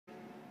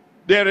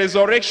The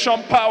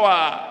resurrection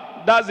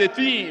power, that's the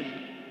theme.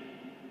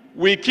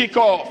 We kick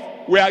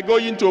off. We are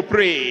going to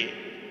pray.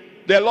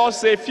 The Lord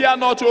said, fear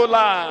not, O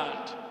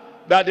land,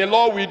 that the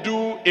Lord will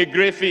do a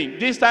great thing.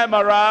 This time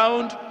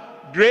around,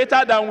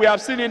 greater than we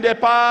have seen in the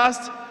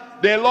past,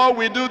 the Lord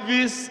will do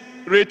this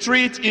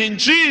retreat in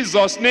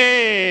Jesus'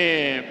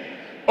 name.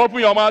 Open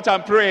your mouth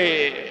and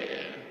pray.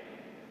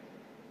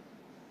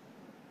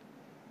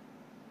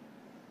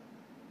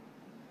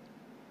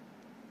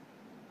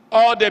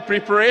 All the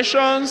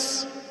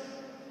preparations,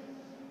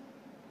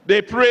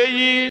 the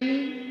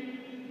praying,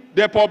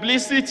 the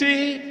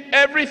publicity,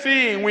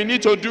 everything we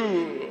need to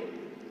do.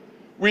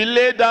 We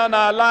lay down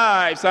our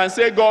lives and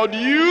say, God,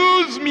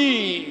 use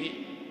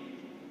me.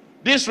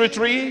 This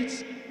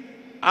retreat,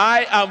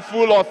 I am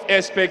full of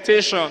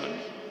expectation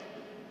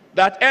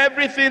that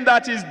everything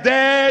that is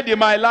dead in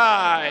my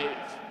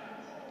life,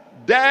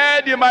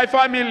 dead in my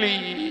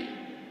family,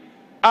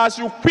 as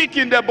you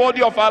quicken the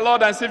body of our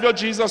Lord and Savior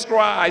Jesus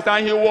Christ,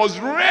 and he was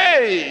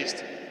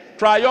raised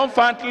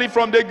triumphantly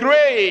from the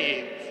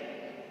grave,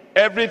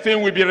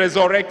 everything will be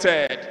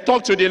resurrected.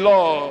 Talk to the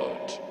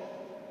Lord.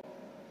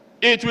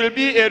 It will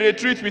be a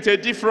retreat with a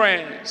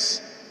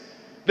difference.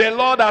 The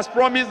Lord has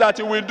promised that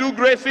he will do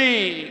great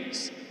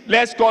things.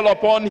 Let's call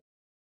upon him.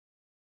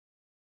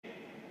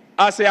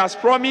 As he has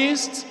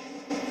promised,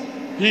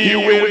 he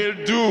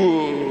will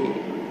do.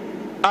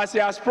 As he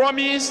has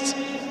promised,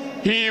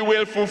 he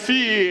will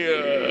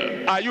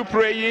fulfill. Are you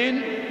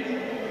praying?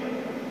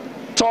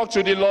 Talk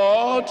to the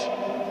Lord.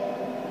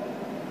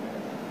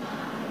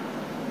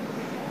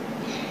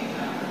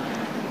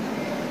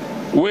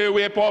 We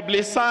will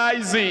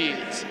publicize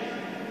it.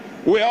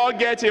 We all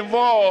get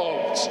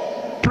involved.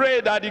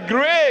 Pray that the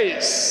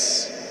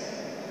grace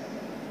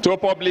to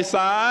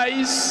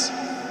publicize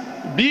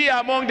be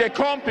among the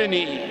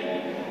company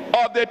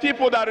of the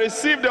people that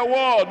received the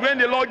word when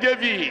the Lord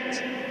gave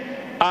it.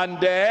 And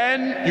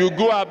then you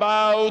go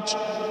about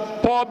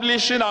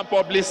publishing and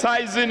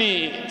publicizing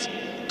it.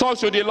 Talk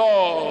to the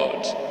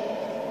Lord.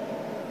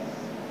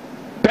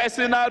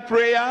 Personal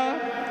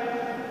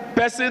prayer,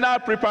 personal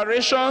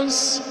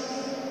preparations.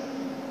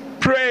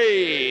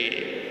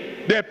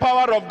 Pray. The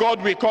power of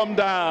God will come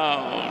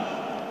down.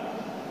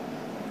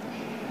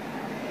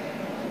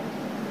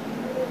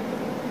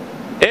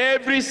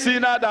 Every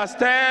sinner that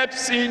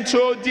steps into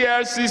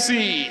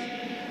DLCC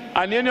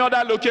and any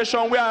other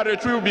location where a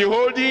retreat will be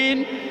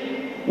holding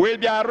will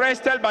be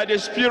arrested by the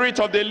Spirit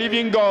of the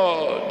living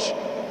God.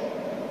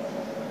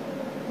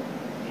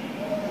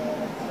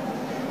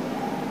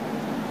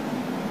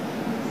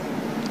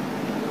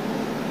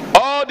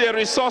 All the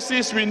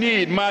resources we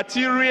need,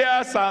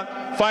 materials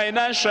and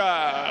financial,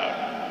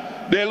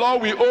 the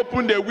Lord will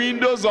open the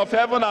windows of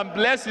heaven and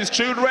bless his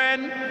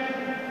children,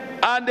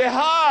 and the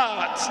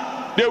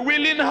heart, the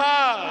willing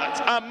heart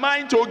and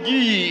mind to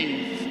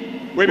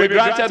give will be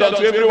granted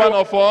unto every one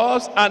of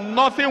us, and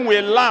nothing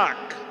will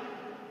lack.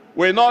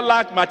 Will not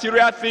lack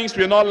material things,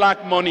 will not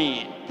lack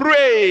money.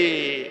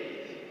 Pray.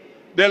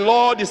 The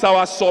Lord is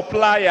our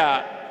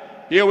supplier.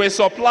 He will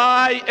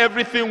supply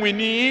everything we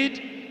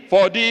need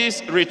for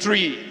this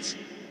retreat.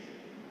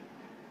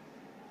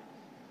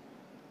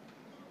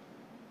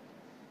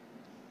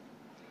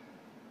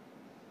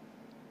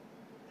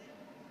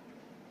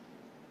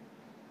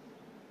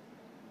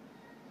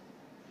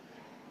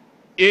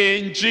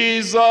 In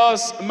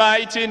Jesus'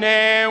 mighty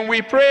name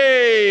we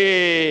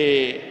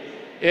pray.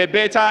 A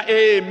better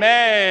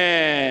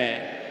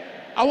amen.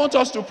 I want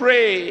us to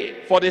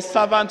pray for the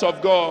servant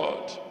of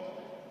God.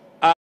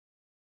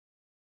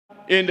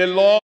 In the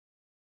Lord.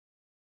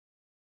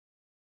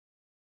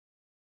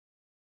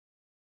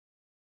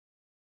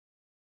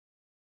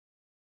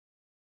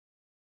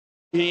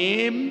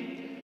 Him.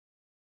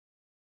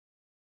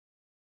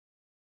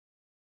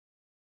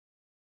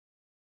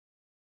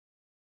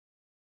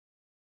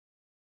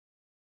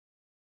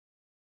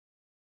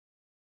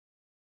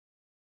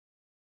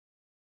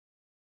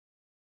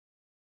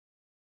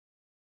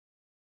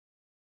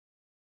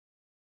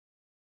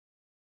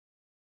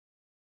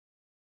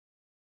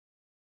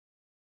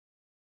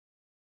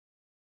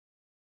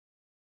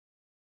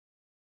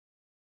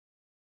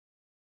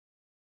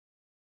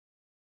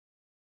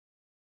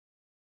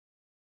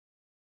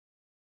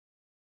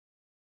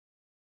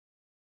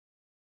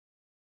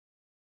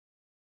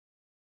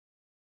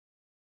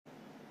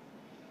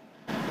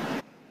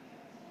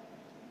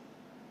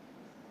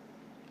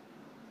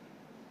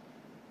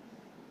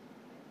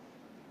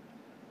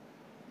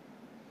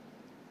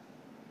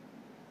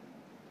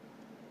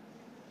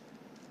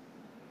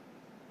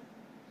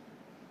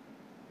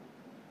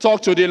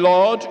 Talk to the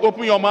Lord.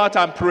 Open your mouth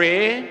and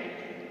pray.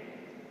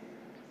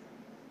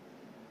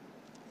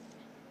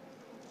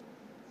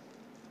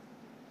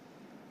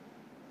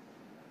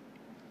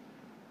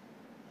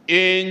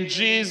 In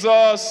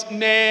Jesus'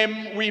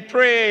 name we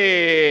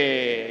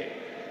pray.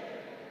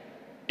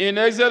 In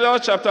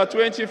Exodus chapter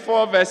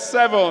 24 verse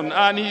 7,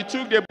 and he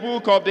took the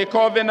book of the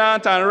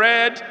covenant and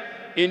read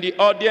in the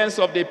audience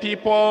of the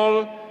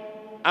people,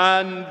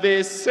 and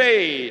they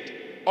said,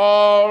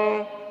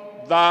 all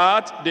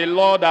that the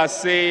Lord has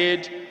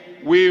said,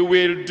 we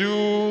will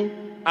do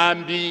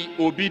and be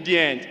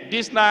obedient.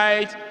 This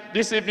night,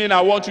 this evening,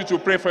 I want you to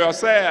pray for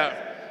yourself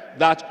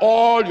that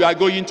all you are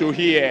going to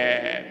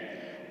hear,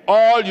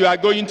 all you are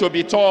going to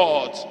be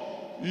taught,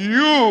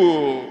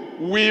 you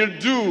will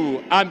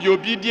do and be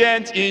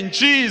obedient in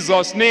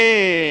Jesus'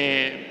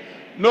 name.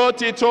 No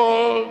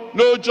tittle,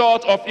 no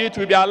jot of it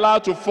will be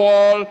allowed to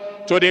fall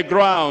to the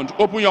ground.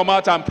 Open your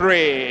mouth and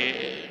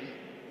pray.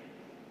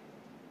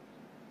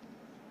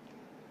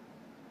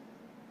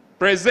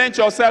 Present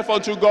yourself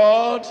unto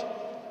God.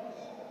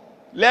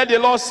 Let the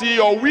Lord see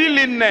your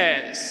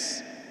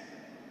willingness.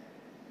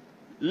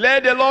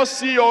 Let the Lord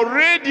see your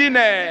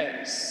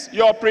readiness,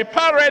 your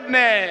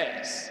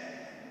preparedness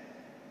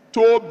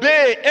to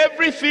obey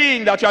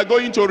everything that you are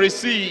going to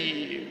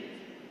receive.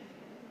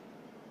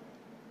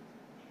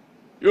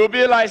 You'll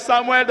be like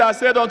Samuel that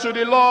said unto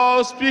the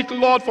Lord, speak,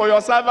 Lord, for your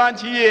servant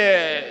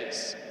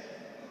hears.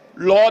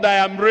 Lord, I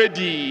am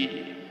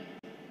ready.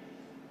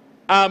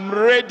 I'm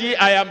ready,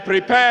 I am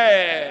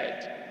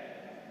prepared.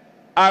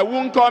 I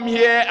won't come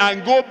here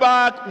and go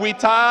back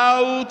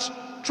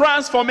without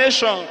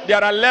transformation.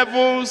 There are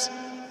levels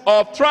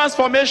of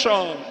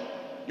transformation.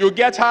 You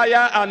get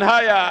higher and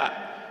higher.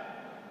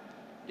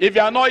 If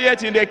you are not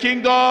yet in the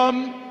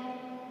kingdom,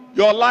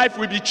 your life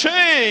will be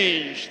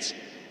changed.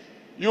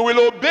 You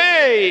will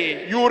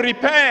obey, you will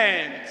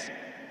repent,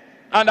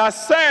 and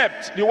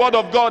accept the word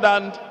of God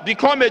and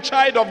become a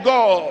child of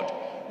God.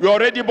 You're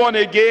already born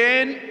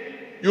again,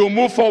 you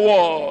move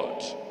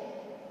forward.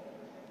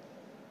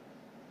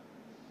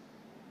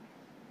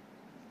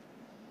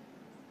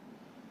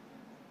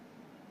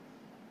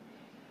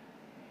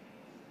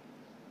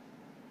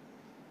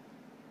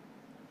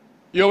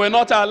 You will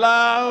not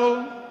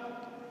allow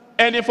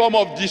any form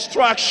of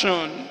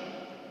distraction.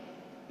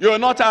 You will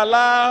not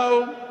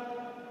allow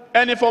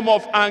any form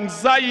of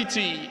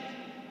anxiety.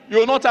 You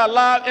will not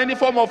allow any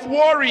form of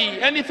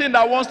worry, anything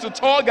that wants to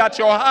tug at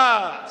your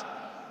heart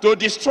to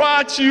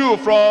distract you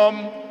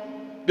from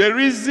the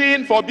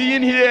reason for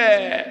being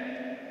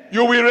here.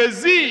 You will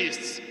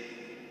resist.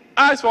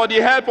 Ask for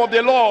the help of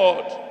the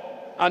Lord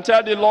and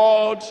tell the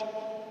Lord,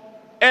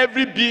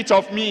 every bit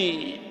of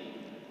me,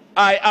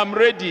 I am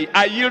ready.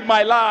 I yield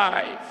my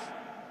life.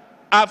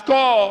 I've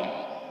come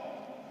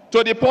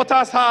to the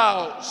potter's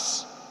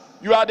house.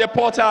 You are the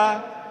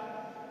potter.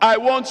 I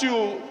want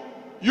you.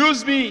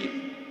 Use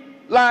me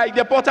like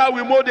the potter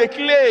will mold the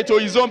clay to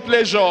his own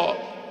pleasure.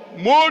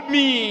 Mold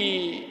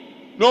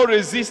me. No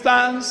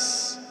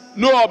resistance,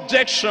 no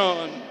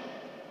objection.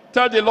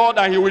 Tell the Lord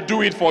and he will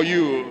do it for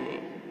you.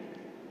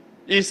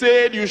 He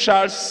said, you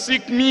shall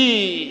seek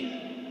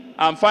me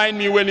and find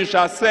me when you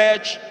shall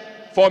search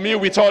for me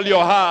with all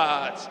your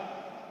heart.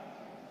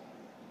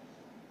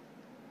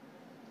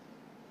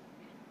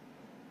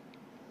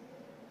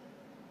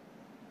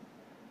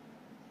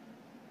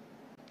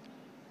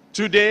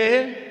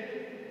 Today,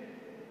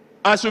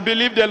 as you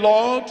believe the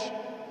Lord,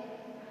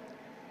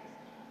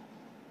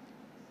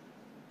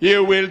 he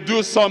will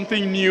do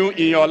something new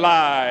in your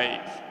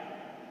life.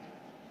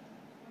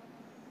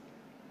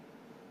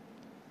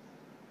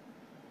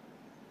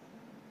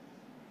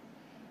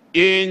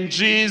 In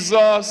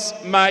Jesus'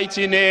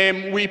 mighty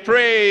name we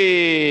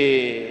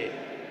pray.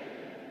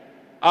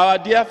 Our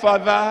dear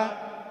Father,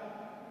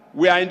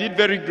 we are indeed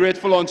very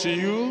grateful unto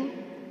you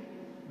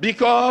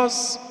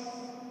because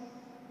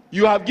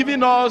you have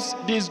given us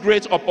this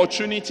great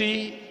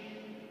opportunity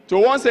to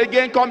once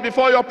again come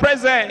before your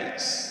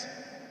presence,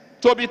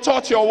 to be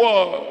taught your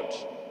word,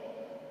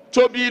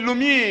 to be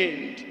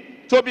illumined,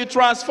 to be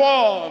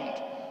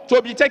transformed,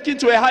 to be taken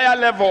to a higher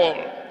level.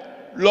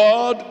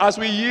 Lord, as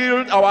we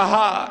yield our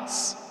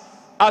hearts,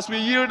 as we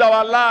yield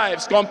our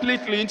lives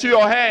completely into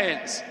your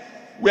hands,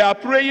 we are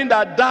praying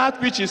that that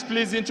which is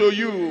pleasing to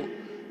you,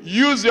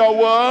 use your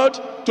word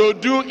to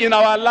do in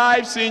our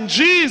lives in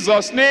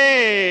Jesus'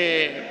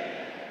 name.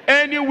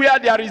 Anywhere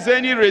there is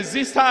any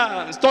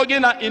resistance,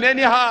 tugging in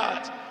any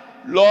heart,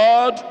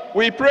 Lord,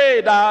 we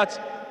pray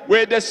that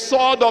with the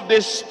sword of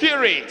the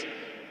Spirit,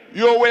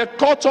 you will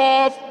cut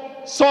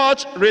off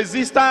such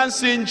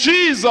resistance in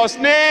Jesus'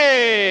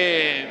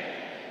 name.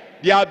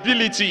 The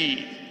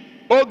ability,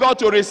 oh God,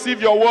 to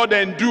receive your word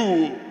and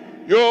do,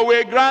 you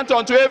will grant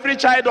unto every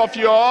child of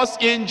yours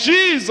in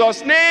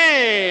Jesus'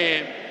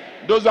 name.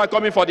 Those who are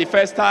coming for the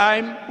first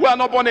time, who are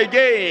not born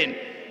again,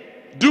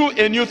 do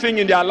a new thing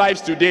in their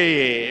lives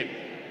today.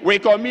 We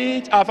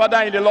commit our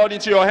Father in the Lord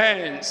into your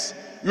hands.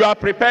 You have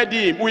prepared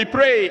him. We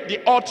pray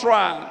the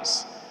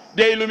utterance,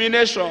 the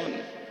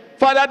illumination,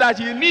 Father, that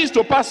he needs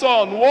to pass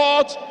on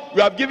what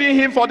you have given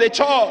him for the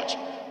church.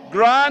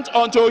 Grant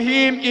unto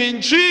him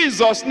in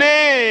Jesus'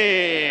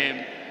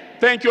 name.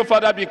 Thank you,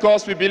 Father,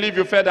 because we believe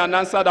you fed and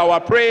answered our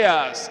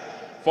prayers.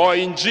 For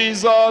in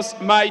Jesus'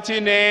 mighty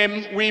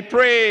name we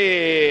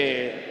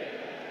pray.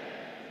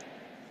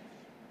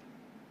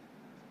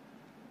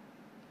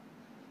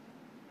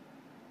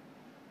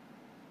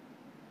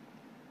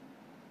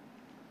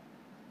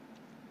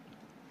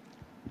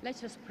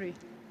 Let us pray.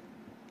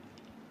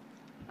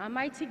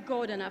 Almighty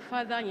God and our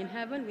Father in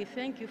heaven, we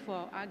thank you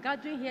for our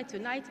gathering here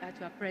tonight at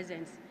your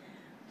presence.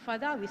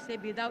 Father, we say,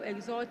 be thou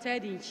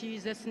exalted in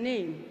Jesus'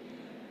 name.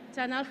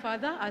 Eternal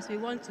Father, as we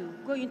want to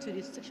go into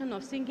the section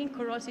of singing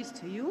choruses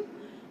to you,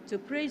 to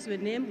praise your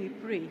name, we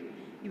pray.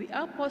 You will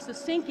help us to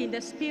sing in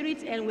the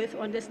Spirit and with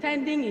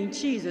understanding in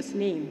Jesus'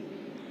 name.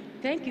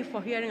 Thank you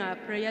for hearing our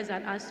prayers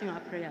and answering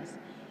our prayers.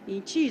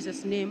 In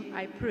Jesus' name,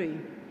 I pray.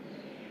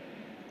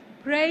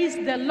 Praise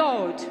the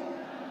Lord.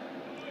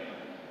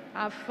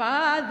 Our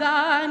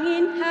Father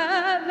in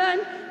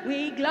heaven,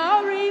 we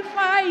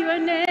glorify your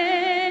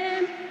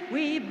name.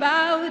 We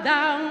bow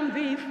down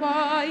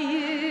before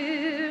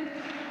you.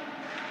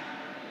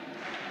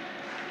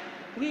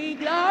 We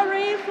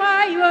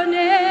glorify your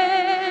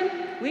name.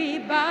 We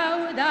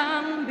bow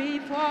down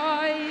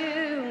before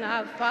you.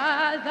 Our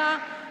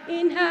Father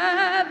in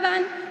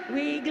heaven,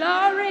 we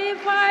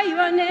glorify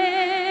your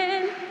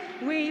name.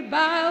 We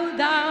bow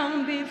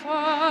down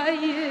before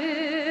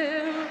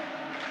you.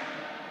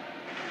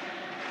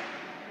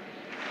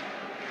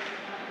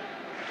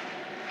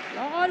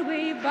 Lord,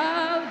 we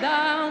bow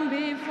down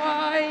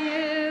before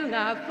you,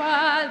 our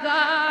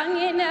Father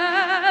in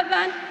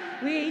heaven.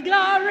 We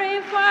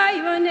glorify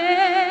your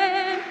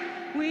name.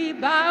 We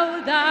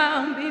bow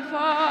down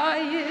before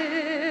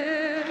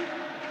you.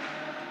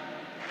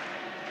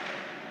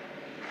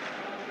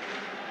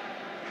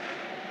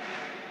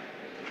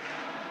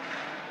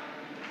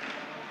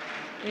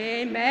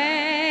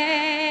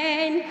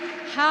 Amen.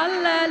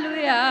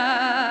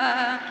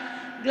 Hallelujah.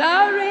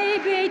 Glory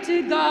be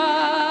to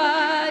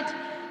God.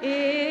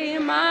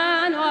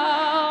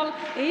 Emmanuel,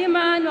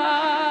 Emmanuel.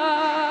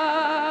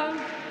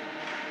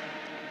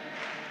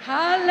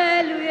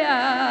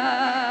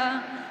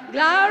 Hallelujah.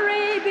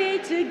 Glory be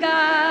to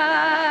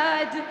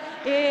God.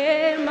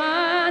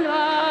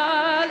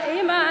 Emmanuel,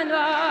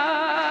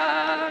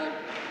 Emmanuel.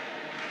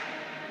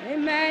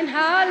 Amen.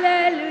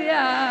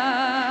 Hallelujah.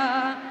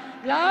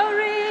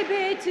 Glory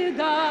be to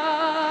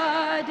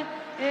God.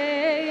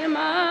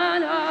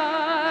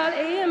 Emmanuel,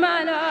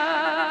 Emmanuel.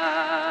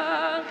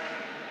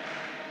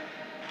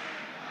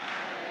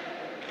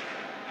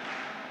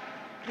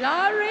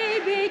 Glory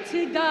be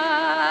to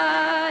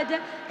God.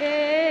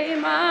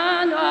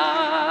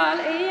 Emmanuel,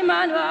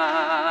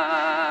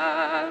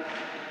 Emmanuel.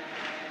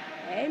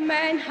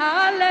 Amen.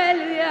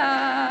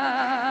 Hallelujah.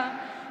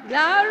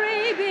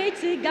 Glory be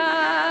to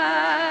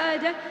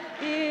God.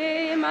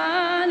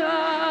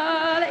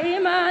 Emmanuel,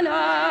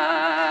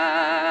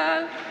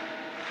 Emmanuel.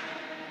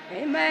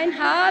 Amen.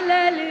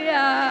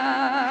 Hallelujah.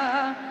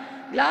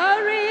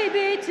 Glory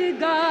be to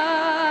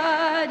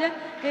God.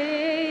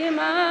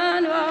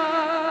 Emmanuel.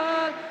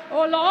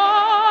 Oh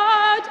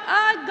Lord,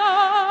 our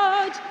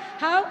God,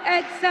 how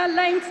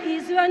excellent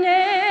is your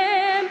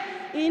name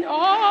in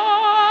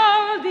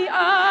all the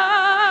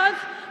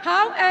earth.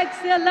 How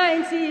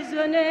excellent is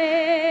your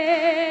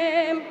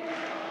name.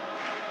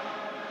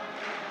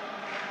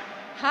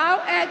 How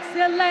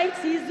excellent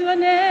is your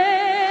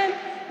name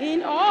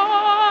in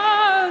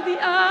all the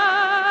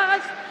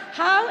earth.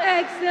 How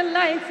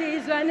excellent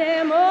is your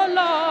name, O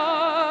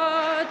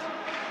Lord.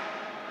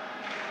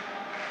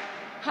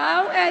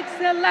 How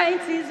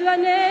excellent is your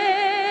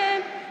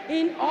name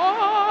in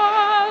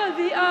all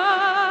the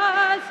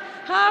earth.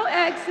 How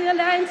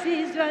excellent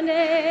is your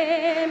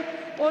name,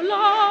 O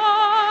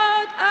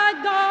Lord our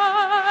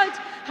God.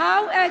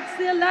 How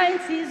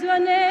excellent is your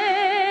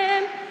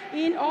name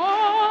in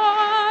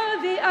all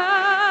the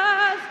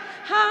earth.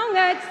 How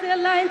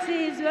excellent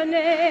is your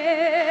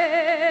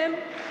name.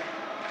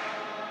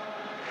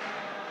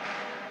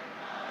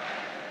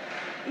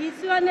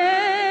 Is your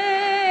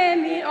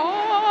name in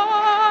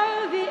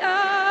all the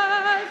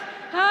earth.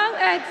 How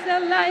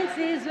excellent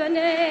is your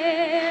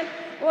name,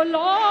 O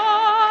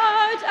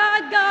Lord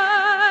our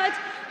God.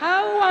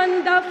 How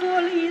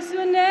wonderful is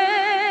your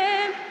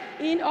name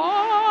in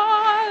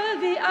all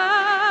the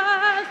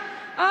earth.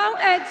 How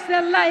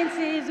excellent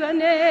is your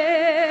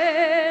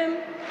name.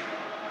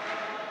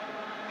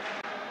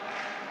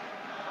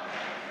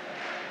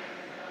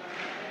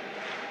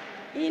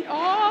 In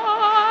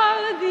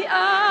all the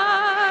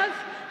earth,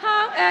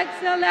 how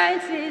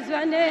excellent is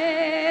your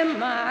name.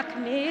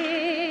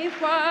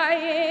 Magnify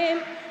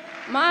him,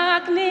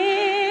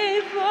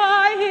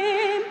 magnify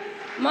him,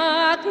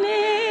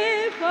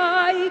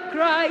 magnify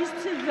Christ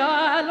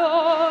the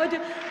Lord,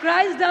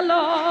 Christ the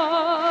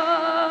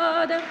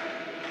Lord.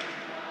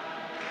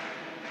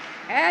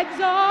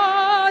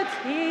 Exalt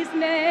his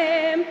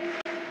name,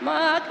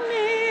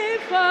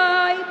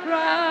 magnify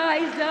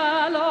Christ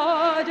the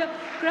Lord,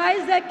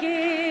 Christ the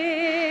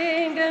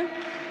King.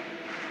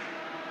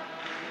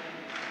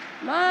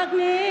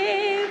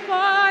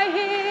 Magnify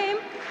him,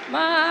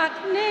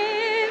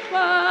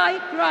 magnify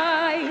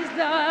Christ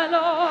the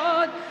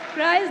Lord,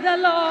 Christ the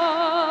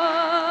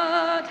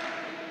Lord.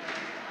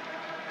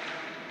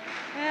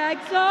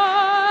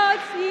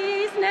 Exalt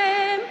his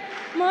name,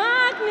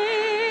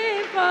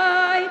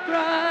 magnify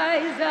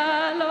Christ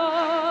the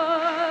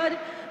Lord.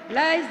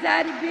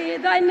 Blessed be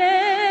thy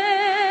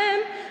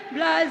name,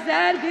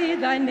 blessed be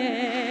thy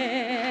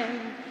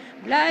name,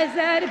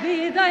 blessed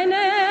be thy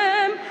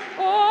name,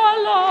 O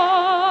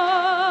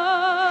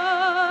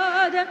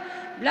Lord.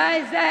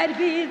 Blessed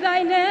be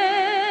thy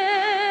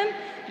name.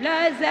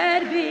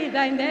 Blessed be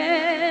thy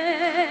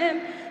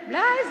name.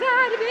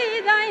 Blessed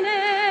be thy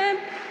name.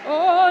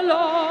 O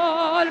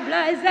Lord,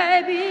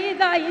 blessed be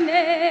thy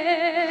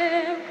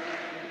name.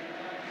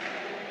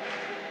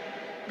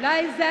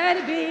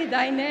 Blessed be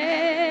thy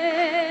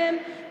name.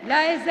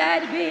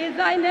 Blessed be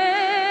thy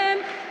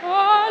name.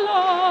 O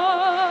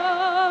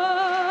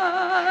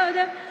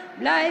Lord,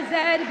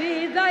 blessed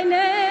be thy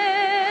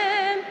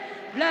name.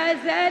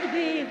 Blessed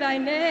be thy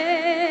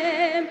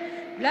name.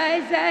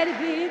 Blessed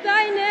be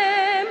thy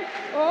name.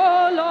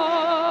 O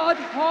Lord,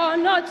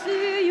 honor to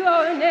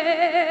your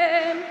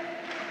name.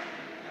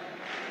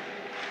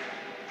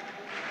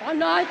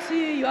 Honor to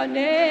your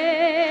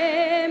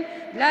name.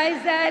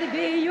 Blessed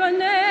be your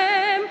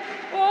name,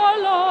 O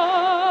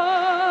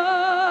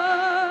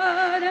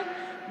Lord.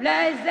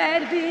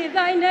 Blessed be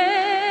thy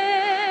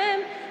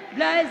name.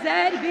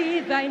 Blessed be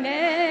thy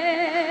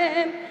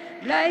name.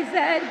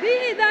 Blessed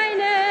be thy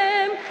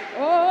name,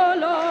 O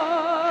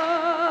Lord.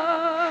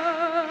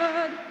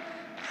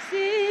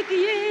 Seek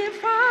ye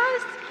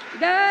first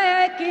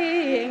the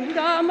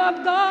kingdom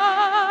of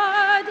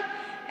God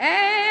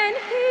and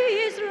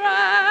his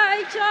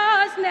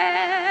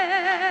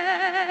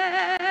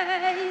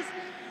righteousness.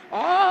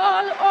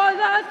 All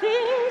other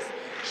things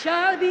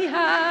shall be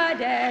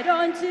added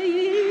unto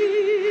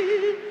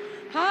you.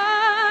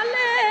 Hallelujah,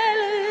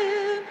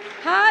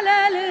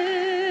 hallelujah.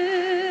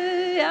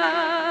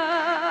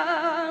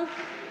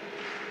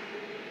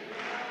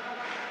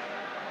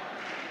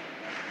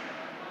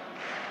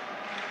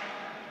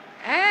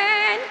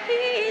 And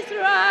his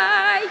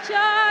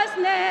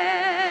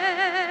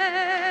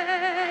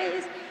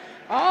righteousness,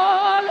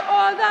 all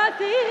other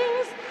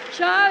things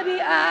shall be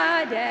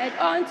added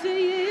unto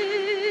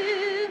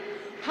you.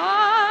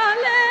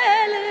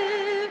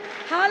 Hallelujah,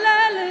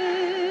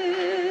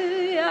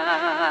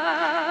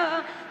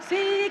 hallelujah.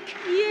 Seek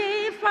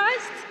ye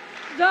first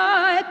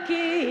the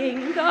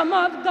kingdom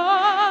of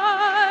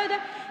God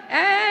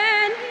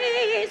and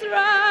his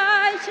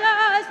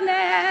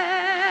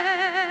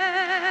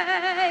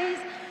righteousness.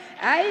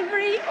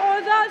 Every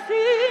other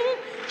thing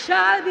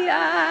shall be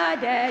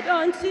added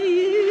unto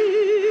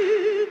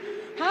you.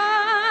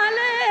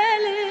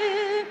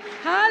 Hallelujah,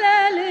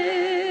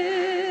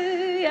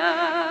 hallelujah.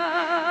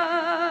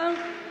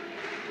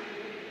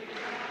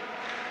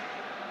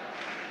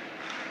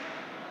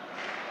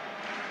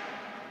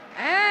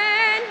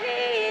 And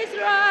his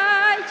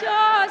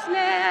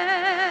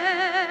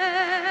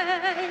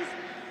righteousness,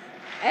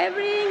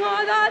 every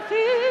other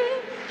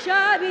thing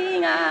shall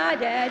be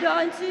added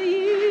unto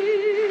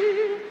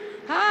you.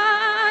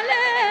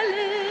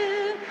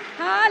 Hallelujah,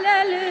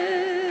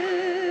 hallelujah.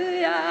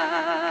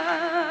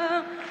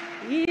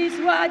 His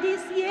word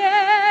is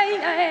yea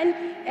and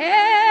amen.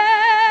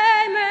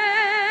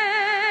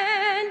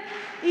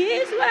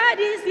 His word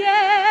is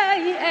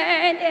yea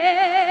and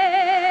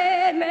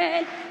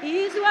amen.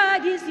 His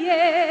word is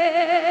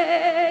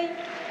yea.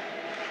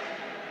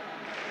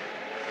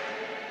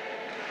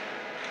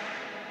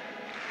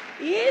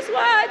 His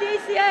word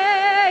is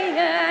yea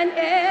and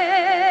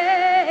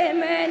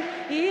amen.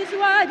 His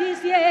word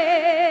is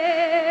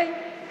yea.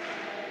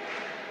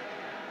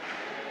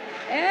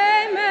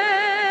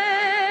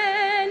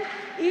 Amen.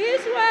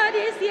 His word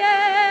is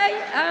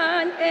yea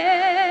and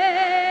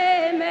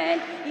amen.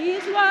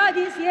 His word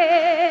is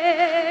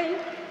yea.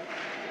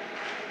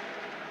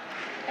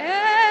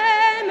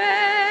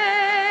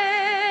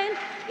 Amen.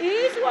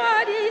 His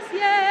word is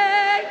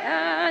yea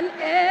and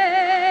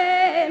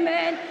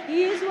amen.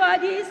 His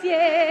word is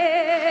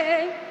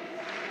yea.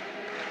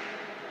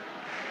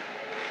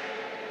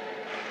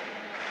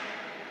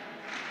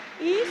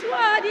 His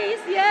word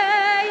is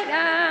yea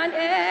and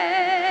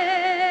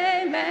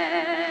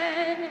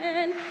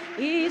amen.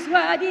 His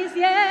word is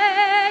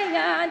yea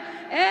and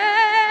amen.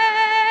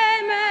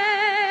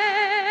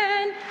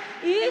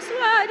 His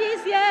word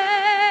is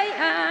yea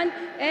and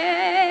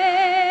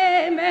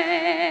amen.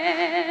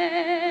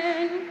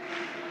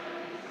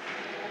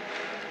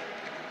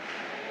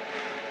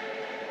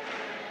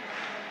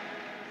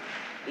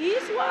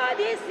 His word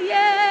is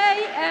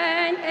yea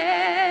and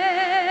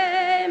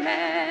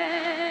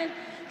amen.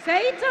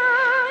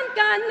 Satan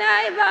can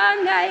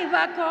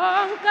never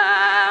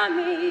conquer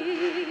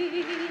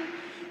me.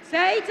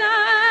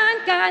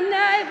 Satan can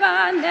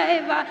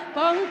never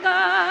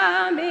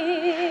conquer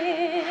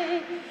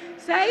me.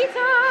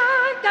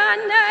 Satan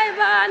can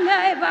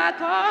never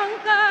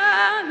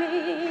conquer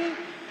me.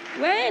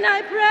 When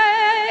I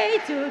pray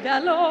to the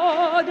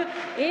Lord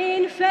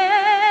in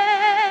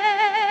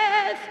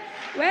faith,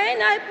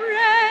 when I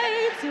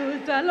pray to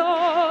the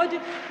Lord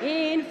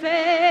in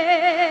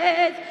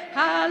faith,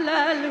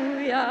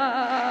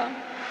 hallelujah.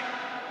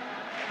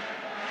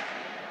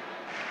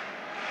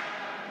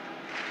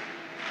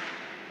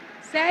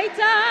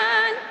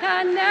 Satan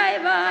can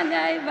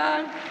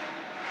never,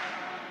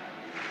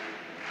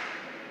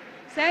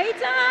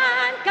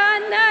 Satan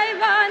can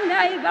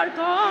never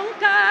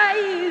conquer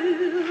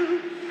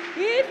you.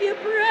 If you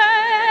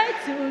pray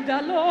to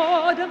the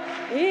Lord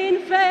in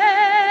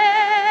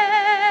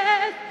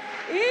faith,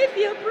 If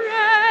you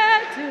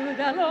pray to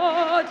the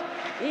Lord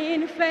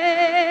in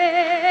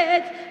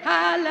faith,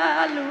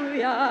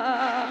 hallelujah.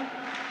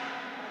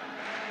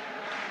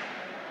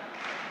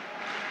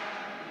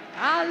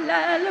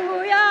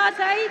 Hallelujah,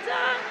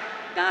 Satan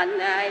can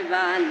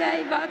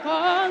never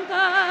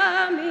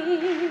conquer me.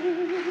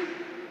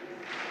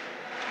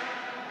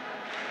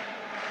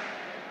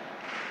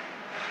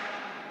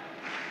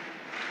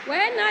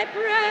 When I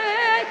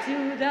pray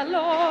to the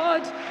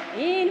Lord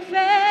in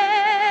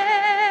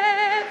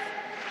faith,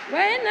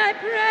 when I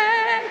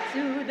pray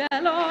to the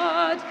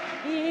Lord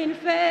in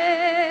faith,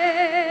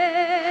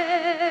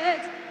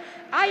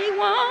 I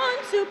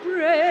want to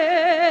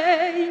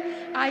pray,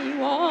 I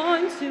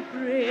want to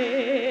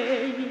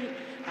pray,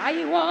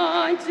 I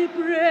want to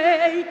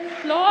pray.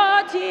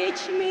 Lord,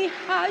 teach me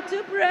how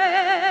to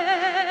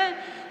pray.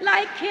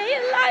 Like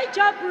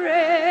Elijah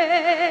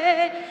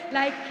pray,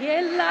 like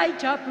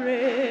Elijah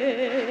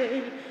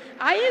pray.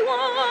 I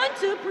want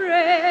to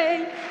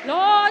pray.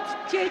 Lord,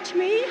 teach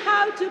me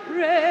how to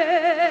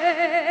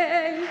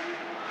pray.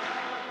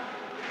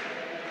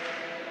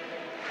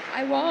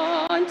 I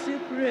want to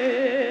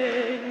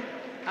pray.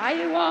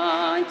 I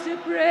want to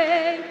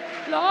pray.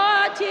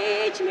 Lord,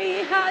 teach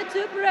me how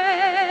to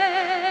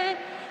pray.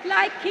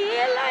 Like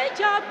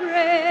Elijah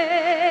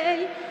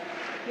pray.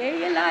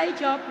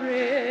 Elijah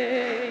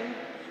pray.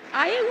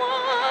 I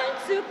want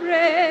to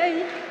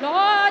pray.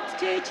 Lord,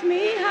 teach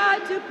me how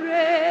to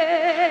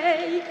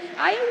pray.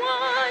 I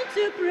want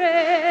to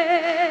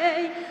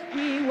pray.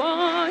 We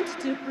want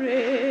to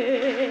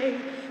pray.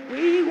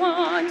 We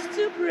want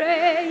to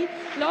pray.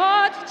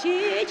 Lord,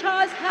 teach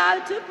us how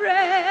to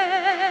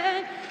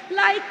pray.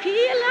 Like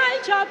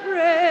Elijah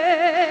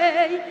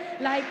pray.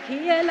 Like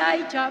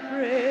Elijah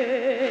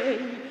pray.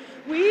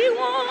 We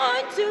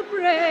want to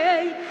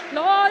pray.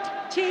 Lord,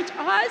 teach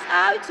us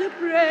how to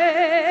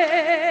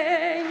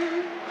pray.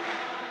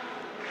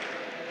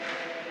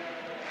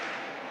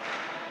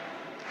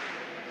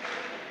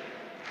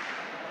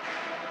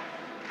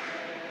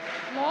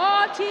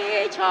 Lord,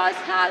 teach us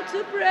how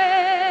to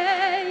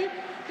pray.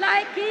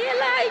 Like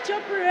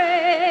Elijah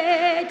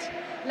prayed.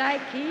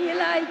 Like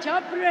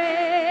Elijah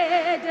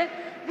prayed.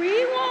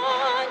 We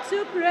want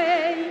to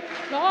pray.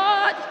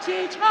 Lord,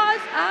 teach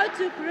us how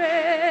to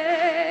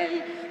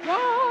pray.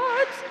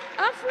 What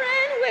a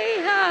friend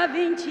we have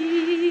in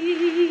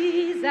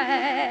Jesus.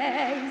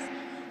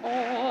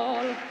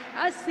 All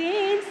our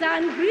sins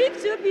and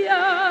grief to bear.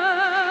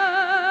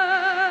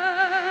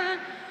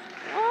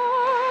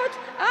 What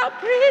a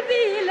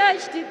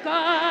privilege to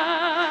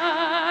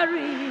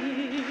carry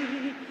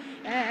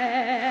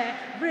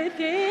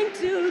everything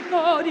to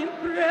God in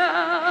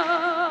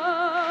prayer.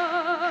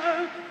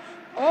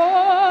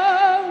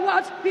 Oh,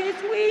 what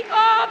peace we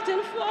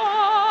often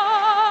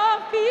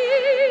forfeit.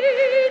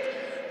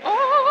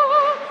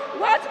 Oh,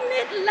 what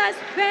needless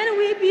pain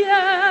we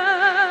bear.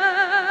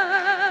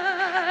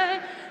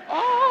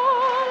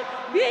 Oh,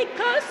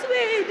 because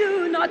we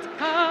do not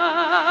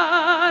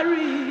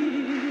carry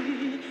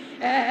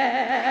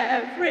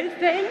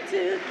everything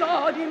to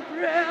God in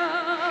prayer.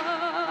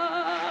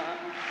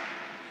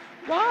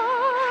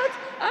 What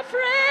a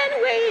friend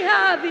we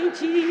have in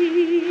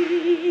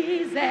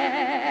Jesus.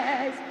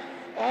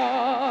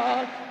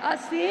 All our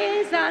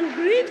sins and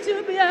grief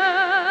to bear.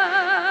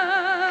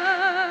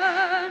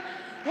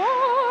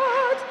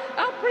 What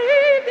a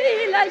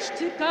privilege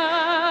to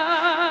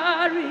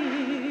carry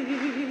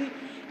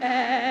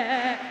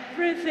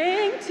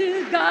everything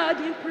to God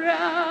in prayer.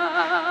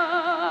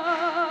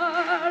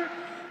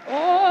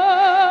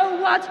 Oh,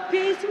 what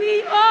peace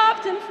we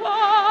often forfeit.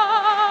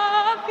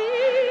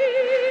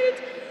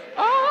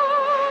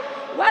 Oh,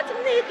 what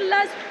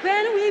needless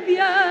pain we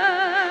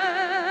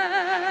bear.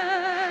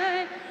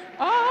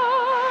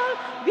 All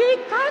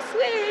because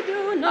we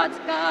do not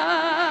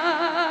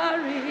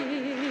carry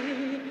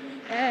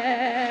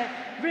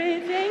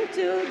everything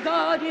to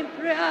God in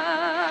prayer.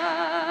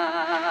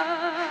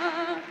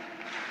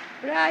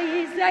 Prayer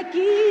is a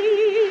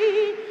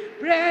key.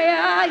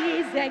 Prayer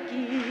is a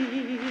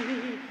key.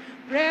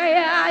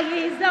 Prayer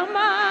is a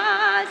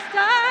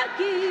master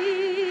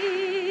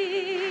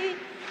key.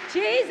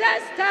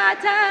 Jesus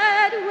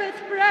started with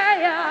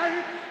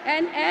prayer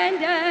and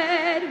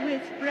ended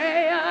with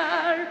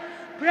prayer.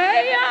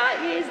 Prayer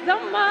is the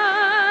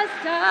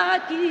master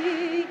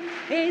key,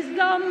 is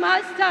the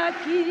master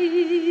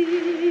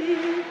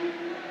key.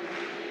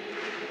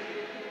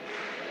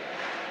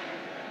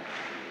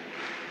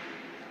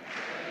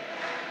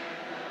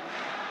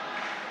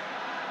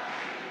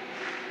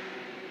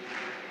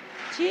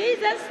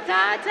 Jesus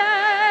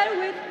started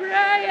with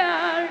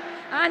prayer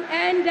and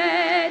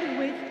ended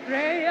with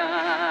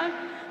prayer.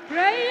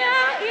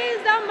 Prayer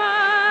is the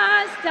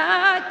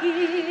master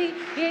key,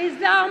 is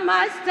the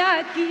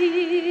master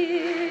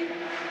key.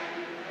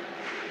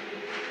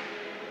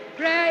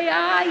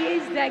 Prayer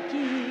is the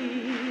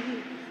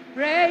key.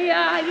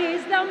 Prayer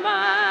is the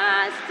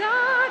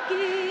master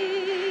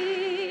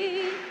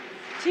key.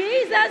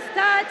 Jesus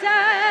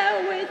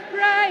started with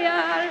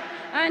prayer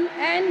and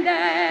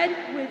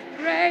ended with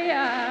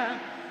prayer.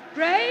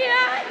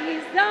 Prayer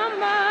is the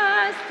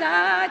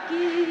master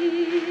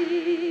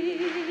key.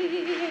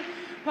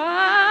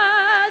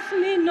 Pass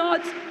me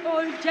not,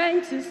 O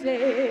gentle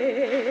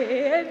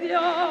Savior.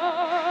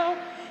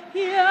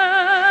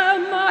 Hear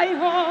my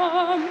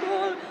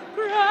humble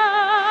cry,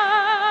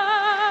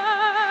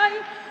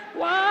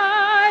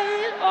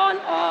 while on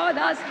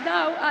others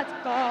thou art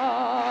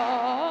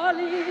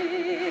calling.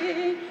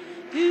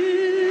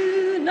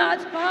 Do not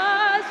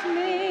pass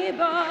me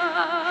by,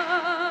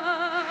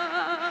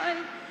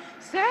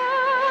 Savior.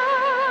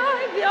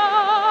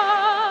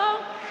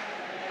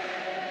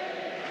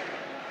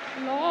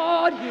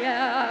 Lord,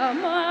 hear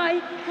my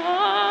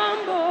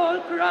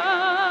humble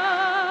cry,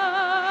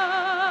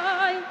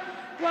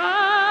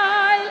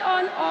 while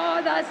on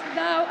others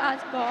thou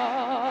art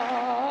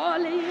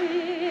calling.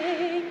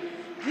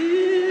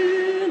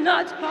 Do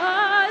not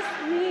pass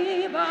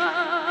me by,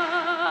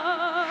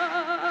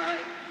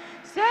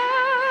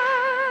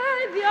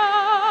 Savior,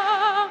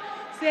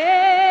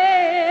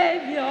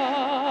 Savior.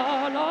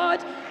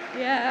 Lord,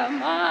 hear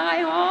my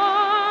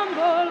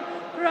humble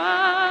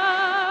cry,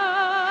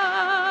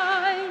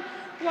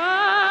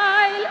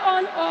 while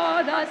on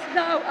others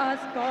thou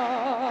art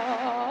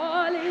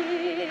calling.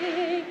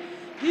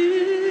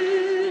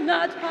 Do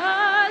not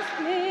pass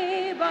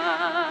me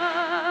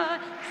by,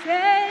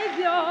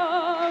 Savior.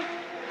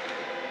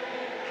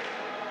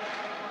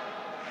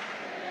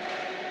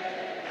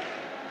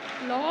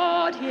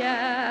 Lord,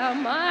 hear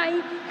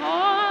my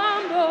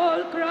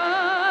humble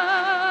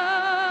cry,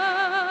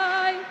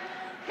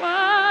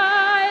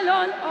 while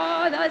on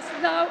others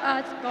thou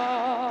art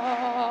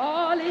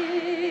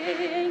calling.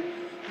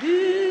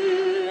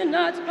 Do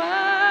not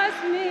pass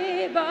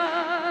me by.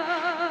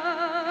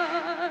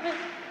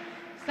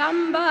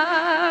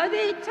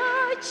 Somebody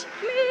touch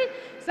me,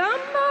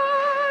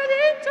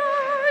 somebody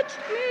touch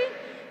me,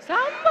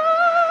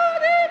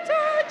 somebody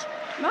touch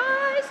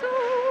my soul.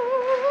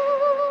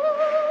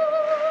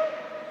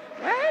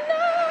 When I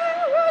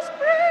was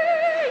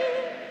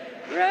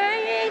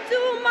praying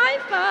to my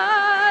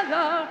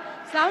Father,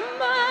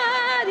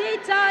 somebody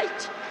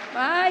touch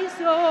my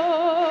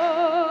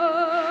soul.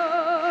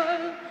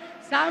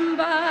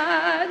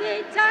 Somebody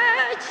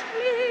touch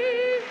me.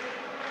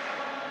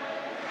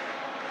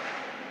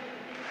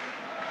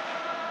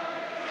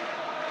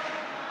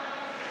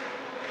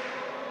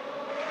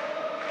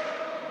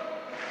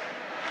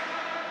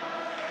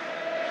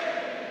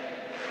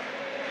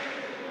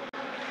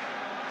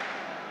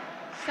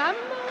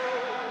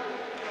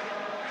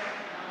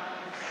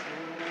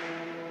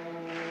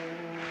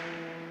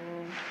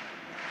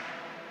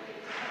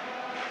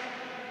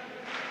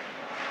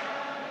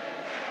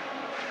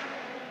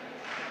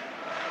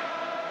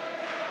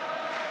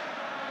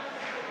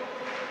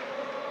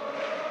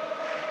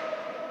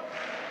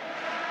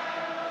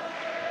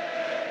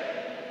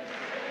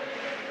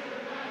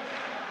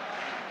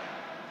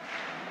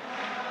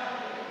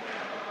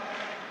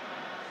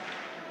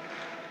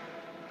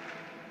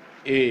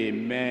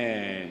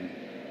 Amen.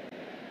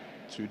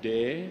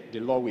 Today, the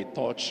Lord will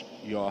touch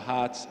your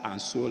hearts and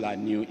soul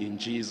anew in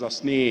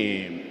Jesus'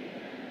 name.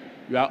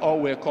 You are all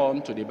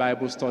welcome to the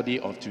Bible study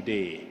of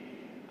today.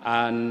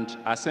 And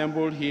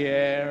assembled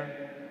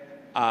here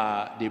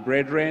are the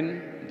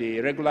brethren, the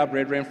regular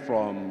brethren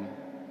from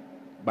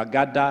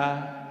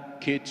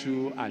Bagada,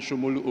 Ketu, and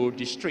Shomolu Old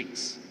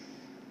districts.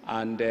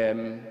 And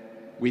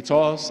with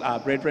us are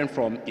brethren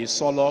from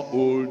Isolo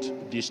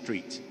Old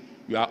district.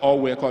 You are all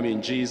welcome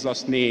in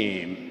Jesus'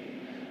 name.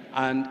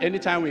 And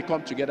anytime we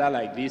come together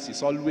like this,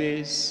 it's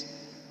always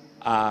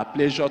a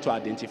pleasure to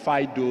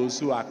identify those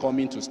who are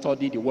coming to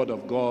study the Word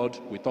of God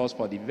with us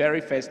for the very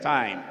first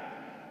time.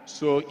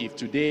 So if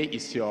today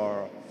is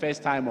your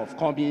first time of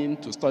coming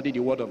to study the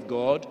Word of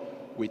God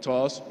with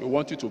us, we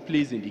want you to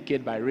please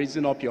indicate by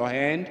raising up your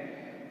hand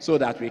so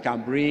that we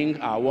can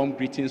bring our warm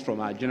greetings from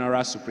our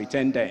General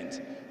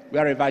Superintendent.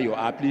 Wherever you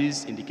are,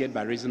 please indicate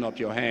by raising up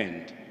your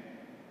hand.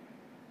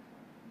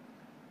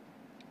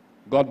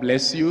 God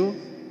bless you.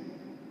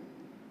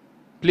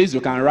 Please, you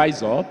can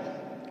rise up.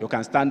 You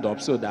can stand up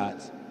so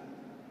that,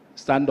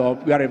 stand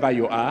up wherever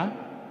you are.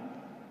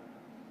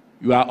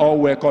 You are all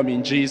welcome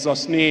in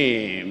Jesus'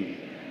 name.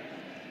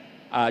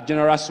 Our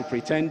General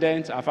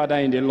Superintendent, our Father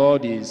in the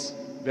Lord, is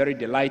very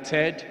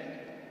delighted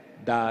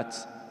that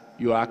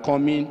you are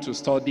coming to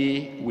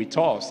study with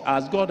us.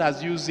 As God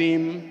has used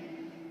him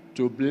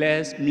to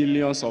bless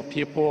millions of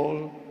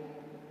people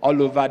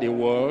all over the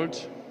world,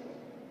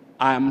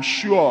 I'm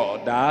sure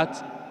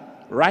that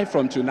right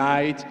from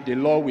tonight, the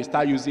Lord will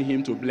start using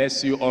him to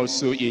bless you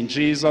also in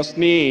Jesus'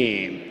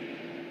 name.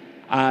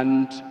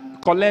 And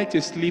collect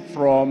a slip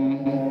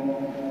from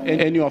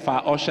any of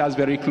our ushers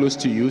very close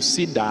to you.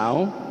 Sit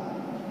down,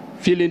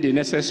 fill in the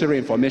necessary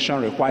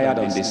information required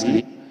on the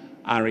slip,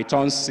 and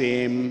return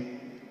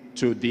same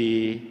to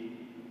the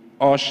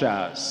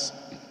ushers.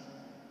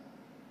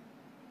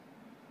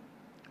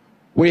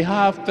 We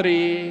have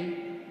 3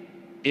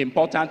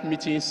 important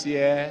meetings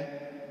here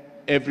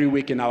every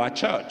week in our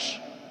church.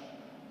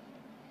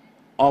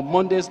 On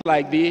Mondays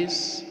like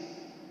this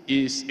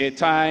is a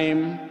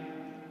time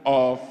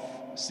of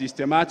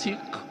systematic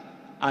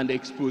and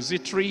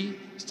expository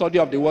study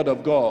of the Word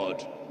of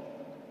God.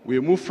 We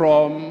move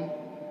from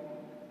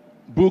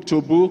book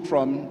to book,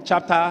 from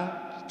chapter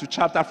to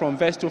chapter, from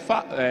verse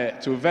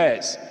to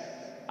verse.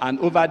 And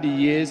over the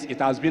years, it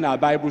has been our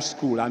Bible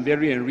school and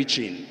very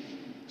enriching.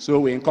 So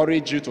we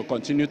encourage you to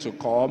continue to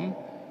come,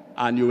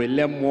 and you will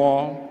learn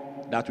more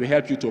that will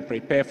help you to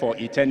prepare for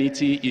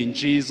eternity in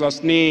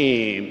Jesus'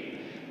 name.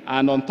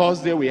 And on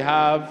Thursday, we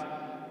have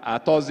our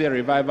Thursday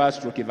Revival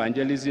 /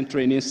 Evangelism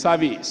Training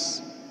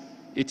Service.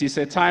 It is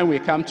a time we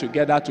come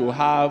together to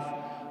have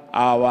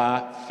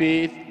our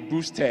faith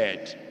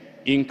boosted,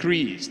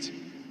 increased,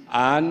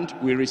 and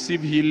we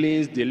receive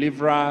healings,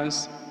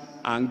 deliverance,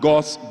 and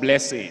God's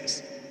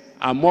blessings.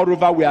 And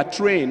moreover, we are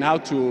trained how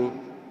to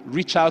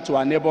reach out to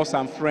our neighbors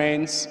and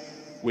friends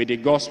with the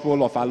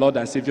gospel of our Lord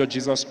and Savior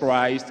Jesus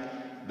Christ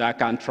that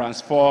can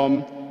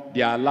transform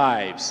their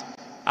lives.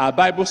 Our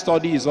Bible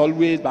study is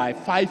always by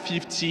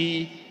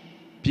 5:50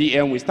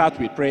 p.m. We start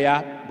with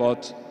prayer,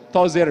 but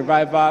Thursday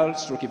Revival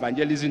 /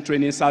 Evangelism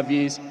Training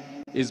Service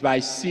is by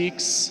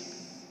 6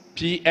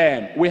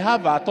 p.m. We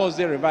have our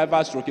Thursday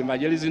Revival /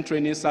 Evangelism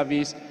Training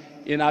Service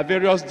in our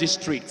various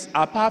districts,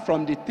 apart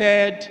from the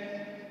third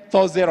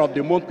Thursday of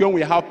the month when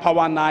we have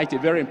Power Night, a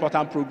very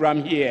important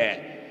program here.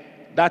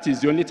 That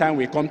is the only time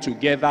we come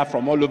together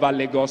from all over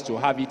Lagos to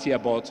have it here,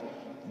 but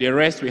the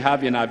rest we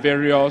have in our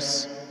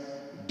various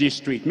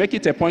districts. Make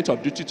it a point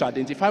of duty to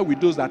identify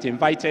with those that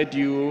invited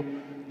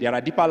you. There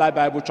are Deeper Life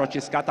Bible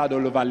churches scattered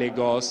all over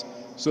Lagos,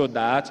 so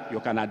that you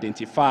can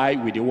identify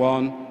with the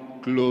one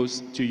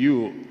close to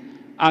you.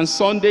 And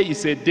Sunday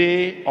is a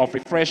day of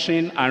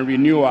refreshing and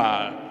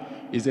renewal.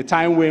 It's a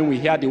time when we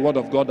hear the word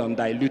of God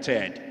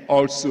undiluted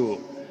also.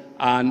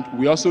 And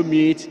we also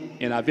meet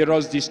in our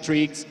various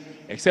districts,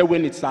 except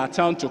when it's our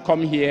turn to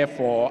come here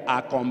for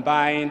our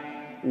combined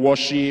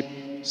worship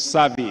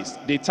service.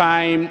 The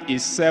time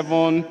is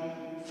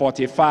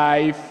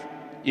 7:45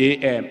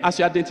 a.m. As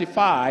you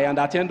identify and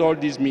attend all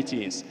these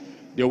meetings,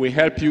 they will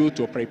help you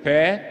to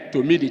prepare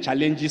to meet the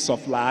challenges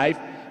of life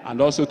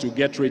and also to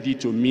get ready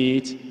to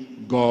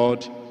meet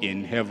God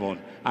in heaven.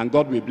 And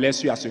God will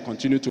bless you as you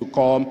continue to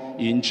come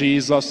in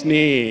Jesus'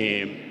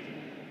 name.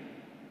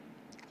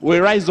 We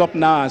rise up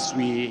now as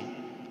we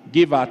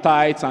give our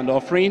tithes and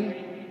offering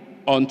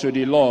unto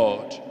the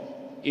Lord.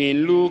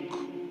 In Luke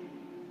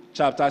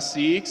chapter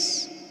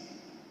 6,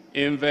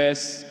 in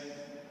verse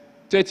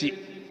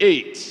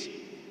 38.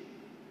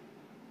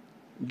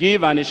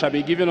 Give, and it shall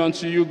be given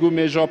unto you, good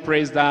measure,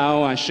 pressed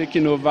down, and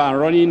shaking over, and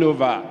running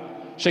over.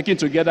 Shaking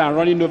together and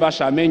running over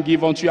shall men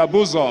give unto your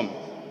bosom.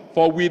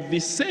 For with the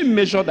same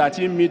measure that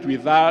ye meet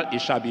withal,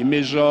 it shall be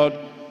measured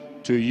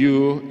to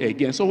you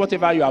again. So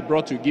whatever you are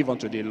brought to give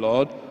unto the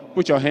Lord,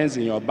 put your hands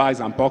in your bags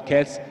and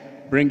pockets,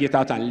 bring it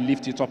out and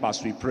lift it up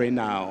as we pray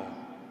now.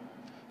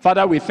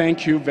 Father, we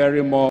thank you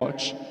very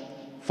much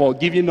for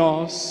giving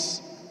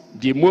us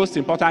the most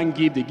important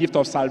gift, the gift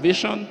of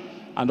salvation,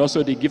 and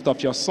also the gift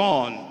of your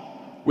Son.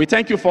 We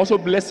thank you for also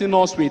blessing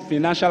us with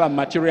financial and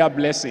material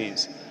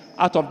blessings.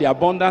 Out of the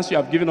abundance you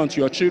have given unto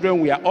your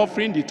children, we are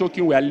offering the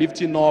token we are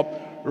lifting up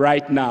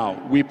right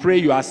now. We pray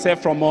you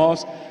accept from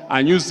us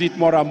and use it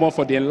more and more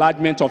for the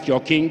enlargement of your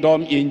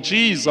kingdom in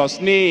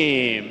Jesus'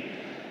 name.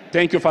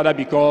 Thank you, Father,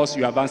 because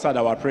you have answered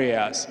our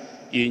prayers.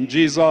 In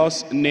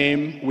Jesus'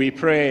 name we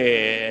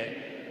pray.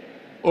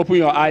 Open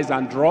your eyes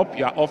and drop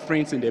your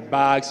offerings in the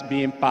bags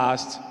being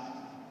passed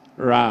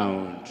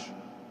round.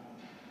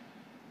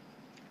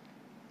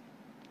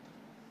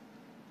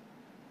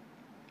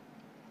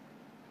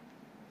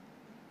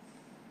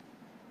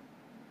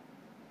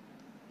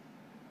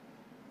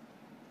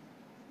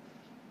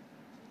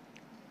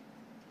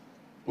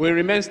 We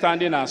remain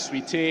standing as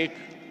we take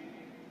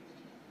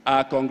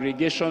our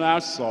congregational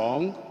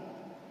song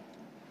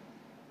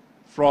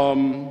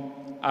from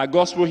our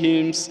gospel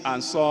hymns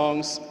and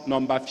songs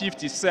number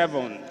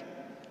 57.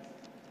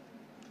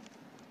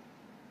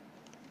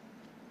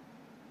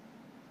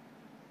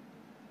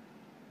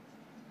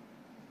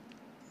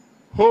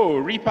 Ho,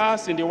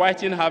 reapers in the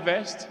whiting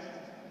harvest,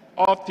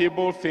 off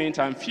table faint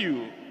and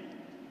few.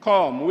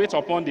 Come, wait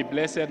upon the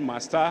blessed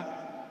Master,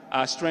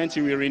 our strength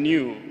he will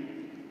renew.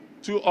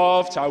 Too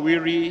oft are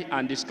weary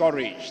and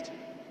discouraged.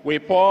 We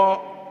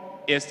pour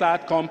a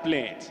sad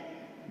complaint,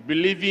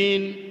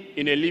 believing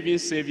in a living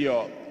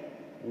Savior.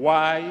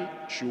 Why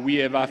should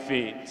we ever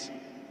faint?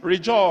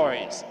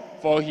 Rejoice,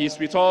 for he is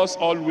with us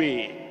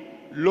always.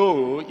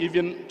 Lo,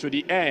 even to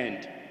the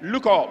end.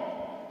 Look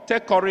up,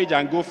 take courage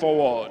and go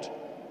forward.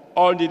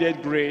 All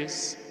needed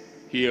grace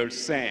he'll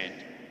send.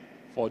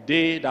 For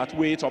they that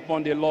wait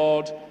upon the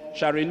Lord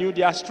shall renew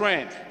their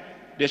strength.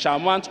 They shall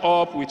mount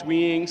up with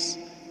wings.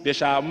 They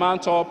shall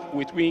mount up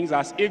with wings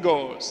as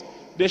eagles.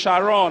 They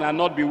shall run and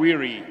not be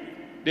weary.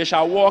 They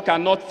shall walk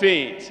and not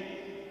faint.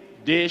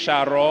 They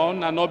shall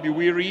run and not be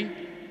weary.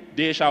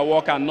 They shall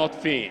walk and not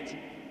faint.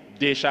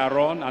 They shall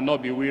run and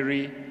not be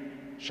weary.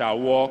 Shall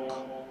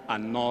walk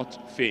and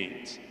not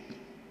faint.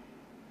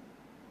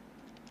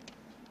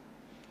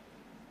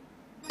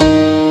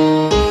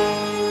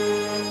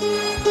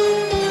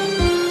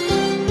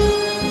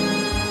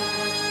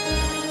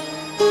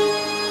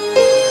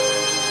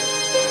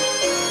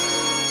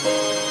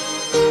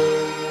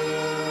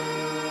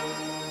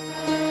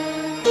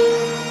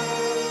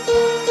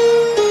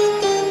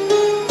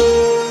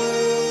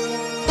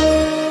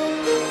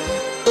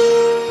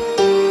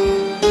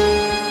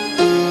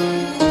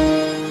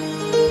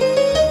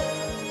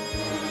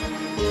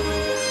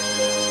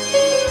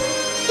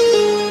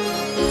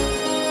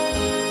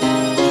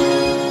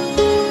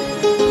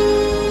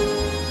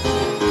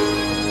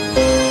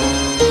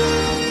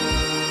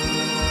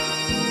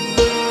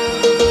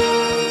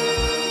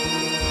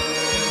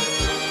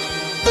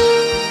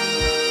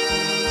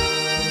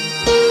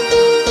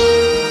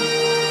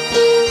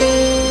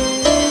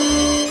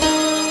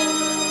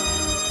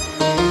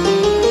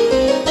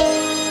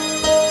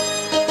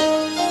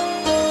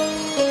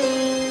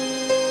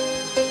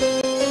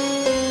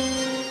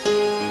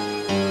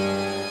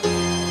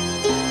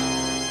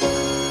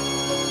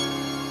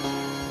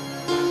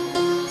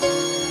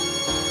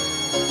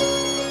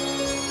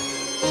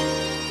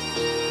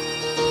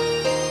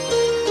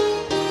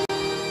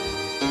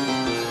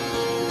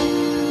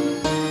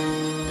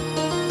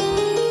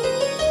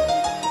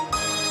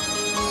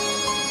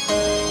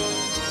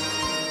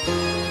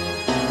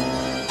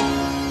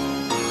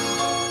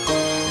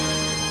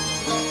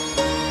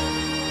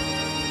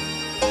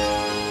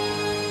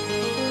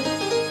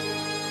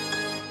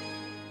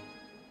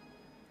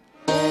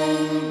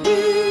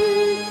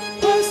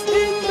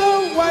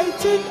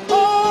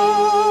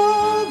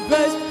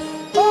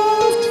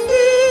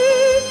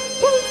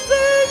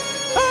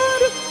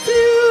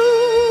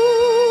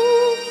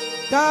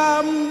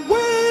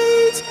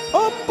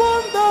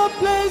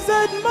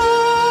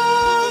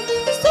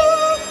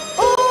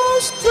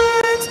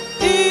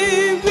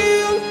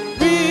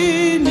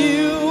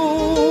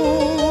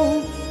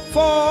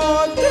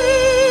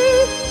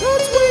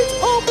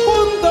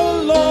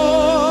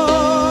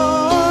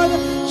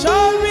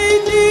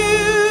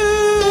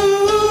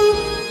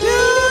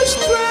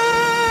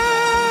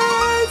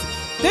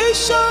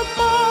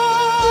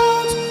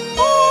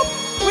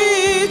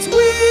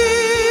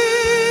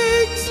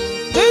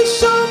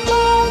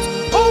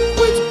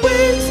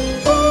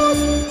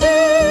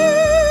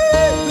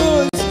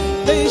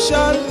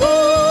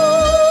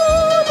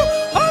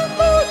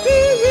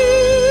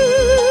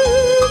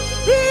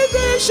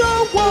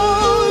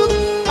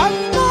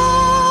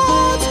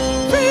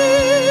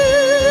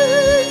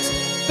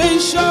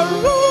 shall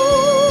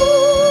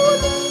run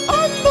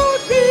and not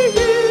be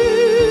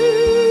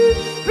weary.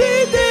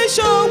 They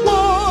shall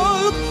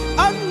walk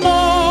and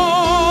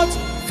not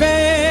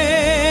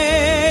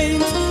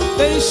faint.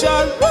 They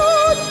shall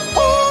run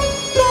and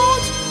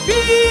not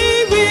be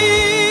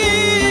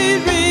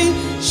weary.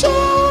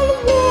 Shall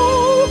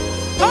walk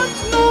and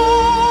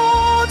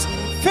not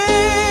faint.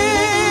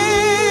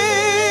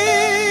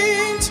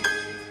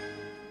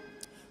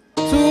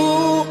 To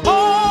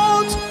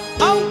all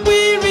are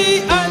weary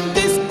and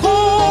discouraged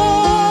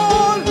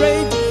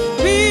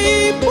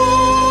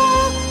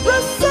people,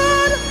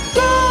 present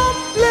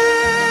complaint,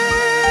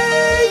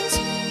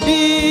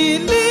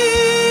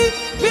 believing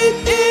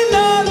in a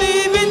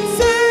living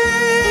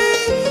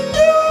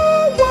Savior.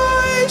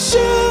 Why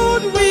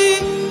should we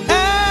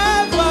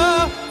ever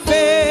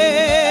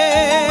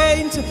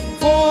faint?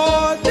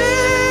 For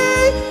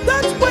they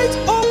that wait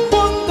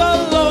upon the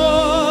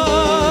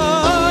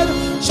Lord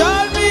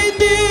shall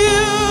renew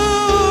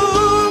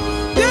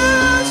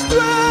their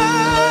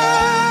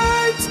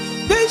strength.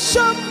 They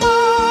shall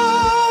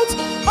mount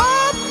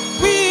up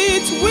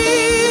with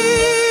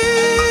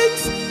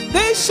wings.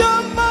 They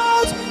shall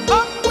mount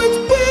up with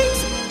wings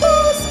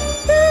as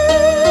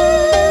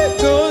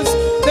eagles.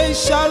 They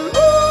shall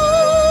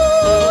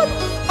run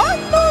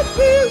and not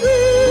be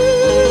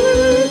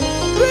weary.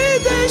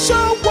 They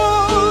shall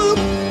walk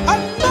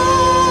and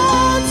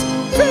not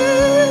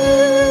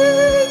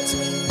faint.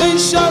 They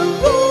shall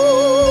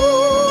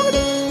run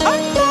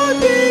and not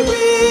be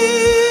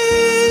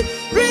weary.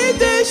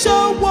 They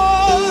shall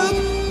walk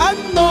and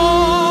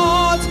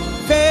not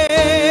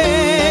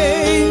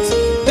faint.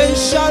 They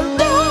shall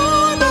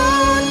run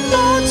and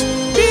not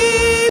be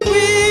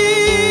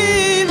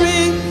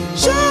weary.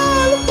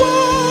 Shall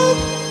walk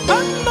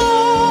and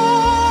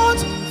not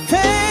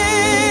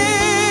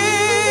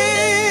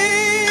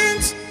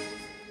faint.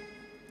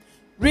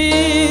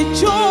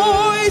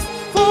 Rejoice,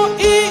 for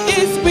He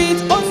is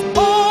with us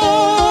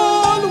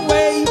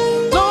always,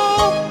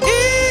 though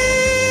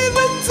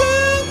even to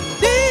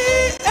the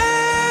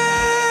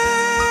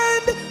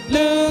end.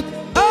 Look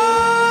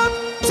up,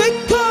 take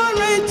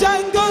courage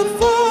and go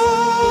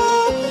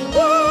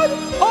forward.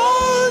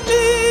 All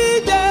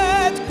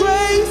needed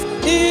grace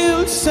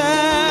He'll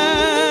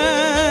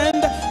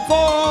send.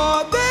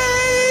 For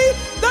they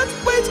that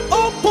wait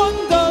upon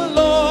the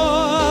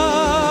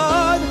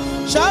Lord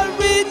shall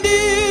renew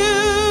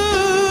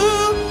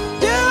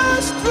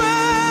their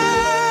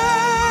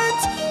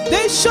strength.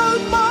 They shall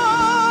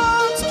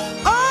mount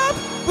up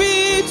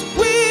with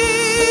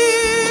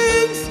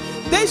wings.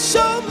 They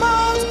shall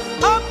mount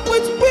up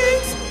with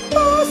wings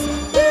as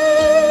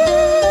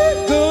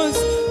eagles.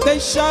 They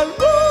shall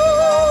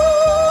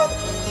run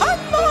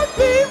and not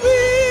be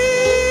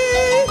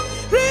weary.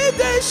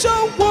 They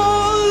shall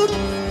walk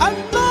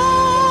and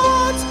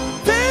not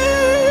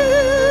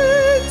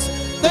faint.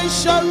 They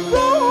shall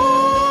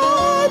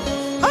run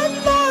and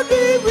not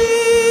be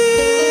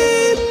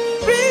weary.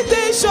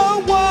 They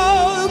shall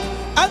walk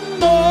and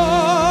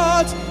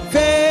not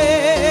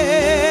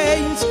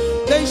faint.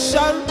 They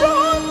shall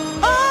run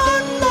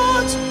and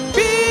not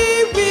be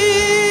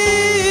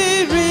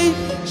weary.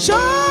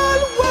 Shall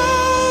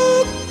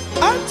walk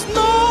and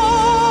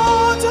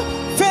not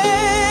faint.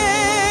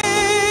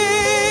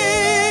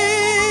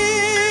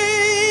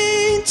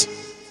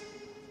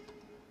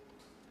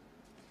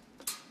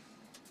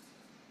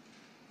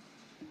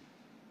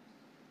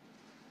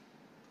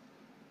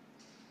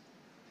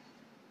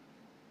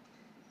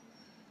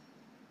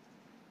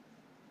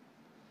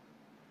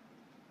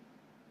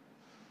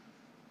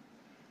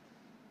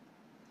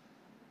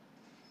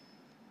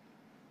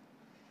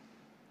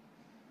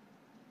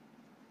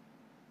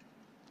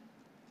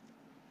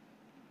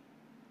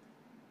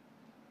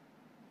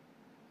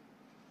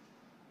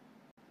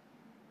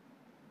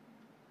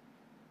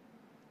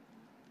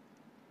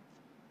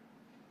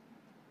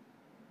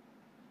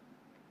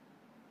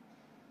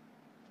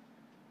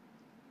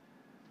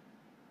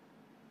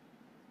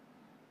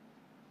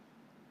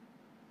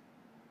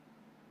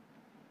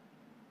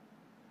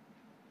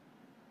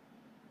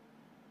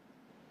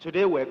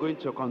 Today we're going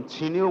to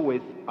continue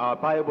with our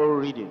Bible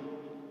reading.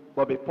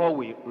 But before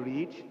we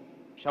read,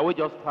 shall we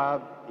just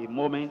have a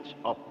moment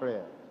of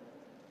prayer?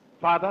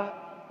 Father,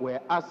 we're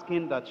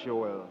asking that you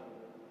will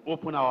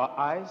open our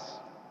eyes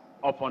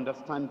of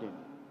understanding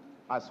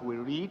as we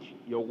read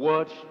your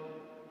word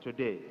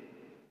today.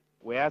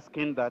 We're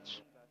asking that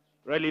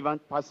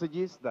relevant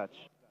passages that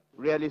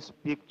really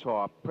speak to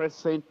our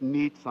present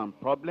needs and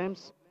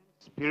problems,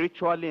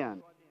 spiritually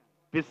and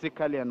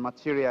physically and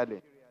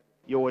materially,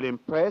 you will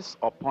impress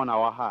upon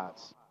our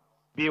hearts.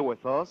 Be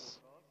with us,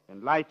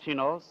 enlighten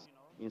us,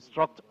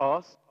 instruct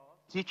us,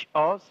 teach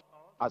us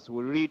as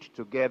we read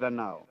together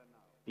now.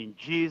 In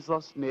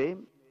Jesus'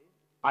 name,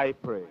 I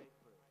pray.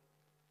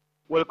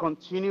 We'll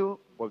continue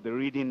with the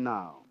reading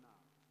now.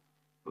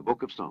 The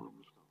Book of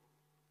Psalms.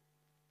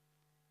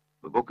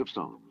 The Book of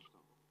Psalms.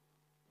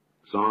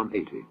 Psalm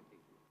 80.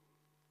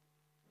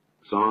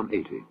 Psalm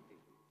 80.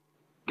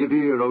 Give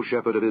ear, O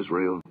shepherd of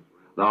Israel,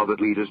 thou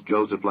that leadest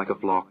Joseph like a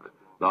flock,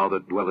 thou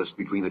that dwellest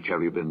between the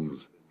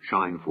cherubims.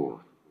 shine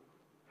forth.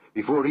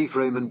 Before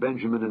Ephraim and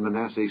Benjamin and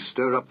Manasseh,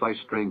 stir up thy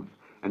strength,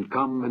 and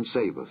come and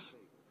save us.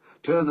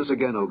 Turn us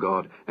again, O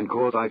God, and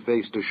cause thy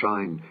face to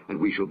shine, and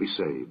we shall be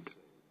saved.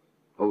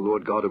 O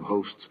Lord God of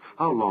hosts,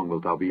 how long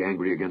wilt thou be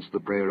angry against the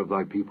prayer of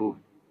thy people?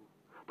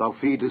 Thou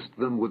feedest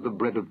them with the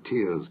bread of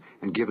tears,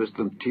 and givest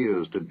them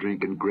tears to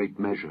drink in great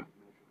measure.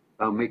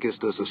 Thou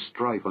makest us a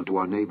strife unto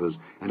our neighbors,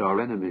 and our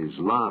enemies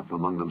laugh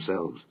among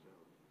themselves.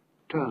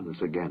 Turn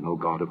us again, O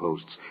God of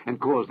hosts, and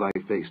cause thy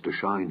face to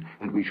shine,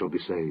 and we shall be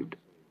saved.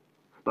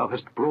 Thou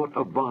hast brought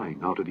a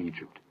vine out of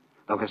Egypt.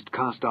 Thou hast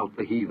cast out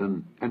the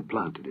heathen, and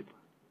planted it.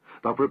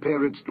 Thou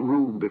preparedst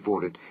room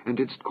before it, and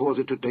didst cause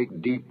it to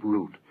take deep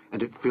root,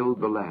 and it filled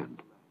the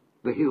land.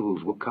 The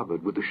hills were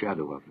covered with the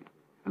shadow of it,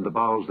 and the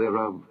boughs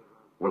thereof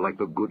were like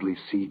the goodly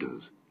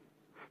cedars.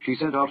 She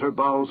sent out her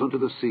boughs unto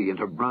the sea, and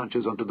her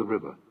branches unto the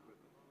river.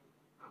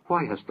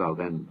 Why hast thou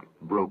then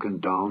broken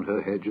down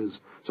her hedges,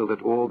 so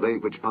that all they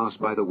which pass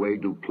by the way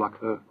do pluck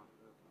her?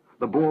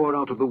 The boar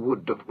out of the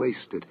wood doth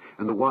waste it,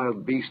 and the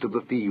wild beast of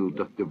the field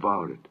doth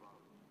devour it.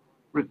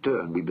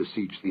 Return, we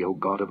beseech thee, O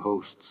God of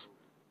hosts.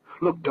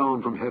 Look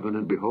down from heaven,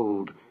 and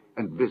behold,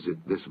 and visit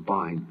this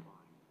vine,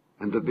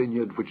 and the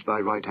vineyard which thy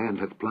right hand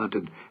hath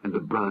planted, and the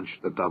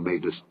branch that thou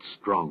madest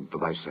strong for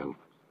thyself.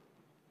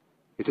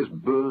 It is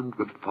burned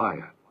with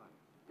fire,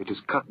 it is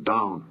cut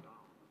down,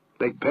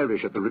 they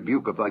perish at the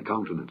rebuke of thy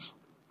countenance.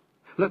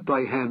 Let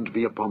thy hand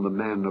be upon the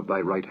man of thy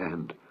right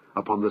hand,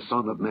 upon the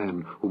Son of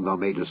Man, whom thou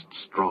madest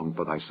strong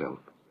for thyself.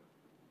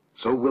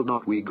 So will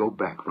not we go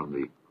back from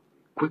thee.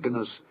 Quicken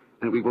us,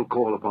 and we will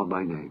call upon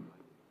thy name.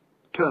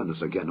 Turn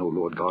us again, O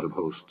Lord God of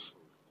hosts.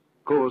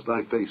 Cause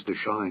thy face to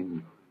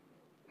shine,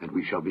 and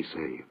we shall be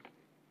saved.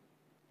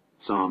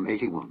 Psalm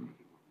 81.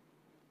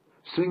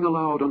 Sing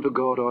aloud unto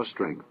God our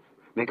strength.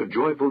 Make a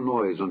joyful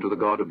noise unto the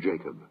God of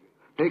Jacob.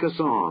 Take a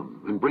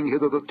psalm, and bring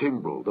hither the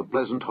timbrel, the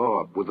pleasant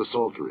harp with the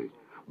psaltery.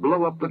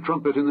 Blow up the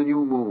trumpet in the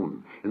new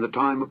moon, in the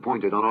time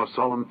appointed on our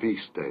solemn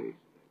feast day.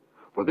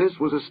 For this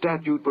was a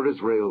statute for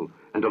Israel,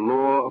 and a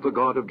law of the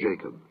God of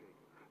Jacob.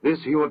 This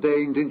he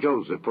ordained in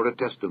Joseph for a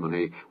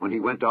testimony when he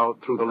went out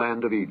through the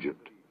land of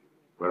Egypt,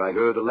 where I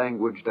heard a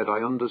language that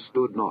I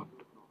understood not.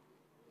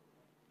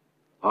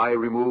 I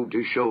removed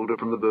his shoulder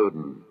from the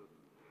burden.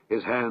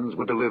 His hands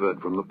were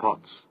delivered from the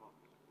pots.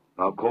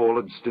 Thou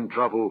calledst in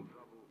trouble,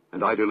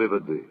 and I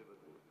delivered thee.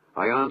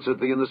 I answered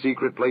thee in the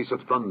secret place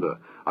of thunder.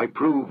 I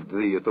proved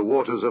thee at the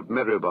waters of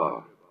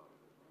Meribah.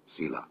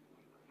 Selah.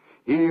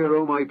 Hear,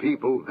 O my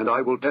people, and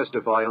I will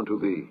testify unto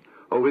thee.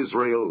 O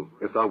Israel,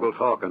 if thou wilt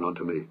hearken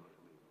unto me.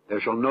 There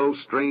shall no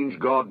strange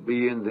god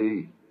be in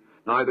thee,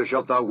 neither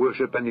shalt thou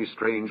worship any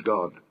strange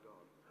god.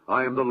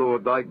 I am the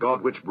Lord thy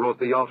God, which brought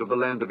thee out of the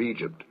land of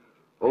Egypt.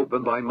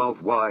 Open thy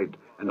mouth wide,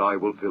 and I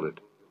will fill it.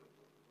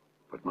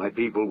 But my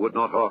people would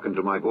not hearken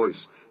to my voice,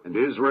 and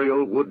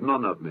Israel would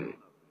none of me.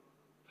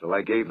 So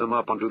I gave them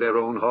up unto their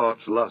own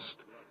heart's lust,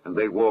 and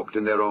they walked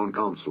in their own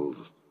counsels.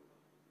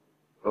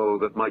 Oh,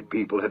 that my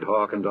people had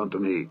hearkened unto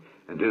me,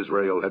 and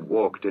Israel had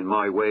walked in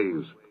my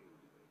ways.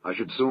 I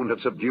should soon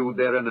have subdued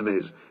their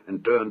enemies,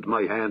 and turned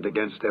my hand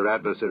against their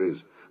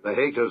adversaries. The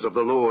haters of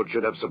the Lord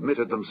should have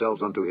submitted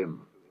themselves unto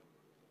him.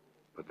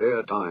 But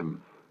their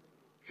time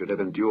should have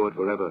endured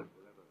forever.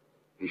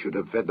 He should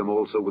have fed them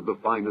also with the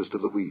finest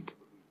of the wheat,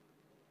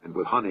 and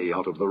with honey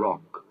out of the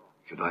rock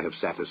should I have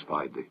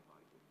satisfied thee.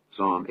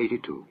 Psalm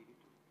 82.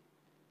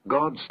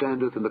 God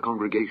standeth in the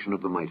congregation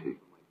of the mighty.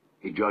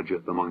 He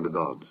judgeth among the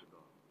gods.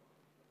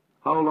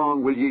 How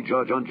long will ye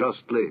judge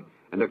unjustly,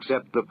 and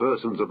accept the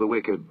persons of the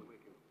wicked?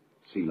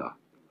 Selah.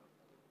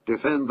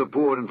 Defend the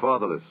poor and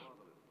fatherless.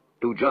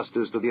 Do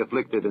justice to the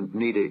afflicted and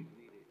needy.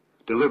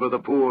 Deliver the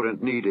poor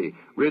and needy.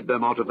 Rid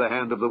them out of the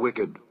hand of the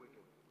wicked.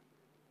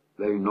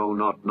 They know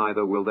not,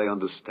 neither will they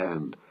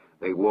understand.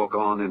 They walk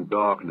on in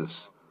darkness.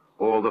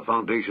 All the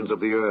foundations of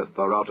the earth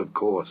are out of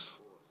course.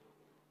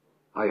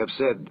 I have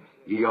said,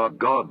 ye are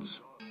gods,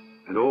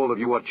 and all of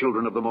you are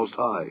children of the Most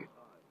High.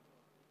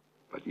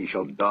 But ye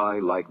shall die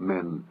like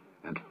men,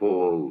 and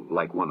fall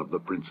like one of the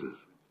princes.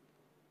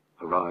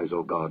 Arise,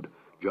 O God,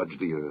 judge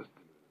the earth,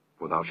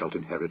 for thou shalt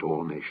inherit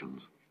all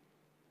nations.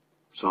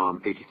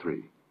 Psalm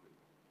 83.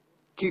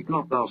 Keep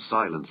not thou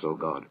silence, O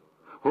God.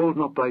 Hold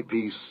not thy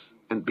peace,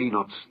 and be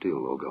not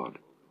still, O God.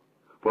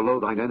 For lo,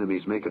 thine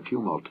enemies make a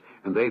tumult,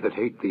 and they that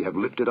hate thee have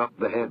lifted up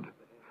the head.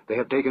 They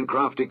have taken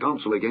crafty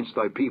counsel against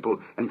thy people,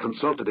 and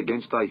consulted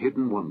against thy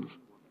hidden ones.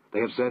 They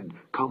have said,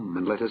 Come,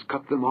 and let us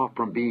cut them off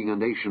from being a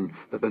nation,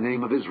 that the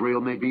name of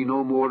Israel may be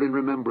no more in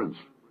remembrance.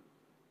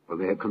 For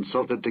they have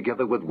consulted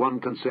together with one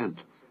consent.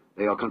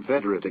 They are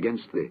confederate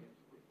against thee.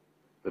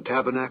 The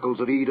tabernacles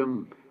of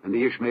Edom, and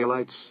the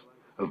Ishmaelites,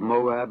 of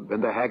Moab,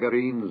 and the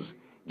Hagarenes,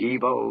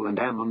 Gebal, and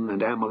Ammon,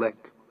 and Amalek,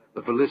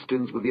 the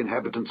Philistines with the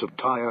inhabitants of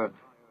Tyre,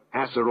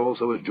 Hasser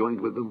also is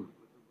joined with them.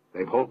 They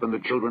have holpen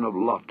the children of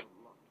Lot.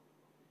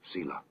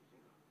 Selah.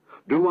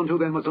 Do unto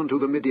them as unto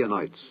the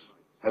Midianites,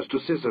 as to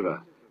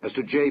Sisera, as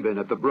to Jabin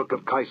at the brook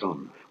of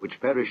Kison, which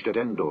perished at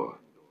Endor.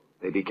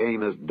 They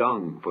became as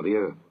dung for the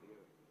earth.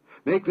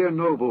 Make their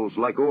nobles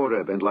like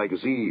Oreb and like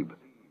Zeb,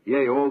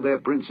 Yea, all their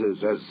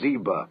princes, as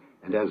Zebah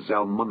and as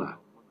Zalmunna,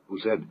 who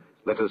said,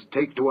 Let us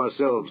take to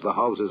ourselves the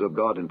houses of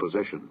God in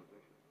possession.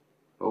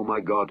 O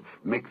my God,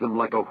 make them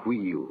like a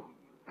wheel,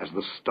 as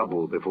the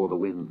stubble before the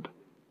wind.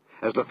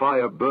 As the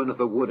fire burneth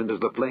the wood, and as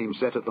the flame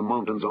setteth the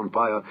mountains on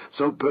fire,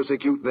 so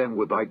persecute them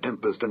with thy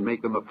tempest, and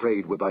make them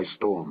afraid with thy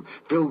storm.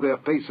 Fill their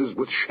faces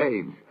with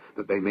shame,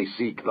 that they may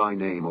seek thy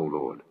name, O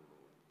Lord.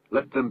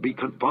 Let them be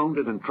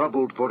confounded and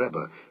troubled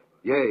forever.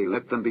 Yea,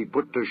 let them be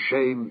put to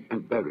shame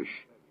and perish,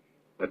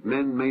 that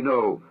men may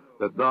know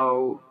that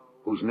thou,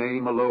 whose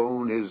name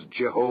alone is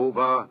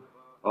Jehovah,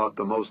 art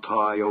the most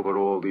high over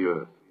all the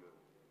earth.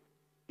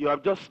 You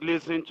have just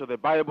listened to the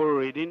Bible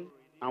reading,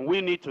 and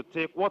we need to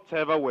take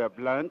whatever we have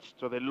learned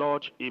to the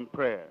Lord in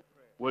prayer.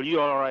 Will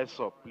you all rise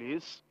up,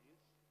 please?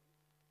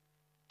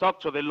 Talk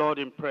to the Lord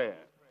in prayer.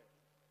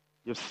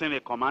 You've seen a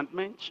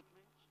commandment,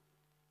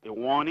 a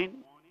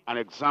warning, an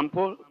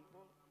example,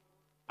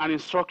 an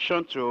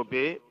instruction to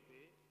obey,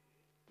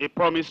 a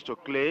promise to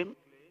claim.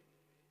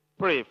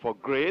 Pray for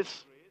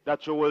grace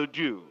that you will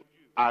do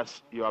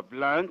as you have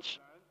learned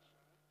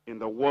in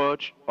the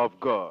Word of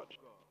God.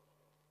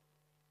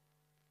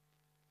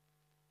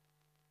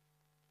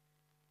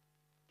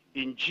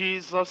 In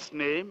Jesus'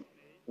 name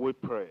we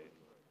pray.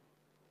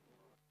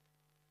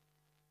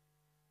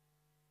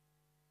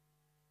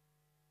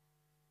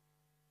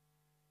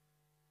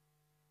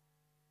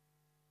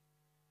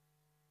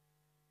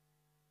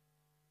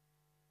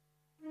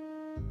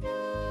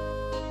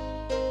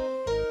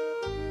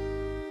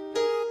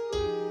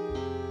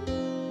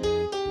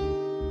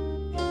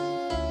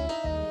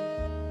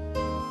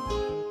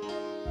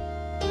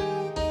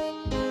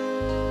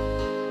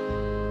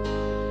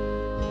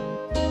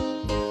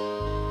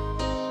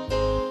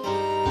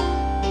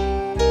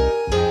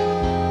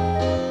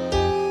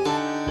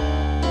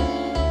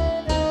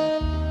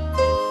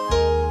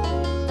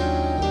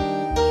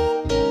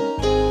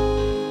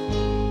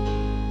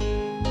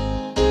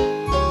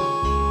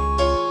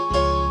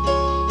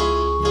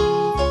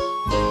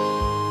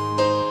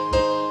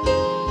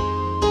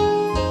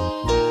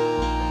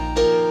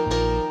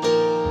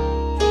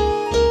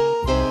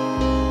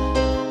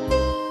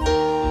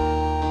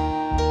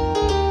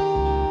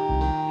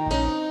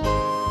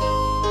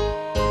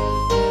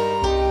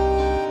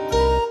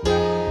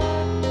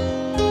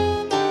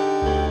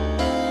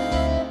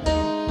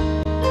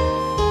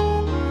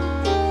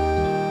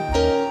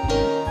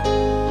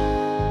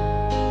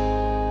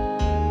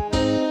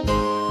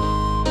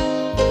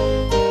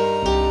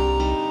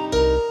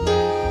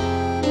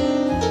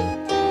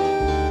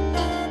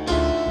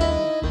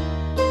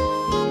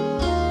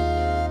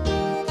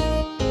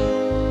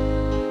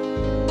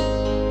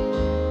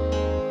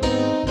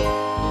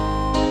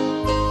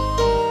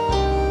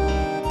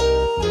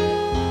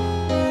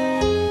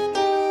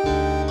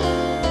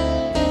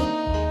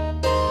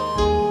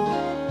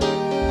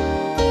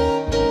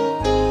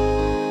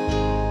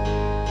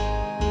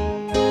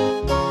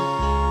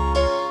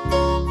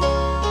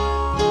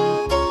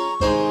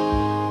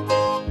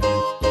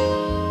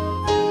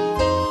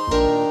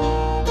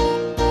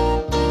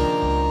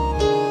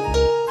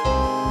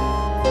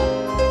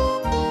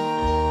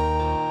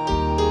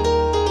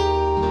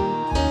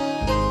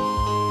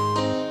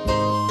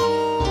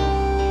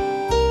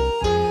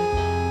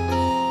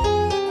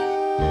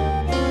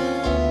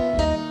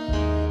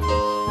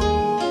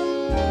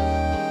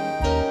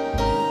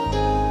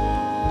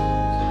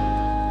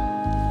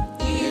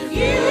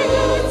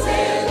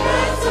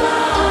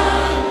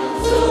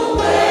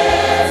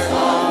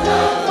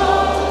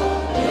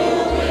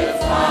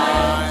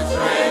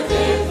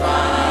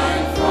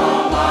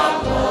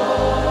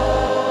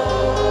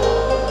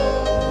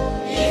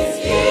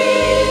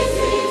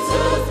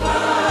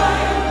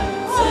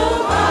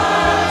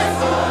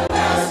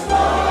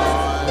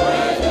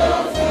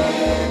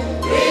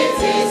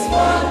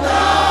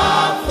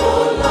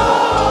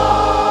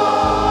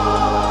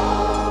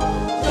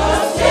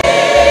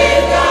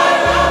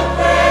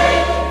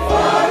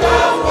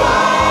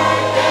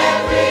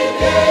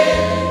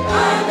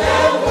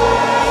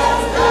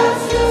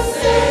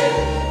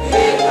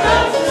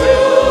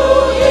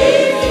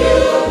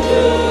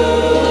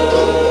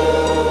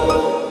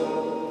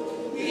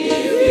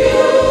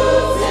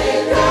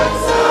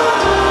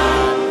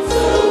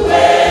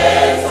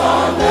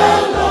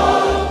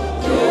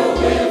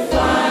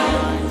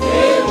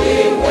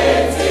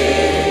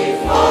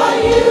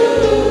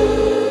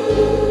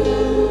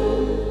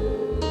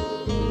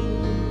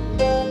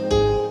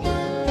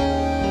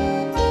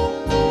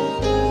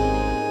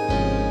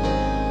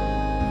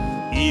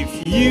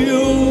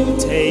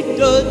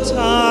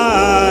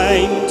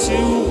 time to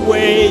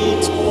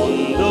wait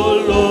on the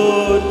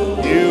Lord,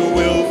 you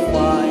will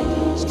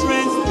find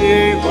strength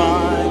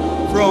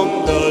divine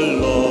from the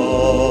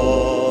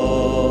Lord.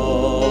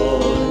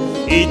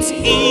 It's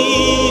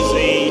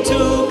easy to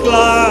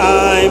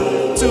climb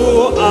to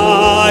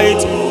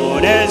heights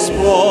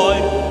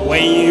unespoiled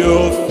when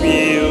you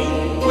feel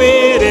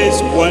with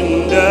His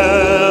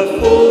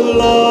wonderful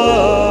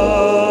love.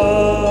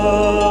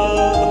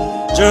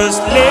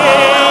 Just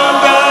linger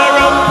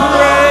and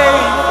pray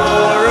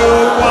for a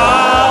while.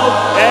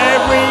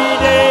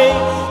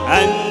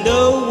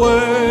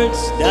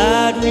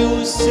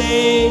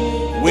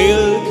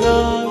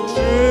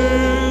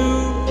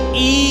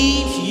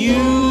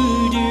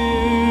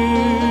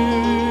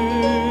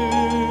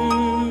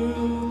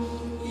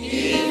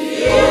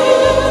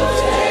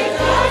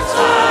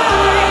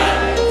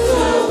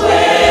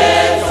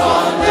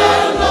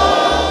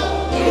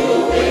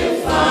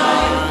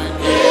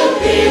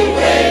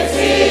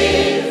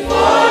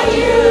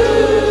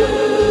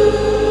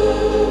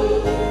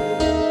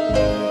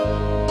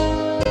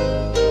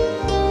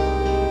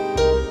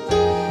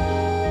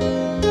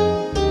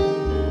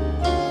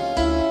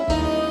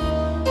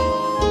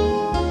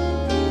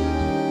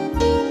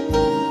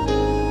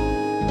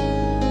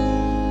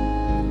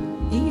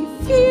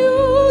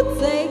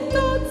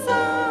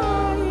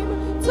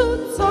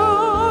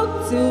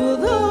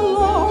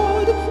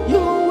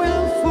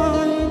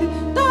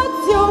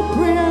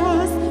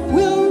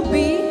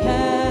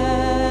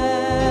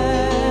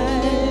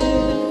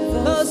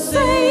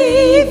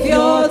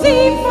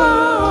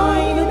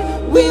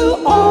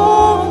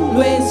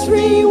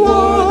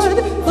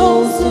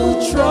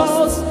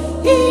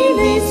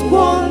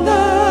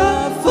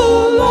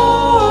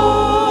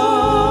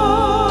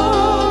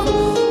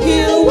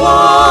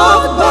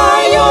 walk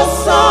by your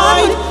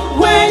side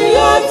when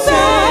you're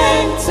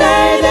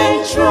tempted and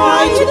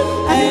tried,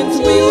 and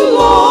will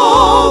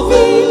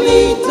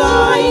lovingly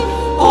die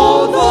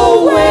all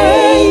the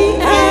way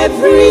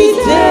every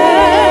day.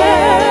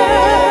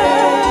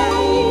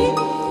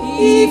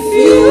 If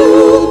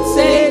you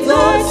take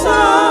the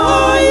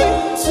time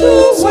to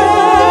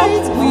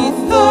wait with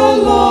the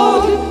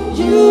Lord,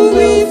 you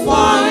will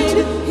find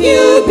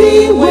He'll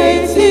be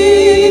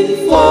waiting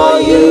for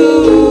you.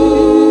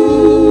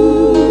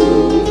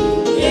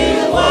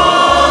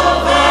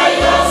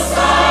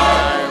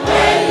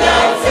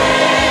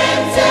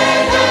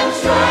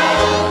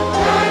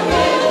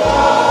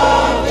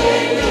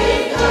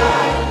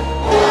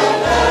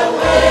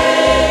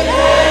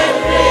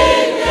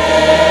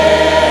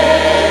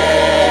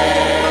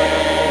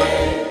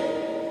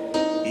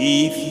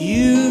 If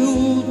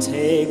you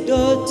take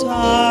the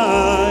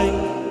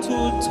time to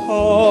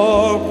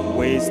talk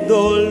with the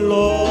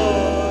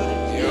Lord,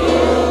 You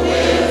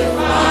will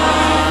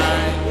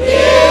find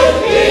He'll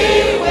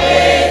be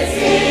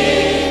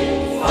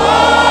waiting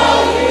for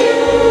you.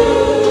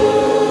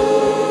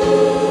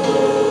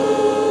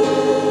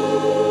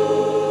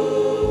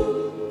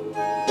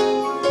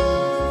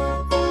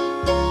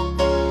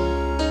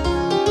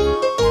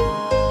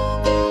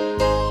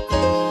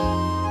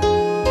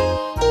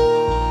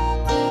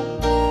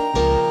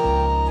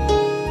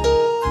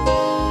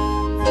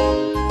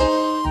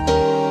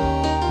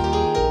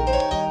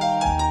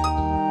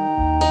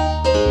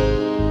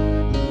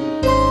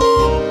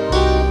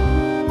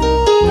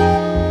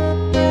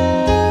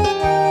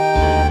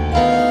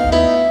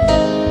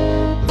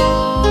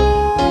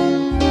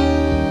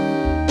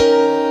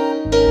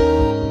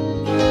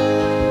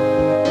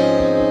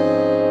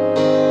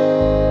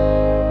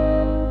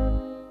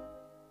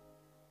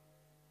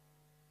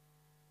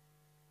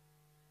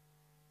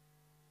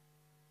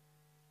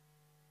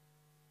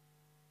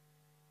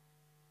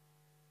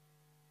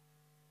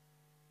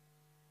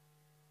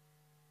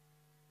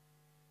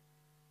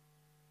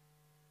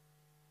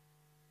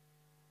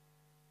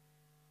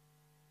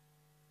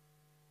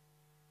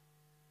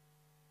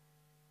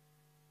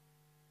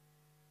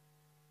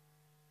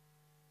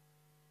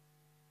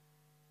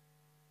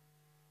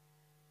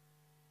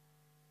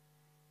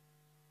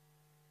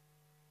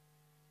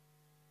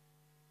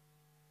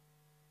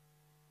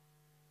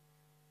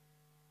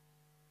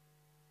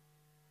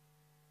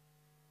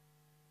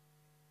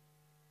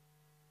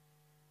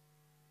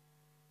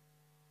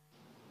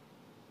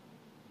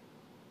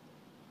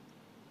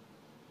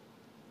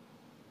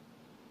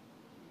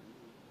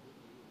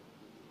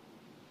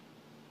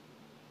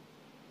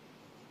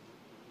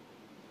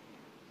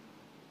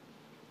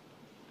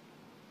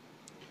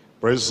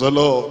 Praise the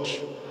Lord.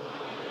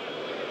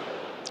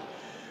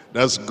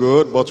 That's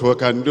good, but we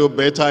can do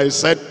better. I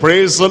said,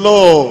 praise the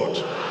Lord.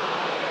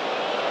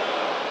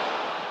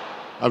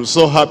 I'm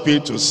so happy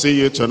to see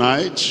you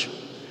tonight,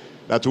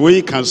 that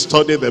we can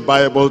study the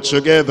Bible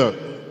together.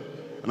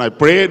 And I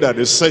pray that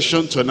the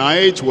session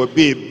tonight will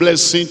be a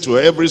blessing to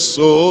every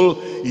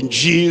soul in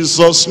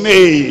Jesus'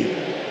 name.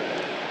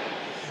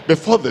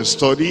 Before the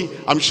study,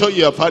 I'm sure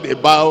you have heard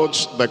about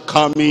the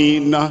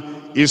coming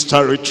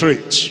Easter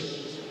retreat.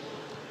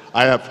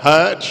 I have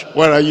heard.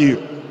 Where are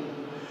you?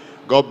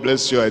 God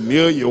bless you. I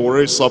knew you will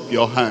raise up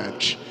your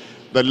hand.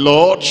 The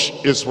Lord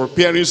is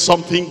preparing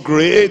something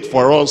great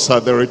for us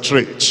at the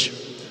retreat.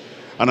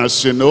 And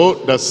as you know,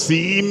 the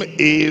theme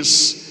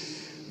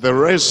is the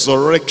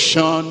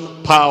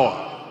resurrection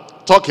power.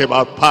 Talk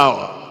about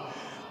power.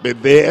 Be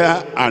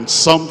there and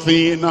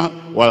something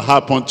will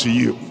happen to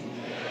you.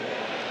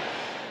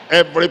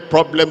 Every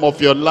problem of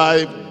your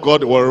life,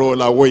 God will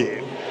roll away.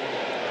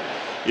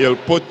 He'll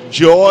put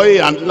joy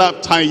and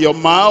laughter in your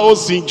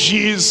mouth in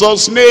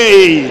Jesus'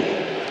 name.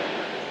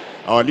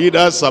 Our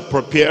leaders are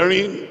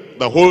preparing.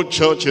 The whole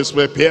church is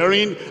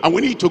preparing. And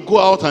we need to go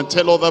out and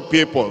tell other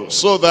people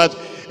so that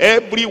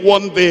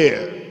everyone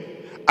there,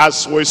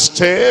 as we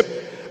step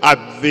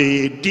at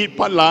the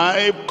Deeper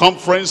Life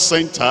Conference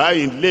Center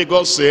in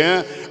Lagos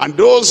here, and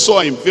those who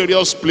are in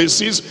various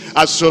places,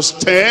 as you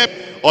step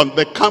on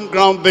the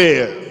campground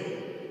there,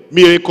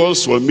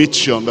 miracles will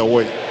meet you on the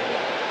way.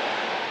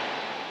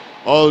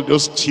 All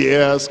those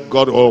tears,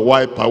 God will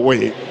wipe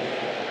away.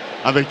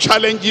 And the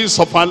challenges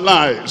of our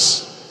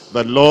lives,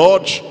 the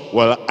Lord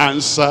will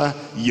answer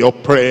your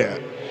prayer.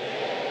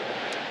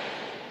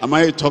 Am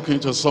I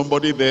talking to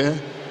somebody there?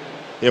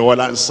 He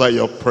will answer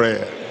your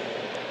prayer.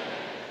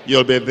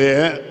 You'll be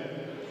there.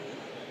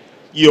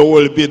 You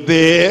will be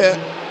there.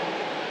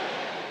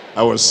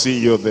 I will see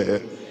you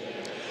there.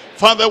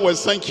 Father, we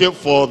thank you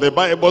for the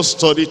Bible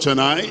study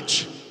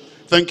tonight.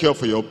 Thank you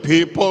for your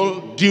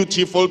people,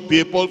 dutiful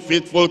people,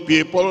 faithful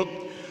people,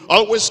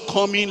 always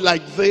coming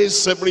like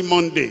this every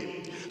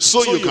Monday.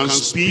 So you can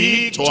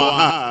speak to our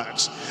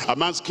hearts.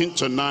 I'm asking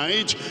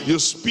tonight, you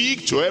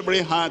speak to every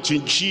heart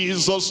in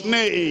Jesus'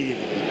 name.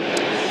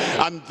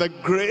 And the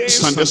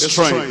grace and the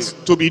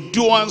strength to be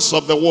doers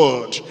of the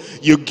word,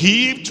 you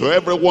give to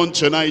everyone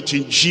tonight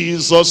in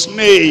Jesus'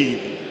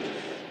 name.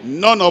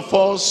 None of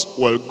us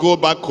will go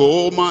back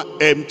home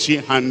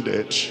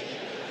empty-handed.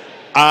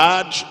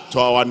 Add to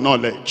our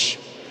knowledge,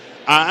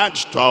 add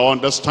to our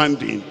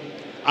understanding,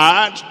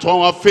 add to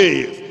our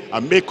faith,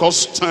 and make us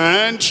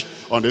stand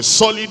on the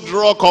solid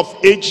rock of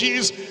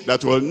ages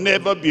that will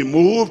never be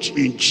moved,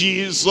 in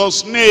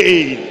Jesus'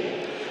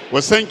 name.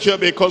 We thank you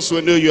because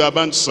we know you have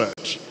answered.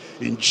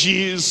 In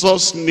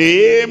Jesus'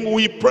 name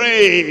we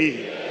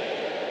pray.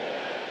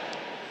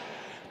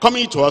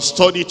 Coming to our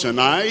study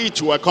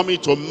tonight, we are coming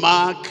to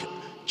Mark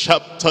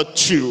chapter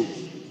 2.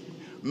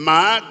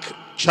 Mark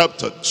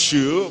chapter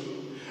 2,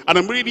 and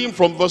I'm reading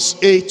from verse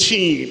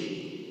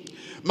 18.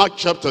 Mark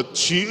chapter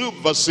 2,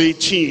 verse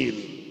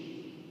 18.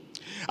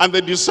 And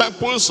the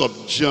disciples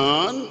of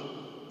John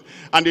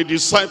and the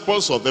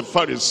disciples of the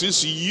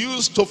Pharisees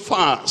used to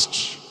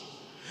fast.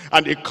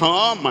 And they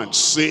come and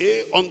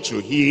say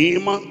unto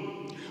him,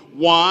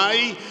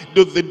 why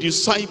do the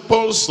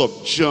disciples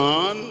of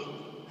John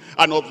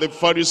and of the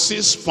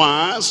Pharisees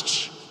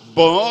fast,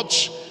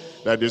 but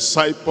the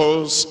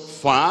disciples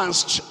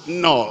fast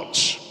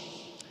not?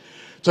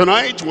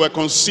 Tonight we're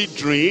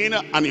considering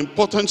an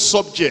important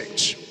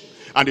subject,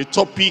 and the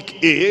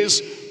topic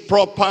is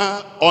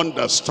proper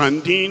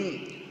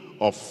understanding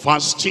of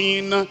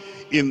fasting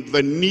in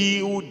the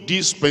new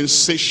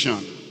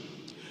dispensation.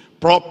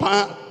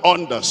 Proper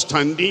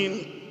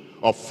understanding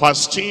of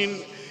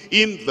fasting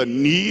in the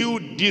new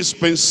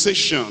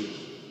dispensation.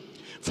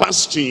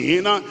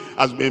 Fasting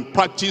has been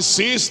practiced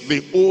since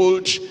the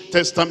Old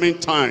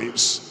Testament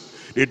times.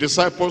 The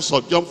disciples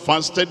of John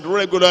fasted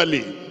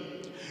regularly.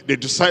 The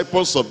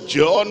disciples of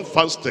John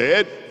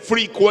fasted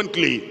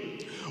frequently.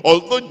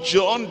 Although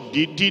John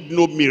did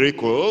no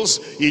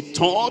miracles, he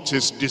taught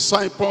his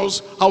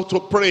disciples how to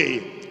pray.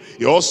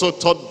 He also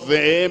taught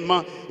them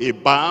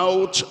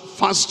about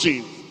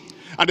fasting.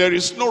 And there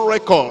is no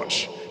record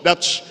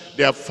that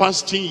their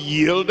fasting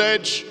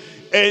yielded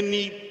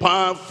any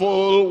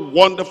powerful,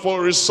 wonderful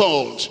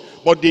result.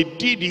 But they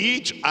did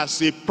it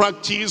as a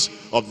practice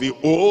of the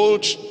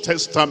Old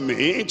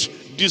Testament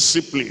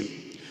discipline.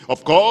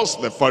 Of course,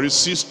 the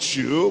Pharisees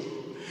too,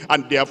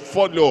 and their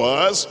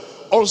followers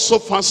also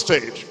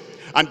fasted,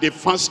 and they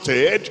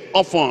fasted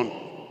often.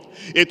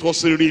 It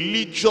was a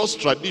religious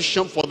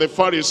tradition for the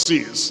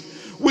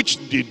Pharisees,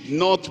 which did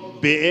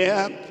not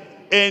bear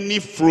any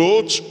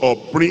fruit or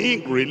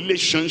bring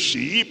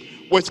relationship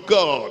with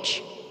God.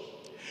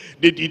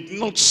 They did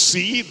not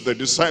see the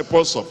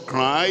disciples of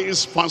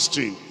Christ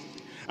fasting,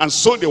 and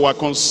so they were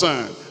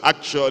concerned.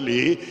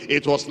 Actually,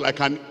 it was like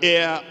an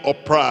air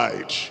of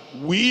pride.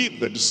 We,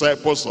 the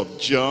disciples of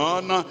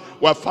John,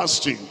 were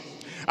fasting.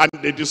 And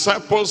the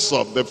disciples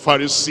of the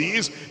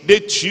Pharisees, they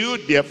too,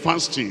 they are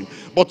fasting.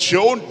 But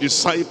your own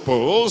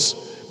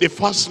disciples, they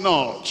fast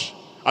not.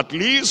 At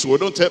least we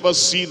don't ever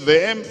see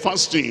them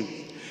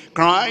fasting.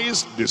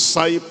 Christ's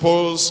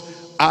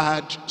disciples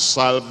had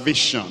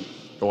salvation.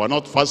 They were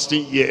not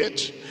fasting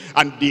yet.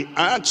 And they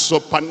had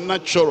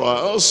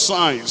supernatural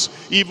signs,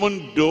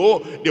 even though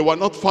they were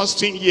not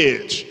fasting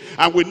yet.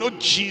 And we know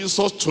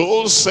Jesus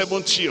told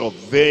 70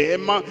 of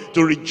them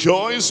to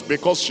rejoice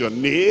because your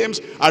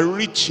names are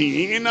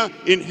written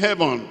in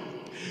heaven.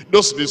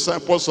 Those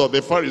disciples of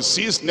the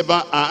Pharisees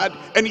never had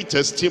any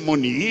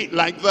testimony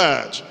like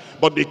that.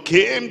 But they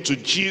came to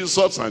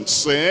Jesus and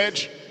said,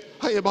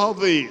 how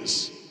about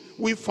this?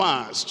 We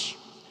fast.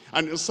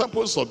 And the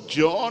disciples of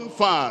John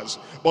fast,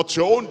 but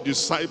your own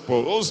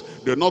disciples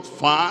do not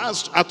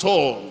fast at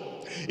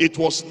all. It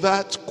was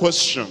that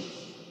question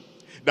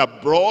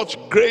that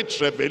brought great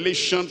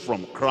revelation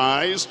from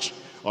Christ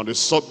on the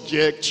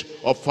subject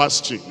of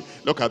fasting.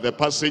 Look at the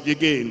passage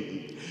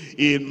again.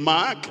 In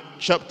Mark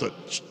chapter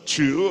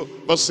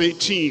 2, verse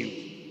 18.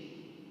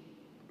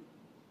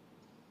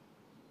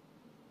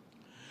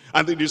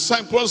 And the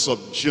disciples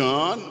of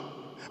John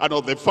and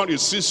of the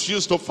Pharisees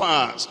used to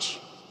fast.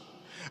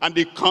 And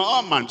they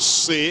come and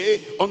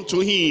say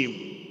unto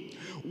him,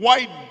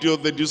 why do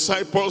the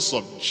disciples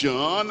of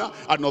John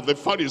and of the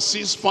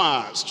Pharisees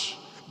fast,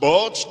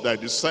 but the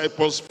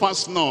disciples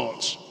fast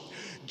not?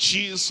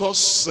 Jesus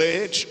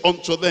said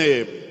unto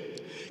them,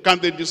 can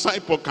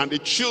the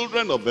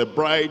children of the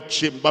bride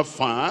chamber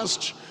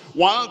fast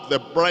while the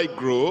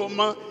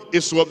bridegroom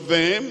is with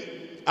them?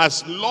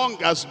 As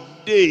long as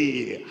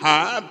they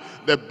have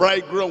the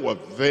bridegroom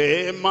with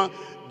them,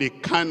 they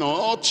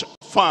cannot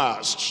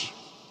fast.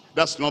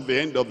 That's not the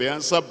end of the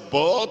answer,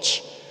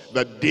 but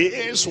the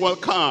days will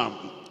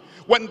come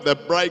when the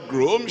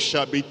bridegroom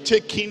shall be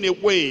taken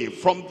away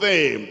from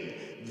them.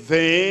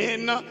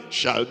 Then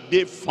shall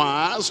they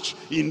fast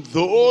in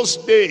those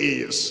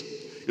days.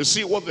 You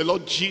see what the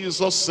Lord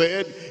Jesus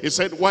said? He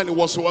said while he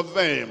was with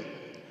them,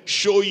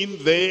 showing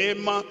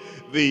them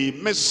the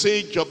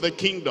message of the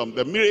kingdom,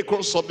 the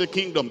miracles of the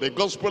kingdom, the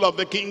gospel of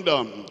the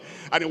kingdom.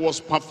 And he was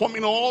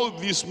performing all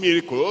these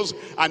miracles,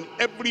 and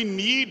every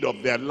need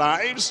of their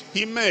lives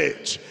he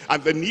met.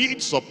 And the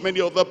needs of many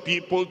other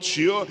people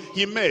too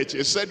he met.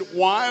 He said,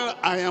 while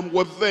I am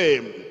with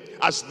them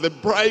as the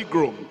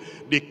bridegroom,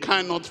 they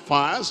cannot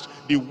fast,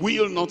 they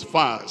will not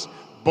fast.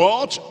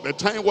 But the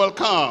time will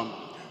come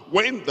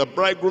when the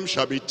bridegroom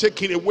shall be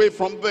taken away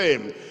from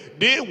them.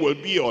 They will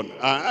be on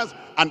earth,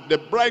 and the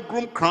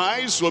bridegroom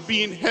Christ will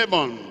be in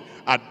heaven.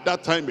 At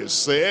that time he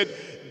said,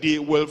 they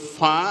will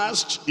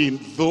fast in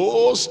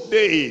those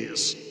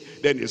days.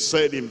 Then he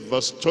said in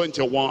verse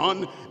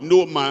 21,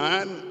 no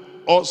man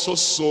also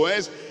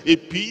seweth a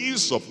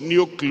piece of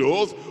new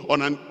cloth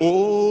on an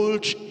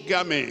old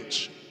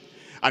garment.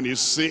 And he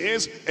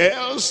says,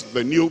 else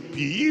the new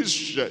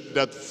piece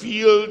that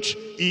filled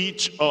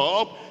it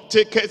up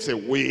taketh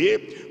away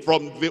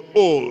from the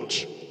old,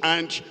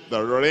 and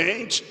the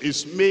rent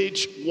is made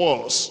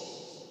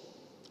worse.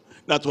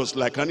 That was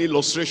like an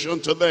illustration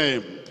to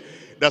them.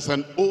 There's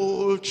an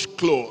old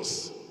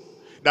cloth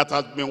that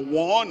has been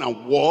worn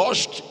and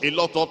washed a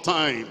lot of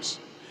times,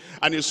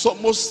 and it's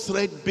almost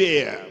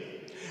threadbare.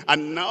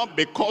 And now,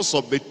 because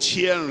of the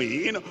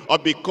tearing, or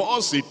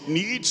because it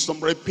needs some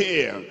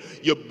repair,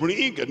 you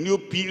bring a new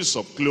piece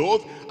of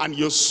cloth and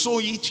you sew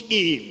it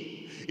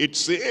in. It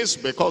says,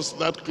 because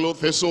that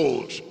cloth is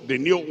old, the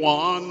new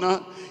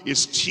one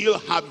is still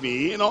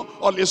having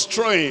all the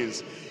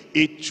strength.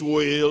 It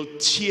will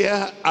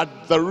tear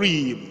at the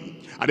rim.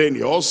 And then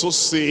he also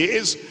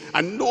says,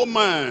 and no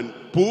man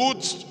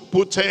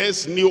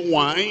putteth new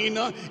wine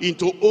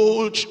into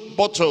old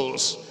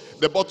bottles.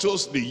 The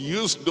bottles they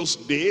used those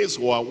days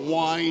were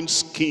wine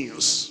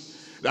skins.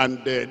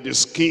 And the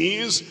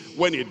skins,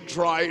 when it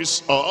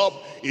dries up,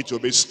 it will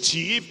be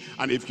stiff.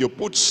 And if you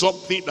put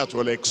something that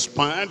will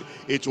expand,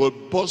 it will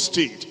burst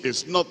it.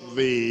 It's not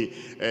the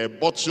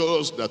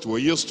bottles that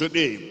we use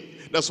today.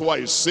 That's why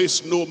it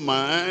says, no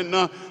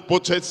man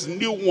putteth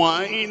new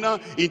wine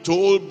into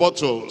old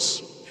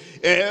bottles.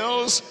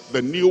 Else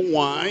the new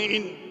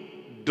wine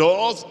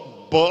doth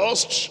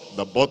burst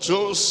the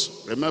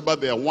bottles. Remember,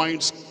 their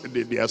wines,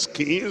 their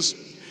skins,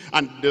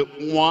 and the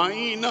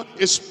wine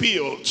is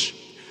spilled,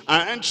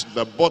 and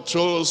the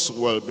bottles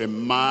will be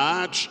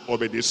marred or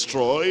be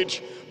destroyed.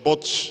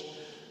 But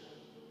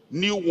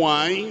new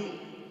wine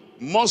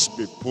must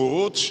be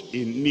put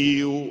in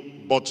new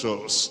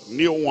bottles.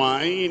 New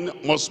wine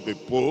must be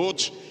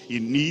put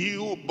in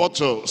new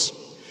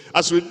bottles.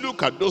 As we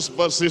look at those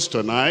verses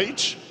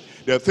tonight,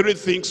 there are three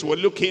things we're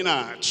looking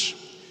at.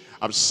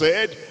 I've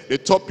said the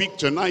topic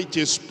tonight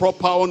is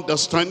proper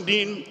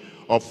understanding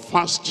of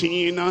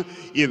fasting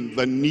in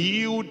the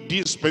new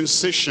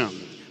dispensation.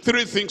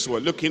 Three things we're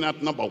looking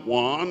at. Number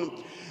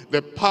one,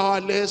 the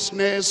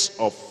powerlessness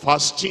of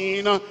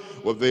fasting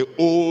with the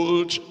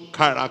old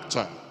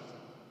character.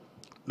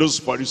 Those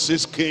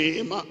Pharisees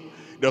came,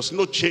 there's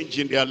no change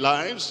in their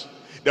lives.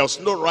 There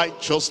was no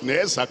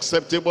righteousness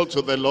acceptable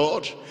to the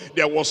Lord.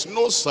 There was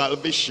no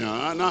salvation,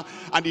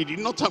 and they did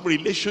not have a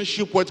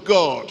relationship with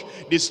God.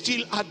 They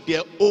still had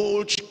their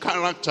old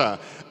character,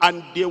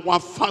 and they were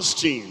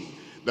fasting.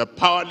 The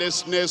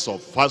powerlessness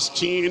of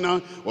fasting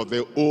of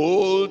the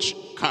old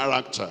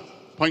character.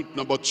 Point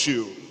number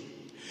two,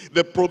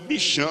 the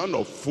provision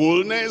of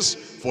fullness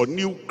for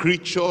new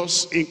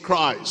creatures in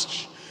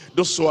Christ.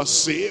 Those who are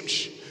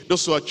saved,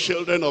 those who are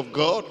children of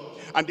God,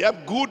 and they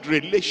have good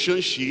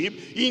relationship,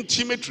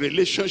 intimate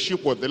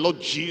relationship with the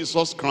Lord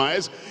Jesus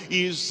Christ.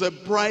 He is a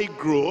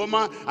bridegroom,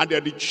 and they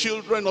are the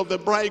children of the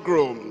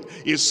bridegroom.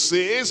 It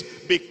says,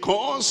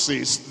 because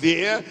he's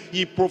there,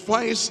 he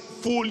provides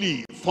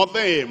fully for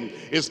them.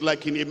 It's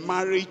like in a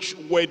marriage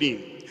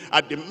wedding.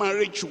 At the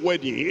marriage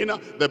wedding,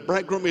 the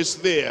bridegroom is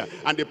there,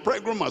 and the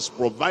bridegroom has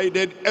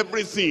provided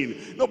everything.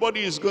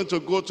 Nobody is going to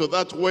go to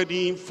that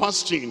wedding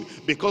fasting,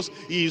 because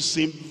he is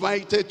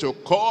invited to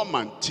come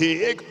and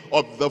take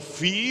of the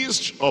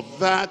feast of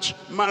that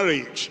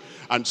marriage.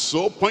 And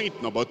so,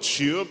 point number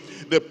two,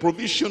 the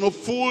provision of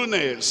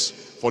fullness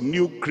for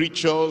new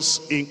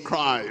creatures in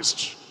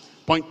Christ.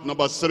 Point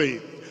number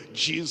three,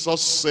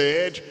 Jesus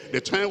said,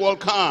 the time will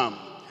come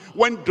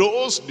when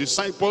those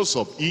disciples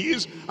of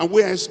his, and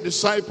we are his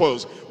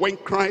disciples, when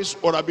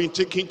Christ would have been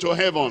taken to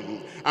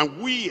heaven, and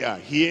we are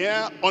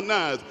here on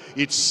earth,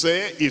 he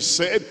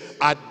said,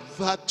 at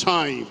that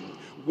time,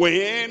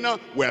 when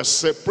we are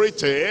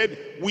separated,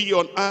 we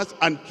on earth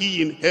and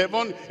he in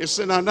heaven, he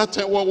said, at that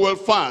time we will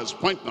fast.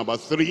 Point number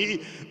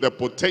three, the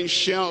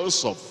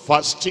potentials of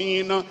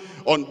fasting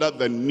under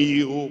the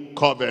new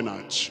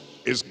covenant.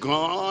 Is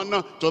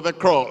gone to the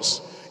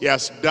cross. He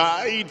has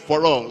died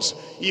for us.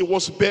 He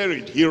was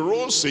buried. He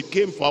rose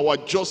again for our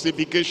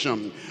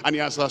justification. And he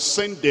has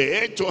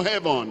ascended to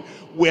heaven.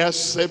 We are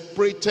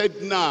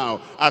separated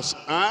now. As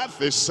earth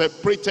is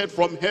separated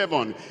from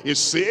heaven. It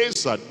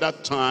says at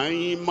that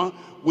time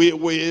we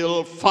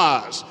will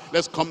fast.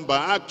 Let's come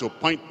back to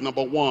point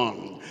number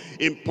one.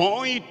 In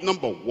point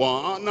number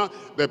one,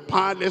 the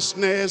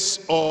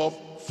powerlessness of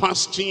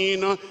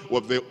fasting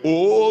with the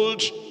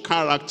old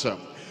character.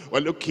 We're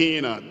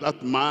looking at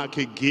that Mark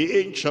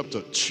again,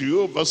 chapter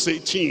 2, verse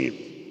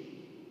 18.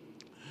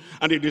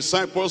 And the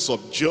disciples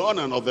of John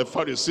and of the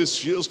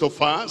Pharisees used to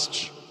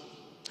fast.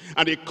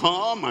 And they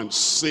come and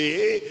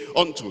say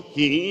unto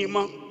him,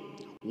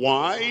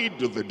 why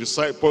do the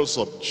disciples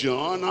of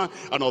John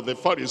and of the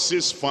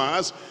Pharisees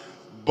fast,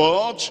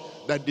 but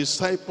the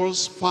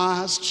disciples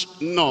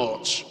fast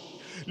not?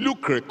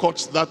 Luke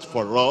records that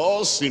for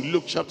us in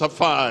Luke chapter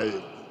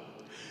 5.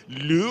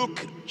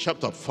 Luke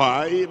chapter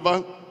 5,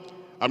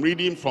 I'm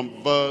reading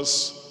from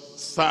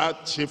verse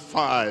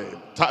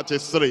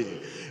 33.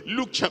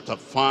 Luke chapter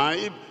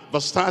 5,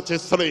 verse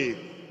 33.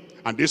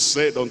 And they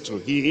said unto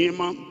him,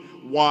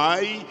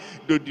 why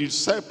do the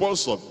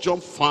disciples of John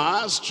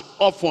fast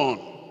often?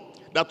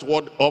 That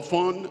word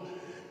often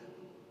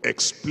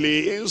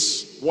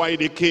explains why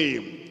they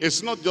came.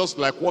 It's not just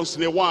like once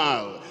in a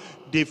while.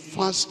 They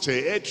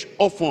fasted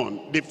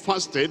often. They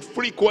fasted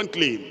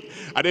frequently.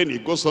 And then he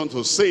goes on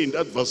to say in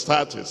that verse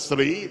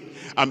 33,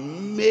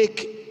 and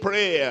make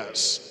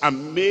prayers,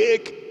 and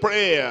make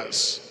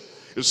prayers.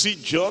 You see,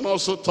 John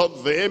also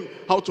taught them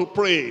how to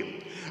pray.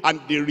 And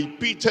they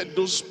repeated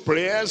those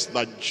prayers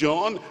that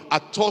John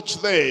had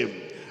taught them.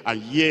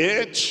 And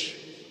yet,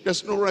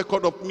 there's no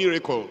record of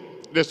miracle.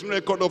 There's no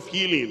record of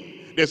healing.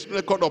 There's no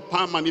record of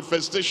power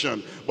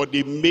manifestation. But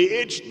they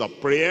made the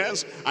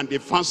prayers and they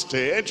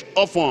fasted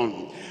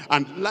often.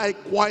 And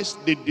likewise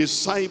the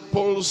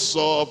disciples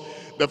of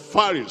the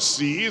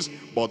Pharisees,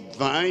 but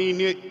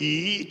thine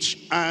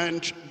eat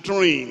and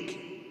drink.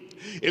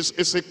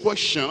 It's a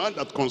question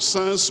that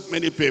concerns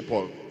many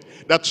people.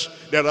 That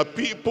there are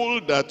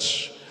people that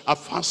are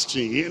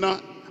fasting,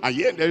 and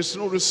yet there is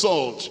no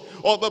result.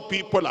 Other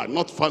people are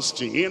not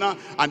fasting,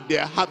 and they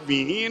are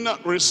having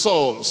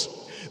results.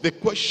 The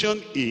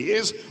question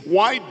is,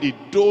 why did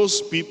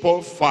those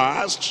people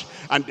fast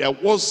and there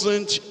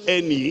wasn't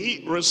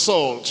any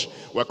result?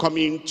 We're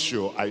coming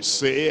to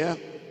Isaiah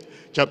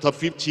chapter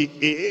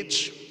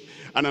 58,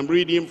 and I'm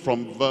reading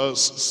from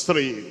verse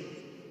 3.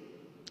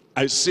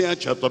 Isaiah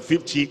chapter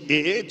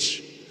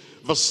 58,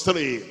 verse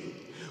 3.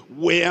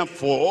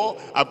 Wherefore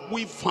have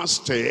we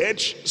fasted,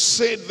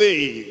 said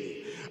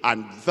they,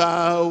 and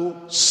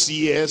thou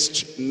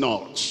seest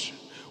not.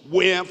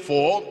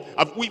 Wherefore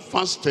have we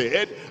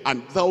fasted,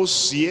 and thou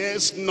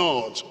seest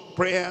not.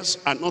 Prayers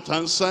are not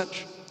answered.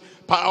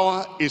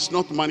 Power is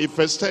not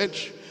manifested.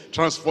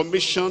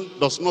 Transformation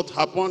does not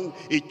happen.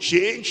 A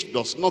change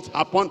does not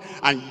happen.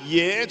 And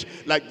yet,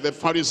 like the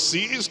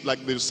Pharisees,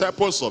 like the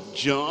disciples of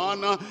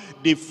John,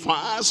 they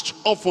fast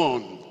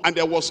often. And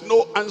there was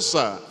no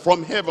answer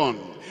from heaven.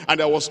 And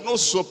there was no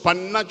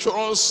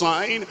supernatural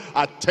sign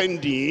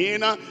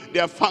attending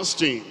their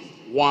fasting.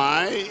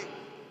 Why?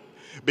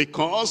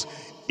 Because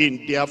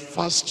in their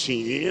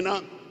fasting,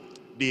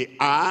 they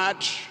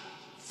add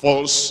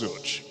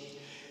falsehood.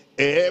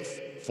 F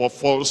for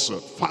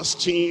falsehood.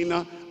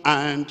 Fasting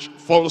and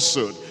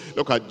falsehood.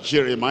 Look at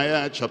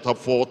Jeremiah chapter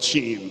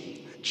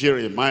 14.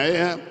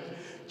 Jeremiah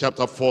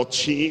chapter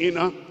 14.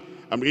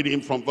 I'm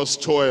reading from verse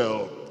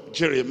 12.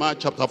 Jeremiah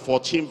chapter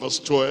 14, verse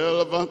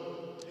 12.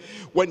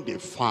 When they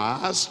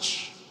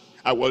fast,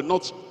 I will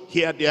not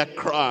hear their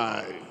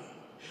cry.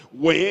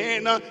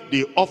 When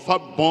they offer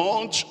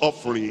burnt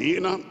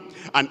offering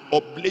and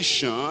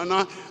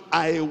oblation,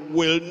 I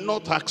will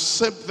not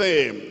accept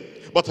them,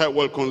 but I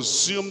will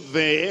consume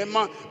them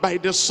by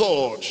the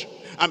sword,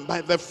 and by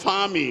the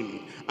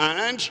famine,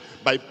 and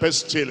by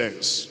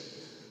pestilence.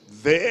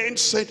 Then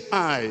said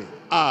I,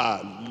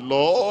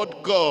 Lord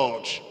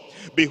God,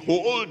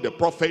 behold, the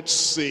prophets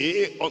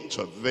say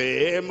unto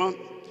them,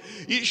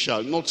 ye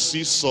shall not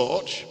see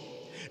sword,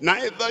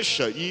 neither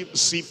shall ye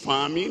see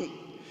famine,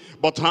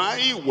 but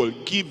I will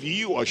give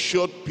you a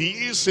short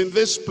peace in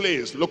this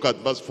place. Look at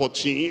verse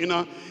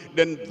 14.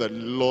 Then the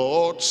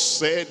Lord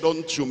said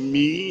unto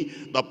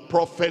me, the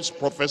prophets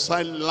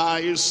prophesy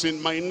lies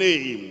in my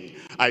name.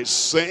 I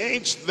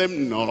sent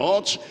them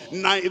not,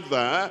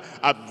 neither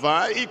have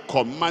I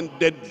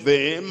commanded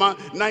them,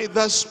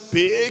 neither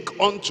spake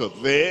unto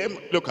them.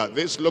 Look at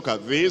this, look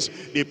at this.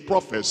 They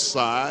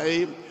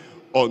prophesy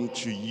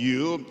unto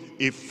you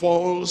a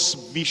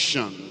false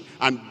vision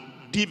and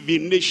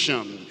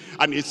divination,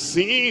 and a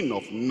thing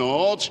of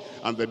naught,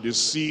 and the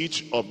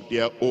deceit of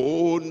their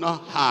own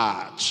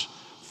heart.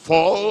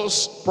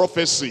 False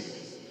prophecy,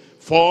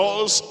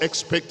 false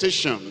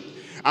expectation,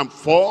 and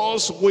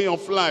false way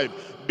of life.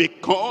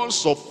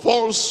 Because of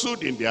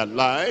falsehood in their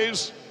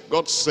lives,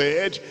 God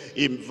said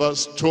in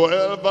verse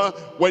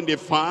 12, when they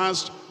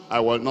fast, I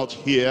will not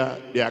hear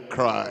their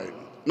cry.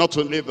 Not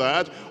only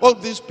that, all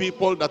these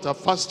people that are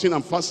fasting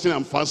and fasting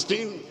and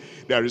fasting,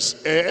 there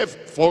is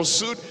F,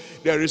 falsehood,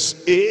 there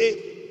is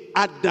A,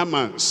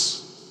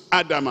 adamance.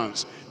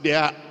 Adamance. They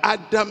are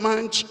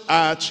adamant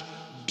at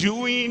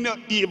doing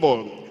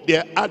evil. They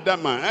are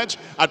adamant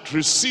at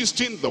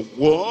resisting the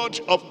word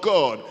of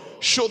God.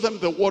 Show them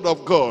the word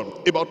of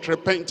God about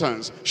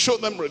repentance. Show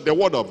them the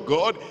word of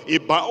God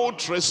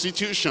about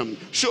restitution.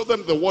 Show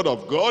them the word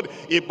of God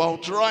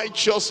about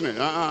righteousness.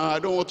 I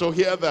don't want to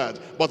hear that.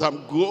 But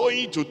I'm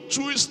going to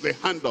twist the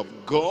hand of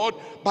God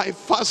by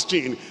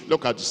fasting.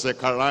 Look at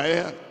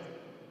Zechariah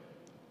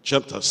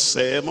chapter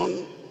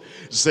 7.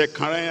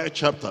 Zechariah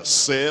chapter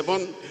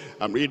 7.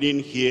 I'm reading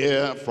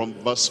here from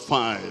verse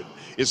 5.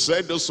 He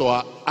said those who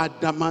are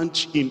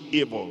adamant in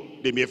evil,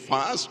 they may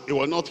fast, they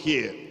will not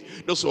hear.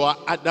 Those who are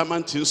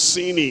adamant in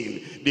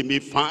sinning, they may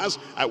fast,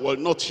 I will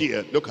not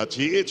hear. Look at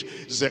it,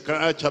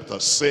 Zechariah chapter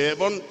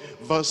 7,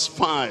 verse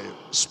 5.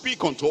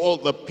 Speak unto all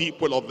the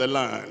people of the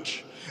land,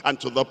 and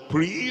to the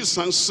priests,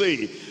 and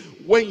say,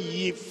 when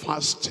ye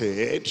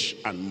fasted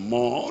and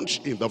mourned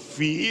in the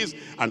 5th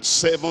and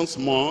 7th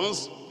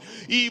month,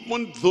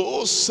 even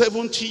those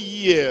 70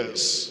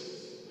 years,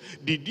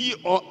 did ye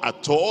all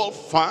at all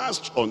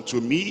fast unto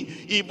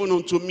me, even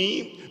unto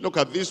me? Look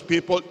at these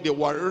people, they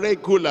were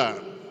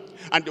regular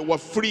and they were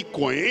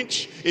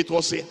frequent. It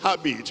was a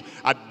habit.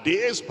 At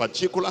this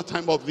particular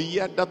time of the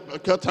year, that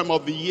particular time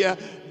of the year,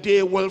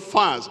 they will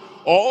fast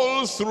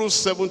all through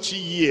 70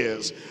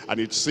 years.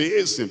 And it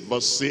says in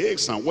verse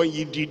 6, and when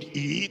ye did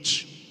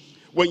eat,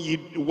 when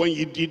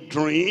ye did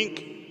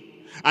drink,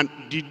 and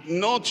did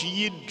not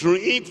ye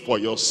drink for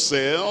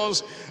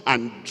yourselves,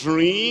 and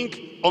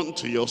drink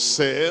unto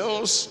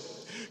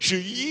yourselves,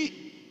 should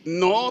ye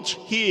not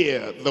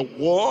hear the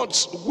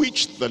words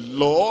which the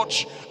Lord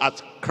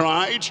hath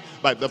cried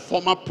by the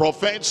former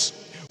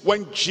prophets,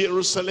 when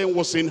Jerusalem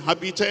was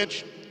inhabited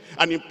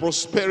and in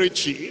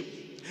prosperity,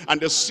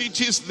 and the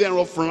cities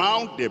thereof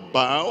round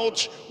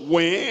about,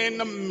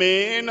 when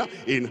men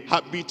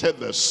inhabited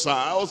the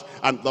south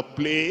and the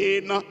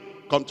plain?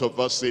 Come to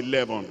verse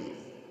 11.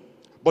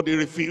 But they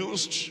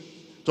refused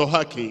to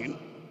hearken.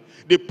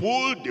 They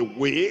pulled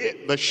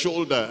away the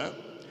shoulder.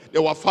 They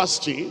were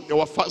fasting,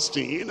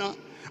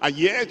 and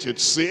yet it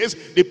says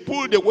they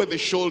pulled away the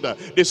shoulder.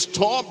 They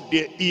stopped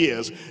their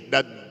ears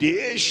that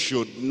they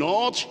should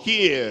not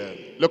hear.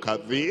 Look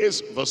at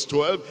this, verse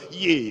 12.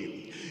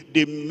 Yea,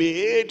 they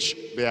made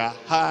their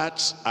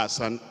hearts as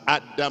an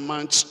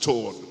adamant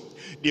stone.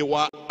 They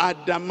were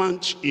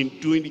adamant in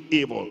doing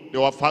evil. They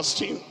were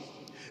fasting.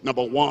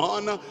 Number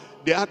one,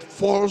 they had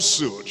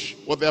falsehood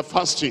with their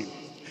fasting.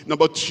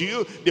 Number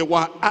two, they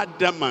were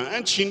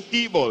adamant in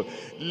evil,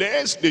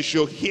 lest they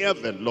should hear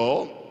the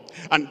law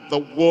and the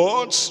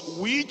words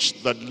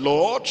which the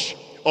Lord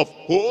of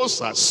hosts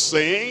has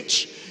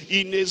sent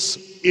in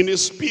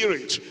his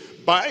spirit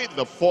by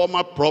the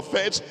former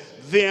prophets.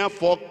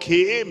 Therefore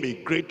came a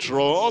great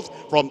wrath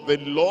from the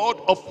Lord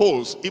of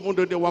hosts, even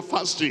though they were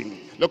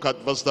fasting. Look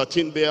at verse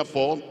 13.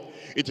 Therefore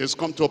it is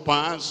come to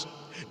pass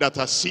that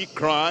as he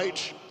cried,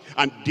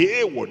 and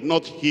they would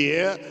not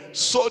hear,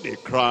 so they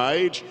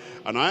cried,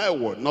 and I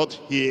would not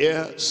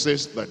hear,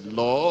 says the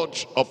Lord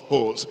of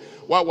hosts.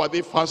 Why were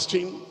they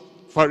fasting?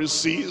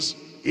 Pharisees,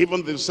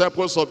 even the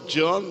disciples of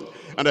John,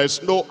 and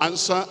there's no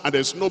answer, and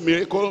there's no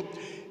miracle.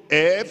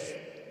 F,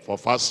 for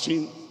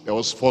fasting, there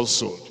was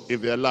falsehood in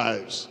their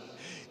lives.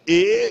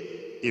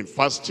 A, in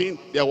fasting,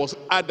 there was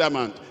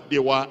adamant. They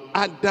were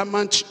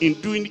adamant in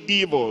doing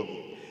evil.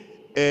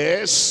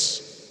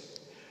 S,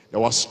 there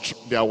was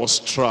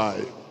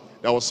strife.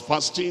 There was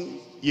fasting,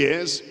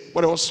 yes,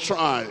 but there was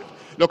strife.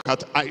 Look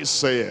at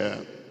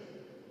Isaiah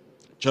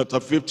chapter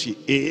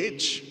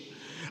 58.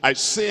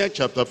 Isaiah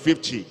chapter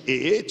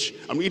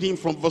 58, I'm reading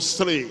from verse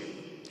 3.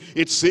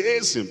 It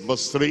says in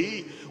verse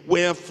 3,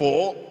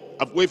 wherefore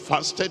have we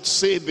fasted,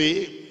 say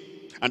they,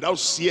 and thou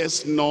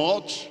seest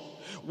not?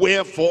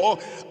 Wherefore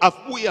have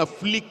we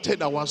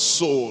afflicted our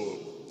soul,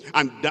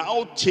 and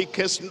thou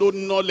takest no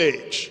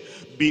knowledge?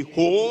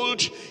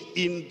 Behold,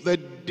 in the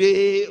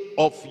day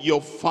of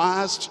your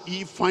fast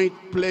ye find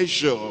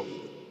pleasure,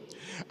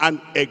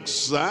 and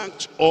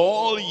exact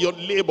all your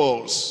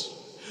labors.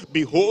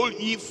 Behold,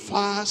 ye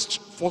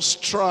fast for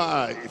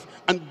strife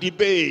and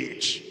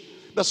debate.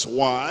 That's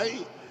why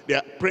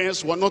their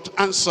prayers were not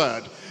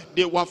answered.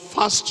 They were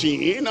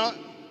fasting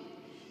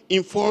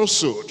in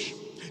falsehood.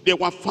 They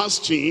were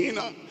fasting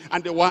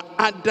and they were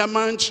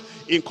adamant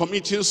in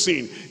committing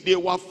sin. They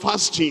were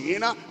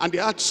fasting and they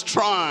had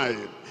strife.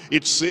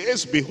 It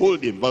says,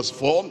 behold, in verse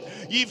 4,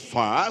 ye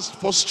fast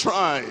for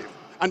strife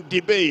and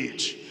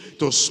debate,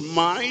 to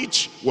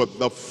smite with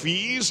the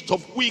feast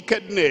of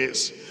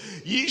wickedness.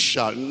 Ye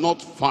shall not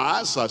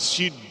fast as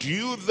ye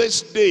do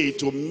this day,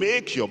 to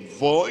make your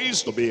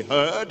voice to be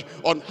heard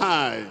on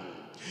high.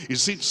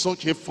 Is it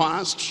such a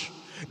fast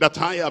that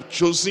I have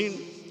chosen,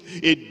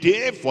 a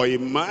day for a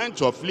man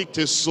to afflict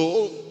his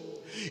soul?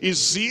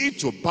 Is he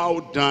to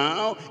bow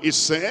down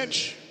his head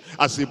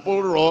as a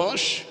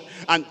bulrush,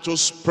 and to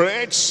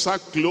spread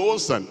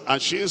sackcloth and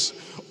ashes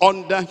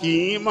under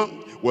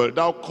him? Wilt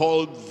thou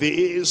call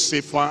this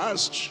a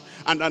fast,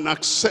 and an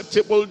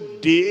acceptable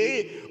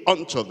day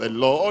unto the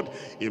Lord?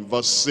 In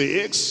verse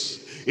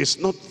 6, is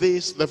not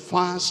this the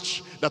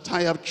fast that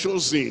I have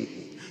chosen,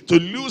 to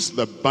loose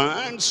the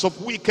bands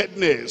of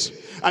wickedness,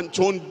 and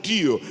to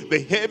undo the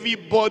heavy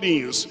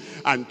burdens,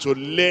 and to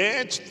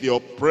let the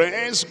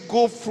oppressed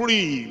go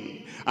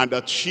free, and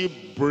that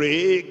she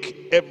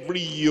break every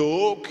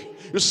yoke?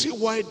 You see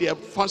why their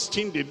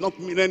fasting did not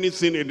mean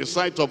anything in the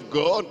sight of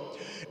God?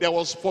 There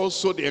was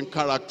falsehood in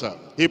character.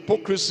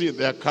 hypocrisy in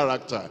their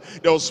character.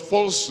 There was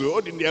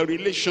falsehood in their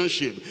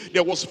relationship.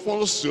 There was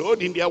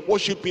falsehood in their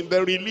worship, in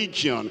their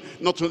religion.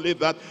 Not only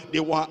that, they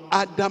were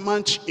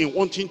adamant in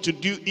wanting to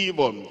do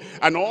evil.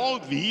 And all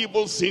the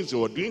evil things they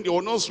were doing, there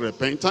was no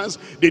repentance.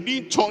 They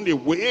didn't turn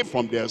away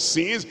from their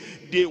sins.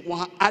 They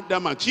were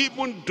adamant,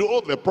 even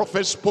though the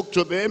prophet spoke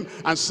to them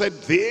and said,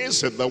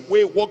 this is the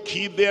way, walk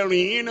ye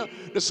therein.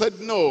 They said,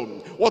 no,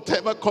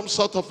 whatever comes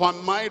out of our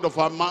mind, of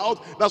our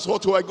mouth, that's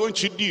what we are going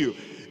to do.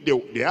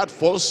 They had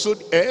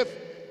falsehood, F.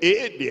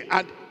 A, they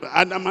had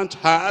adamant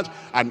heart,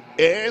 and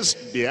S,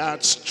 they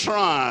had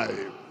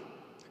strife.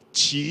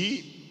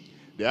 T,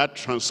 they had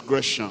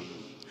transgression.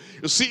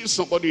 You see, if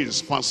somebody is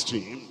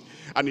fasting,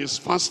 and his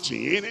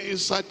fasting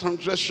is a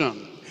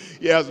transgression.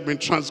 He has been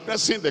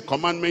transgressing the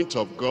commandment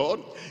of God.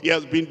 He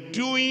has been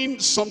doing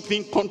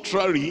something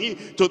contrary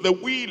to the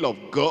will of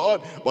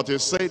God. But he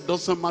said,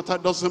 doesn't matter.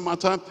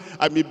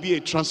 I may be a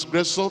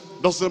transgressor.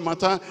 Doesn't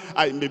matter.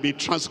 I may be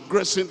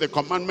transgressing the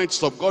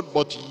commandments of God,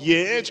 but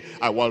yet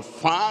I will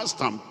fast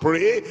and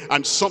pray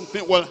and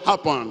something will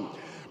happen.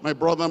 My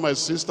brother, my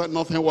sister,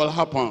 nothing will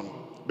happen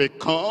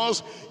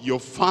because you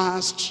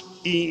fast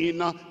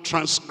in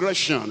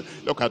transgression.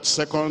 Look at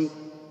 2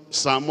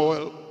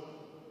 Samuel.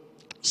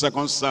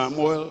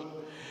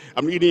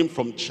 I'm reading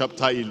from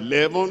chapter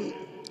 11,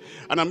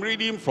 and I'm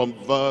reading from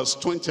verse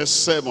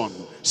 27.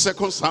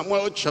 2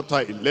 Samuel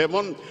chapter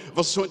 11,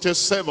 verse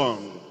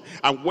 27.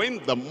 And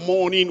when the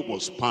morning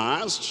was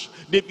past,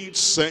 David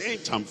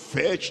sent and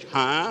fetched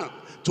her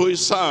to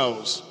his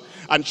house,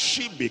 and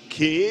she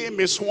became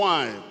his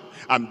wife,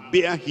 and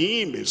bare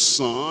him a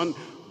son.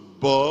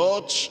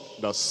 But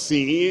the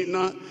sin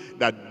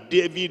that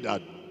David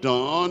had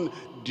done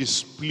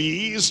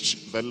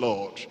displeased the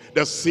Lord.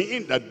 The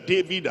sin that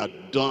David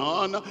had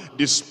done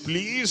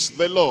displeased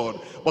the Lord.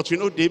 But you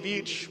know,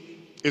 David,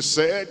 he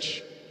said,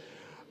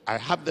 I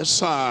have the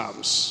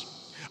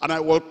Psalms, and I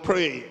will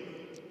pray,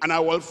 and I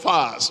will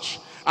fast.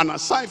 And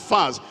as I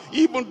fast,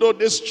 even though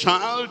this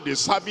child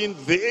is having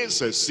this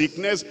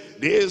sickness,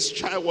 this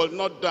child will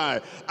not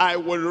die. I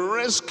will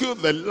rescue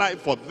the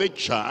life of the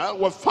child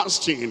with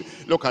fasting.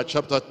 Look at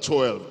chapter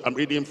 12. I'm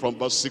reading from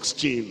verse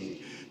 16.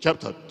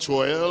 Chapter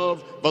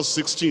 12, verse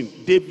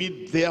 16.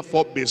 David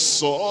therefore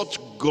besought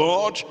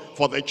God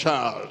for the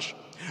child.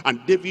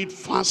 And David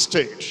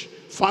fasted,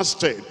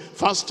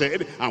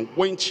 and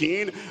went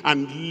in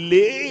and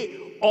lay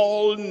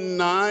all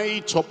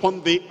night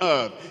upon the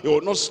earth. He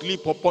would not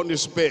sleep upon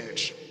his bed.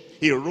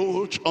 He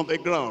rolled on the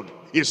ground.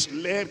 He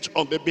slept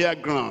on the bare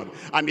ground.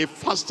 And he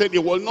fasted, he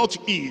will not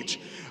eat.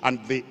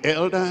 And the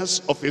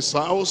elders of his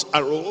house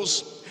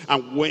arose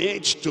and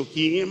went to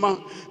him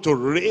to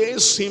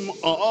raise him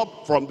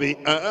up from the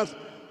earth.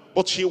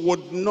 But he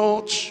would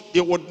not,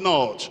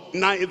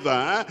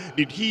 neither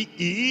did he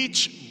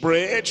eat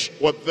bread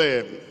with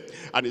them.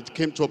 And it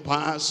came to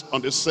pass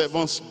on the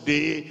 7th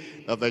day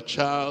that the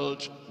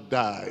child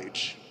died.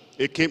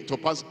 It came to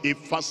pass, he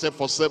fasted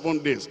for 7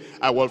 days.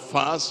 I will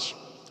fast,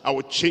 I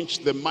will change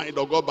the mind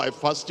of God by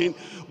fasting.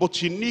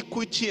 But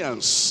iniquity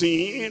and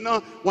sin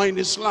were in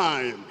his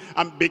life.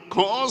 And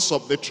because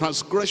of the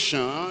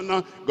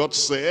transgression, God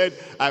said,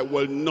 I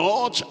will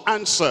not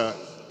answer.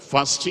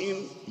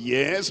 Fasting,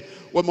 yes,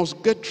 we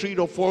must get rid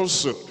of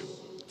falsehood.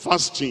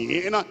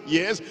 Fasting,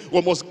 yes,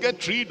 we must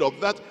get rid of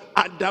that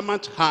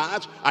adamant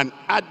heart and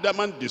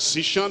adamant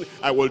decision.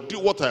 I will do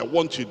what I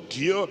want to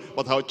do,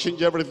 but I'll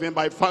change everything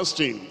by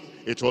fasting.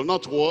 It will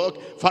not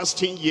work.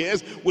 Fasting,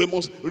 yes, we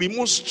must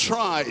remove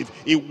strife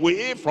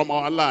away from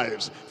our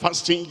lives.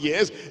 Fasting,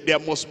 yes, there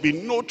must be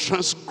no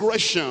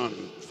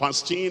transgression.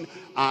 Fasting,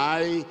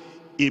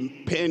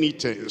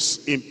 impenitence.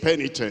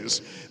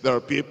 There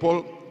are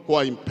people who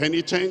are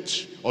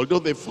impenitent, although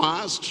they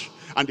fast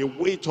and they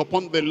wait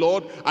upon the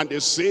Lord and they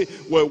say,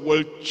 we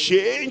will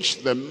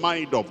change the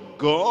mind of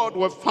God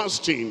with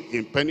fasting.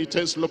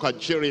 Impenitence. Look at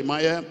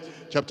Jeremiah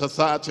chapter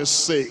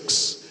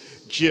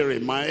 36.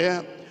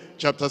 Jeremiah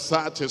chapter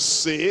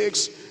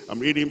 36. I'm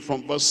reading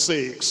from verse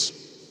 6.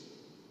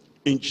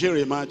 In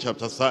Jeremiah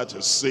chapter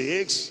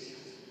 36,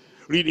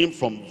 reading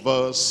from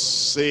verse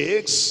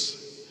 6,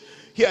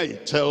 here he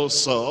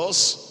tells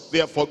us,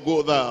 therefore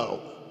go thou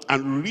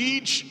and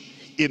read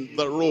in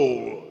the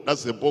roll,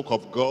 that's the book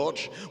of God,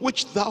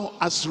 which thou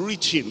hast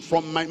written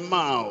from my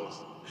mouth,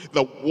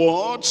 the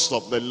words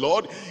of the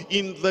Lord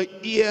in the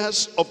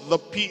ears of the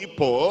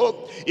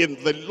people in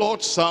the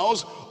Lord's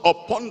house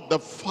upon the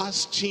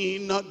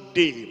fasting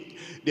day.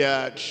 They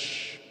had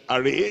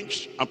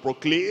arranged and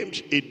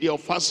proclaimed a day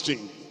of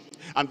fasting.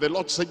 And the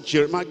Lord said,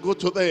 Jeremiah, go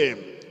to them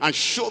and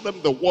show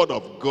them the word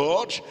of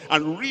God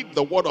and read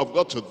the word of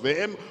God to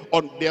them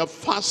on their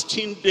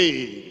fasting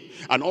day.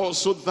 And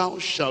also thou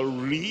shalt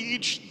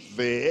read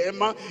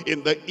them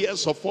in the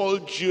ears of all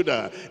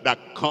Judah that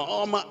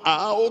come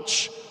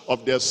out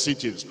of their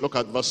cities. Look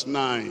at verse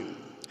 9.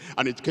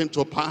 And it came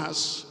to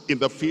pass in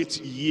the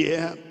 5th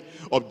year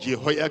of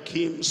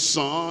Jehoiakim,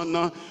 son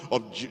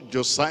of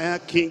Josiah,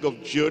 king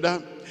of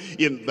Judah,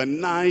 in the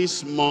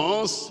 9th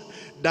month,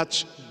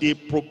 that they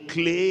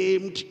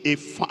proclaimed a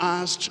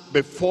fast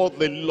before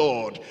the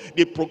Lord.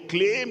 They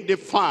proclaimed a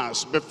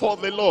fast before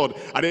the Lord.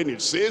 And then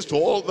it says, to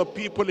all the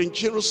people in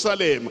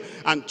Jerusalem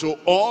and to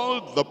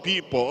all the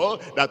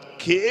people that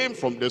came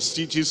from the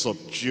cities of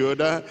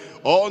Judah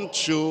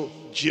unto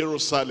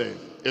Jerusalem.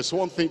 It's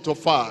one thing to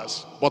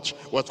fast, but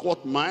with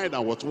what mind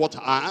and with what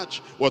heart,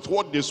 with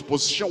what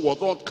disposition, with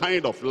what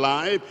kind of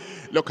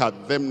life? Look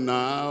at them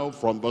now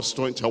from verse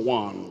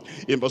 21.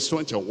 In verse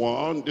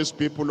 21, these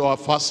people who are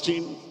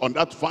fasting, on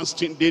that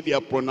fasting day they are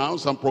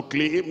pronounced and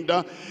proclaimed,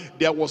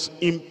 there was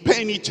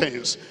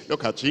impenitence.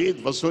 Look at it,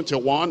 verse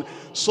 21.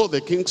 So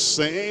the king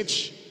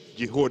sent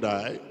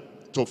Jehoiada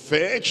to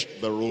fetch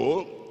the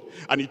roll,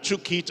 and he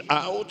took it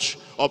out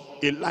of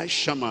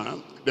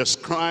Elishama, the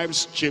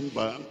scribe's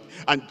chamber,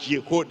 and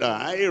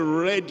Jehoiada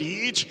read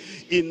it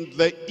in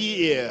the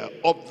ear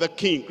of the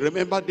king.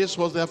 Remember, this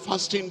was their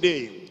fasting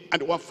day.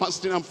 And they were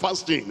fasting and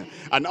fasting.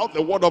 And now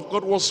the word of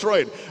God was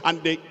read.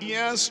 And the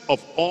ears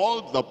of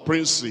all the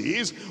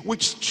princes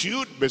which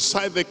stood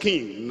beside the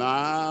king.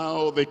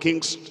 Now the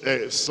king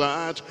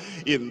sat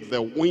in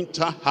the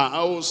winter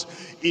house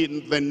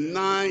in the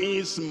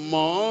 9th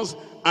month.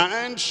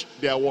 And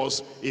there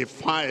was a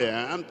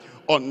fire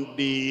on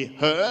the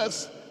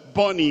hearth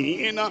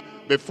burning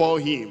before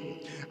him.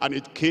 And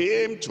it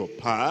came to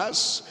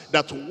pass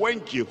that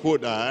when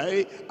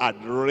Jehoiada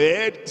had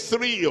read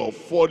 3 or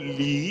 4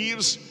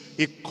 leaves,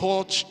 he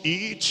caught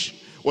it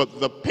with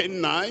the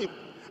penknife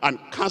and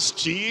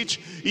cast it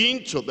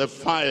into the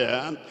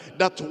fire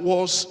that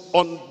was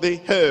on the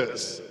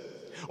hearth,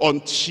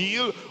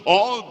 until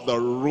all the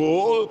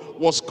roll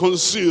was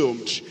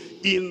consumed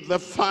in the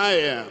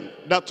fire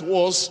that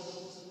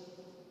was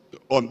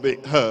on the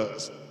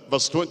hearth.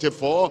 Verse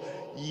 24,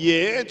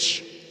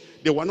 yet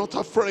they were not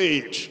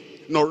afraid,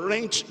 nor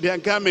rent their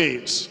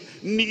garments,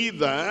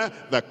 neither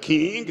the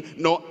king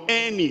nor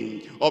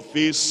any of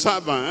his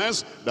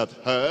servants that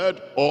heard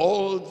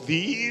all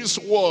these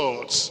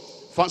words.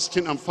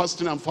 Fasting and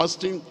fasting and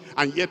fasting,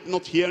 and yet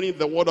not hearing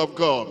the word of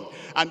God.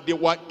 And they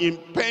were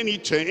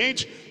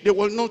impenitent. They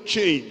will not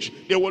change.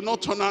 They will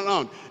not turn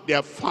around.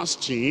 Their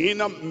fasting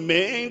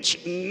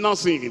meant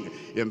nothing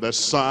in the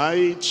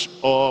sight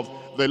of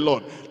the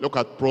Lord. Look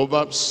at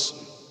Proverbs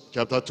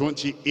chapter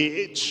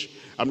 28.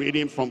 I'm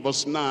reading from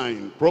verse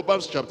 9.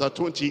 Proverbs chapter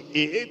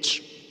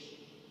 28,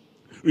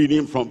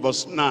 reading from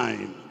verse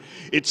 9.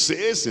 It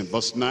says in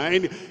verse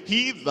 9,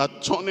 he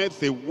that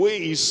turneth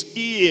away his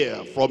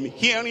ear from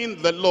hearing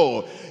the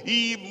law,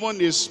 even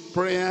his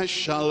prayer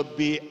shall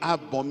be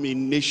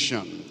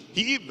abomination.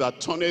 He that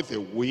turneth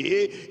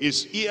away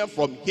his ear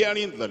from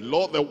hearing the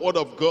law, the word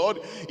of God,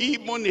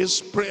 even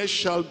his prayer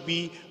shall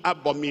be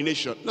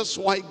abomination. That's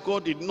why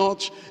God did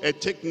not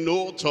take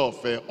note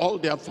of all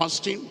their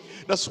fasting.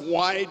 That's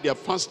why their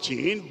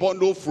fasting bore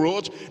no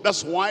fruit.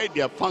 That's why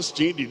their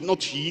fasting did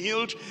not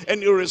yield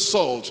any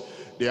result.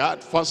 They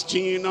had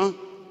fasting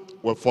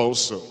with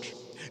falsehood.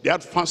 They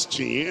had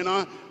fasting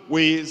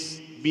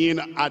with being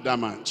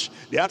adamant.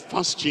 They had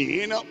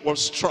fasting with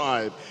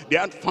strife. They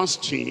had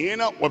fasting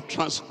with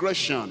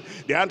transgression.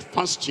 They had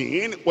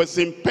fasting with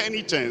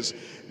impenitence.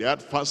 They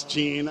had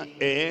fasting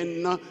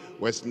and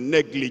with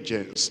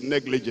negligence.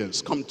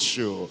 Negligence. Come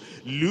to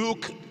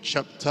Luke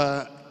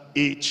chapter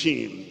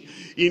 18.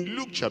 In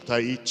Luke chapter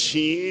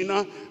 18,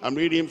 I'm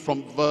reading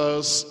from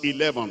verse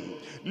 11.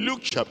 Luke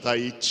chapter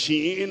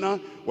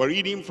 18, we're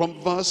reading from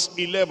verse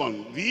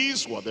 11.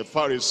 These were the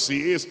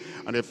Pharisees,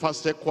 and they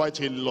fasted quite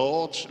a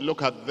lot.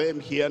 Look at them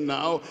here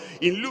now.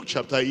 In Luke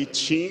chapter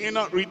 18,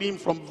 reading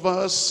from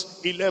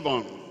verse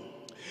 11.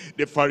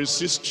 The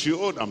Pharisees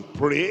stood and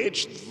prayed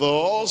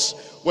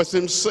thus with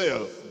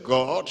himself,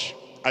 God,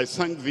 I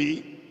thank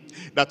thee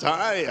that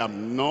I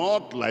am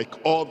not like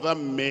other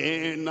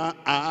men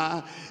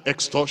are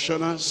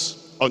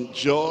extortioners,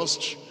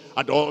 unjust,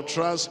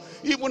 adulterers,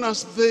 even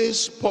as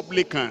this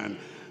publican.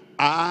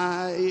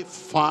 I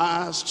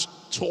fast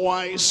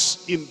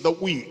twice in the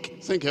week.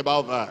 Think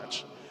about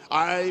that.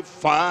 I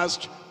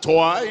fast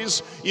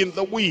twice in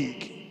the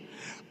week.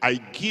 I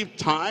give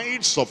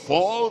tithes of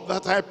all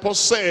that I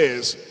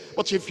possess.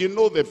 But if you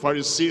know the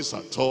Pharisees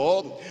at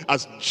all,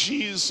 as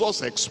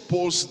Jesus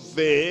exposed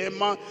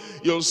them,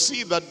 you'll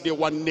see that they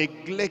were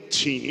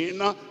neglecting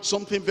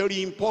something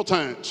very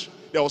important.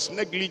 There was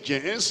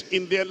negligence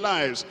in their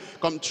lives.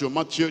 Come to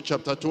Matthew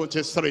chapter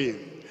 23.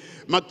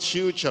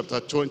 Matthew chapter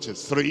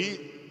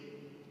 23.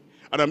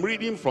 And I'm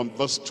reading from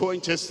verse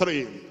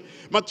 23.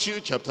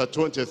 Matthew chapter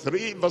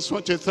 23, verse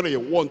 23.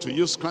 One to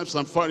you, scribes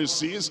and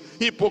Pharisees,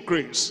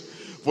 hypocrites,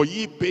 for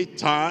ye pay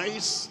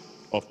tithes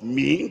of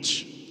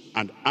mint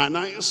and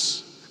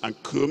anise and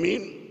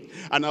cumin,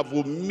 and have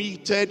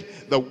omitted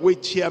the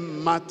weightier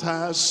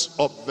matters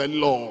of the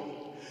law.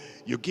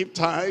 You give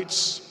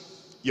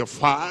tithes, you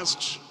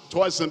fast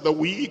twice in the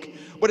week,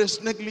 but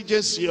there's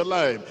negligence in your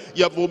life.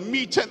 You have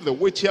omitted the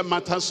weightier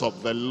matters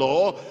of the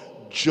law: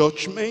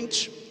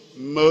 judgment,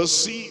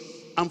 mercy,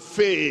 and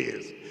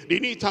faith. They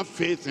need to have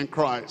faith in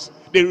Christ.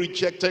 They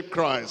rejected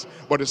Christ.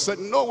 But they said,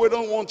 no, we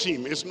don't want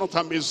him. It's not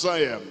a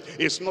Messiah.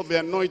 It's not the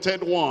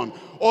anointed one.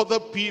 Other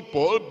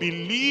people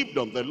believed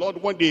on the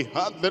Lord. When they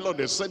heard the Lord,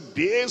 they said,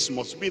 this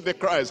must be the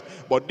Christ.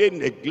 But they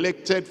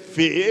neglected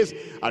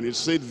faith. And he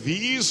said,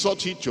 these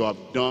ought ye to have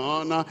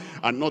done,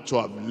 and not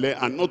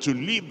to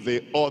leave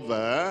the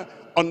other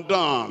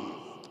undone.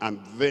 And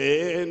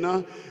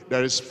then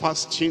there is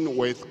fasting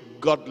with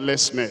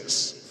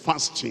godlessness.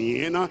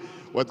 Fasting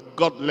with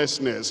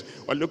godlessness.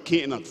 We're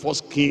looking at 1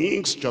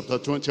 Kings chapter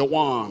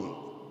 21.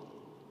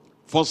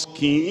 1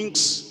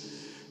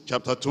 Kings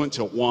chapter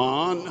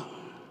 21.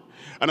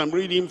 And I'm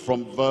reading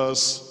from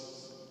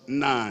verse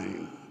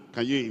 9.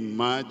 Can you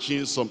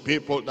imagine some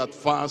people that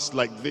fast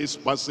like this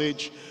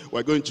passage?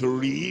 We're going to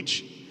read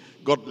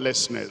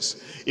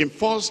godlessness. In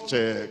 1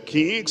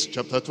 Kings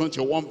chapter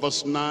 21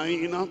 verse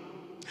 9.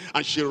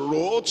 And she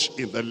wrote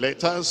in the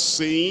letter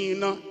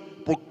saying,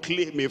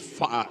 proclaim a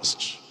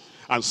fast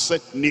and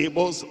set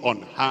neighbors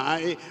on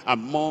high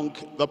among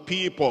the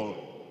people.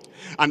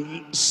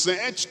 And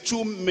set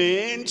 2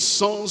 men,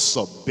 sons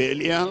of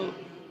Belial,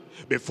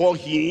 before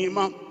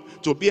him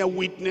to bear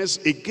witness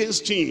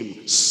against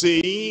him,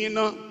 saying,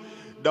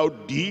 thou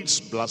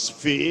didst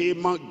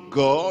blaspheme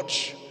God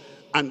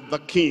and the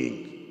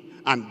king.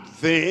 And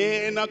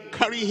then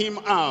carry him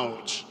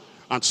out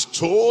and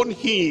stone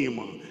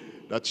him,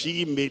 that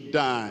he may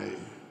die.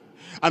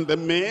 And the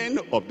men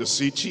of the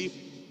city,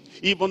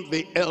 even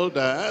the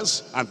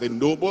elders and the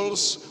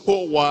nobles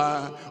who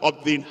were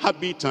of the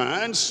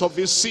inhabitants of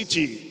the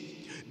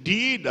city,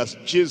 did as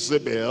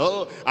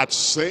Jezebel had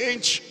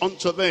sent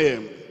unto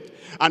them.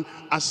 And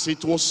as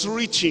it was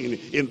written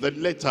in the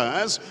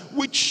letters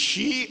which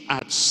she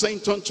had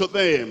sent unto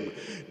them,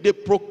 they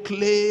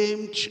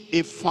proclaimed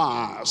a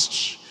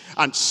fast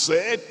and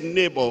set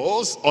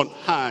neighbors on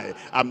high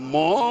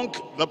among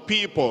the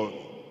people.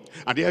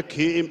 And there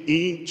came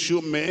in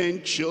 2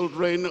 men,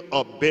 children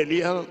of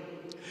Belial,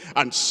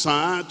 and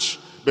sat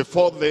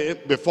before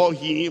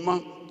him,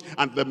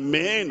 and the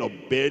men of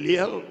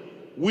Belial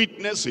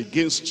witnessed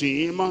against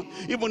him,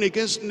 even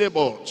against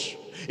Naboth,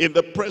 in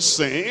the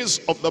presence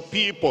of the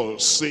people,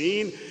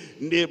 saying,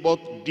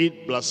 Naboth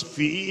did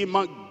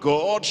blaspheme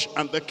God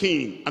and the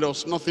king. And there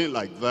was nothing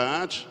like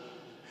that.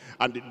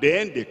 And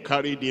then they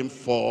carried him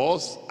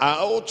forth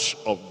out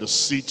of the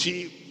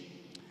city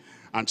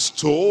and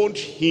stoned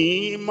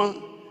him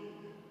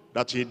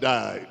that he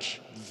died.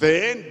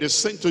 Then they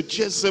sent to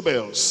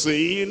Jezebel,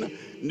 saying,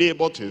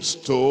 Naboth is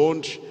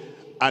stoned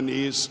and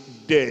is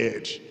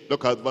dead.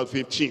 Look at verse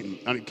 15.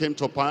 And it came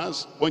to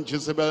pass, when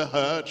Jezebel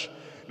heard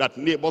that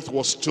Naboth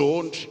was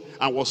stoned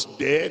and was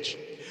dead,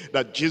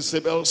 that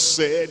Jezebel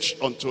said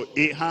unto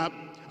Ahab,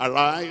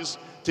 arise,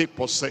 take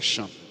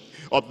possession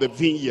of the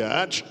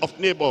vineyard of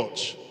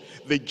Naboth,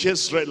 the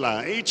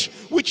Jezreelite,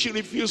 which he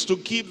refused to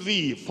give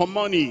thee for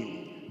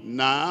money.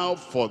 Now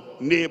for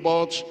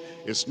Naboth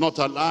is not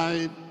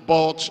alive,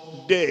 but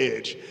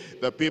dead.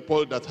 The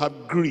people that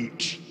have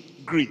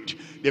greed.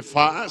 They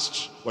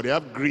fast, but they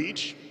have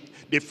greed.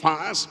 They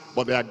fast,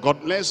 but they are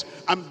godless.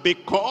 And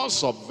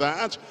because of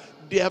that,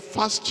 their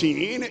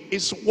fasting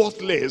is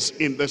worthless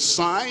in the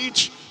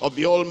sight of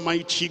the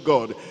Almighty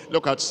God.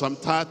 Look at Psalm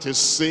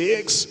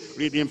 36,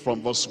 reading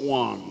from verse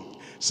 1.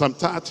 Psalm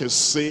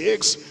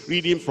 36,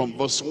 reading from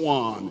verse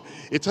 1.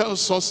 It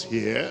tells us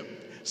here,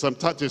 Psalm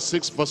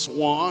 36 verse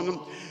 1,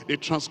 the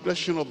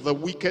transgression of the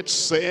wicked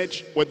said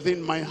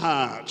within my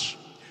heart,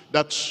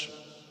 that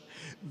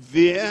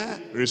there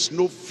is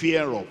no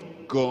fear of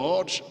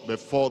God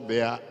before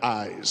their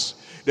eyes.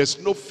 There's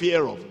no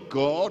fear of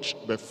God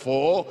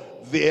before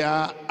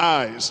their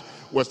eyes.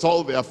 With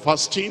all their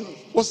fasting,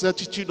 what's the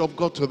attitude of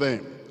God to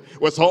them?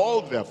 With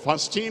all their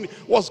fasting,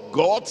 what's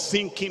God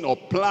thinking or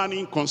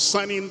planning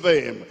concerning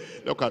them?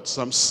 Look at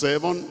Psalm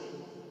 7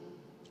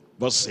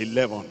 verse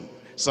 11.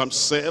 Psalm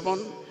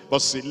 7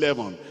 verse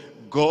 11.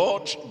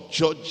 God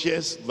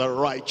judges the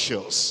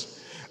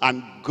righteous,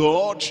 and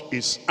God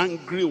is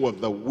angry with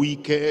the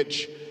wicked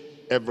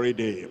every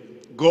day.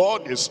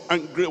 God is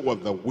angry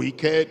with the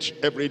wicked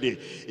every day.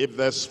 If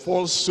there's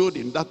falsehood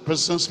in that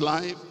person's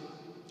life,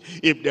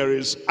 if there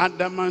is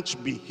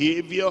adamant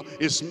behavior,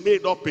 is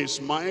made up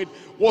his mind,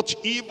 what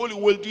evil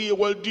he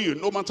will do,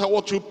 no matter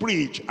what you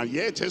preach, and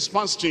yet he's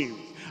fasting,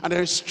 and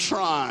there's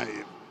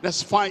strife,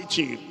 there's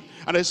fighting,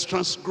 and there's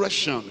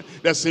transgression,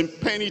 there's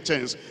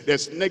impenitence,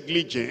 there's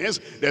negligence,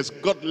 there's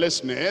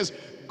godlessness.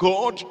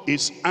 God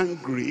is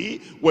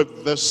angry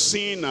with the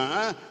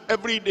sinner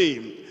every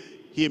day.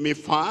 He may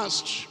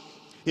fast,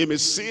 he may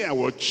say, I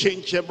will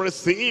change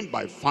everything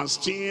by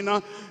fasting.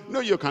 No,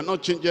 you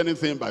cannot change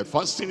anything by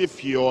fasting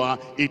if you are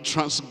a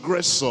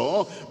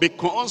transgressor,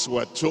 because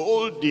we're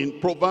told in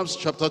Proverbs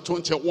chapter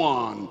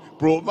 21.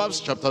 Proverbs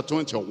chapter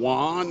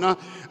 21,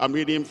 I'm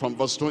reading from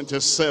verse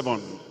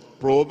 27.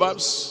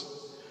 Proverbs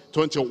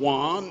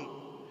 21,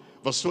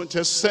 verse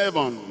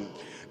 27.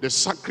 The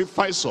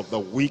sacrifice of the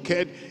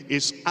wicked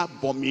is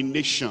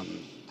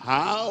abomination.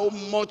 How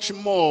much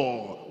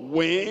more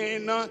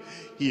when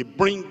he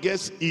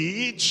bringeth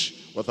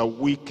each with a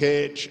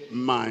wicked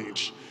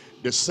mind?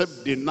 The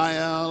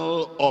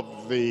self-denial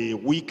of the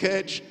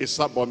wicked is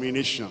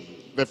abomination.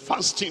 The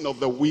fasting of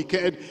the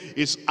wicked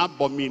is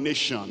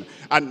abomination.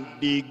 And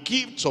the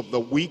gift of the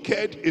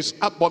wicked is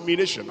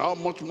abomination. How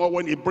much more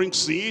when he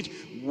brings it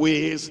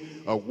with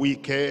a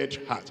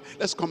wicked heart.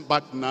 Let's come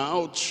back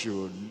now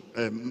to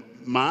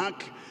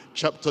Mark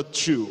chapter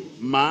 2.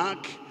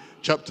 Mark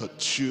chapter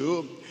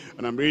 2.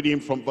 And I'm reading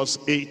from verse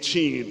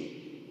 18.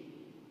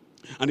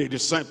 And the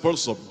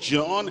disciples of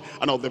John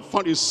and of the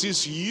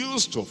Pharisees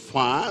used to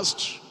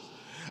fast,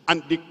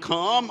 and they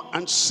come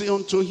and say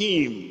unto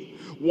him,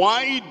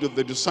 why do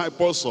the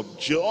disciples of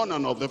John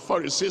and of the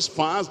Pharisees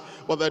fast,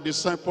 but the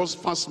disciples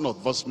fast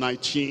not? Verse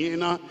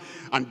 19,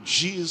 and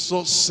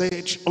Jesus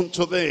said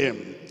unto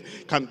them,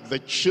 can the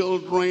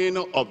children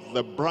of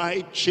the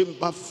bride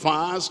chamber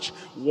fast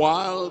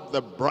while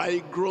the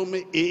bridegroom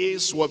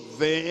is with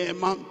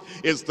them?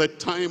 It's the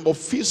time of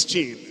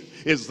feasting.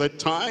 It's the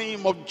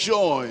time of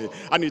joy,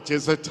 and it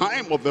is the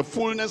time of the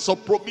fullness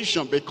of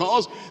provision,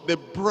 because the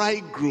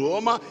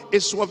bridegroom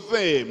is with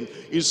them.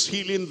 He's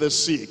healing the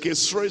sick,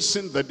 he's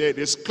raising the dead,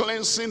 he's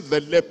cleansing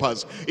the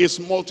lepers, he's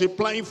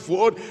multiplying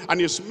food,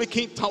 and he's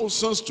making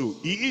thousands to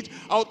eat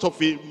out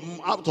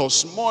of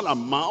small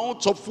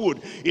amount of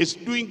food. He's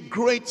doing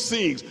great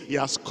things. He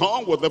has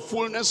come with the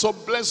fullness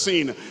of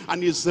blessing,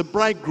 and is the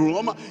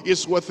bridegroom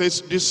is with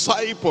his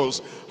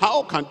disciples.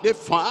 How can they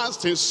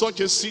fast in such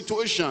a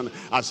situation?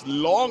 As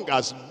long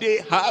as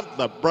they have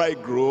the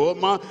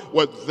bridegroom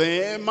with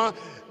them,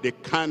 they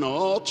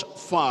cannot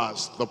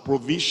fast. The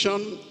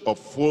provision of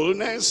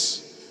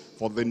fullness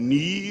for the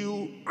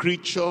new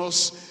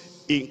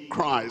creatures in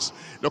Christ.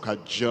 Look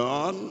at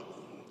John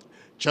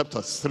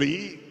chapter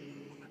 3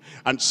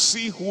 and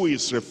see who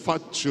is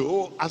referred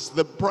to as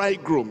the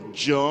bridegroom.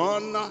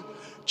 John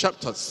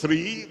chapter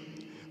 3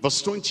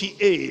 verse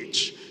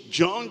 28.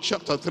 John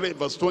chapter 3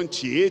 verse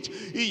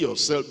 28. You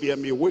yourself bear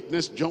me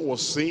witness. John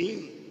was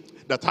saying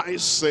that I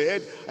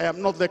said, I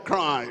am not the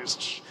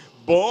Christ,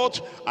 but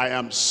I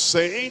am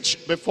sent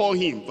before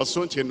him. Verse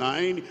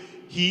 29,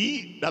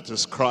 he, that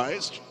is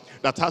Christ,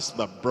 that has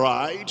the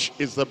bride,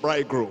 is the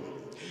bridegroom.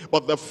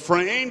 But the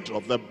friend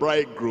of the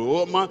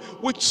bridegroom,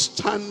 which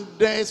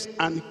standeth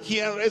and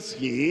heareth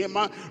him,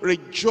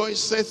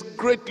 rejoiceth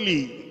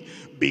greatly,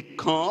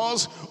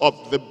 because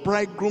of the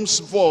bridegroom's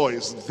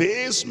voice.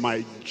 This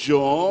my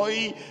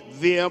joy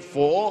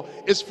therefore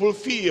is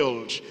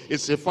fulfilled.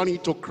 It's referring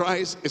to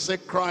Christ. It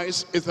said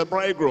Christ is the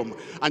bridegroom.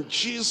 And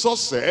Jesus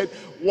said,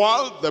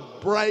 while the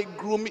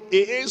bridegroom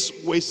is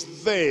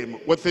with them,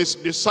 with his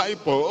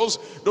disciples,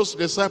 those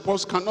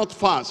disciples cannot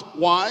fast.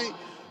 Why?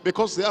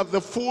 Because they have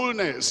the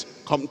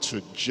fullness. Come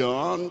to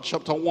John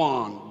chapter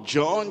 1.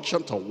 John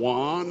chapter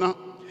 1.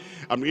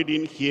 I'm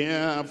reading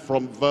here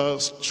from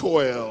verse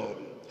 12.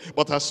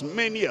 But as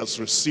many as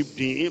received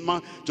him,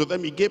 to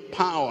them he gave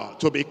power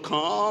to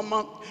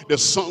become the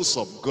sons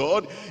of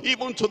God,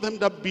 even to them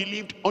that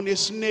believed on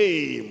his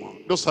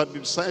name. Those are the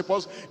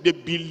disciples, they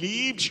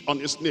believed on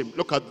his name.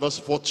 Look at verse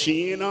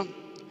 14.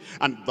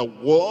 And the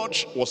word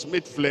was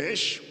made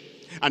flesh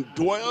and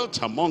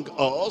dwelt among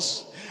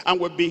us, and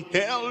we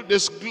beheld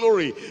his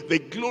glory, the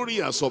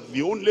glory as of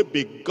the only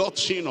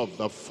begotten of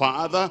the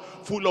Father,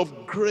 full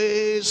of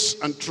grace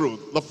and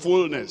truth. The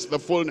fullness, the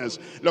fullness.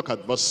 Look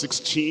at verse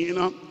 16.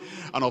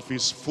 And of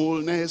his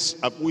fullness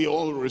have we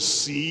all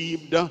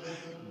received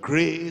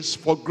grace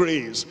for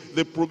grace.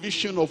 The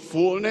provision of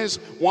fullness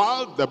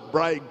while the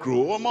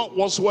bridegroom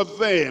was with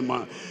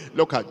them.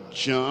 Look at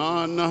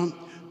John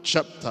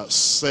chapter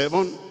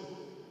 7.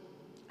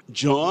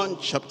 John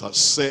chapter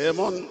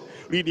 7.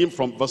 Reading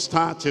from verse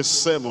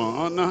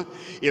 37,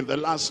 in the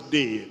last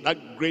day,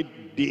 that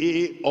great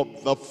day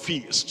of the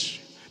feast,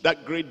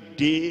 that great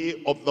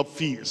day of the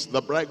feast,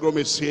 the bridegroom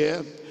is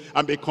here,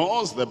 and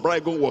because the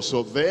bridegroom was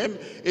with them,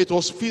 it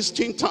was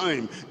feasting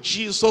time.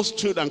 Jesus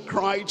stood and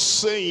cried,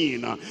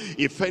 saying,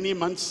 if any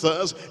man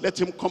thirst,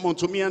 let him come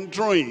unto me and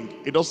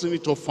drink. He doesn't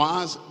need to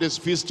fast, this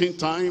feasting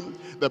time.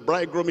 The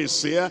bridegroom is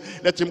here,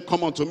 let him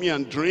come unto me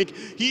and drink.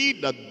 He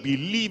that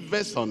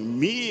believeth on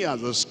me,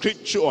 as the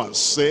scripture has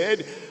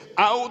said,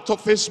 out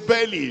of his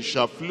belly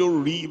shall flow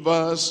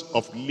rivers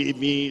of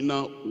living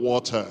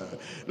water.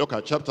 Look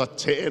at chapter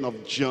 10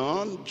 of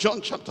John.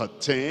 John chapter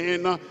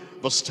 10,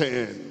 verse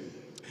 10.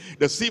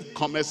 The thief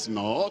cometh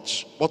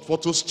not, but for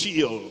to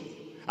steal,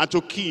 and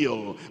to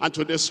kill, and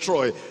to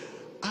destroy.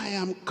 I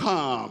am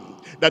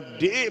come, that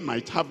they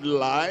might have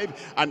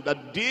life, and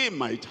that they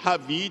might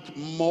have it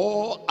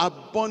more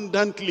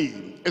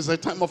abundantly. It's a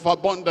time of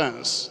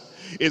abundance.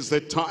 It's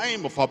the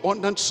time of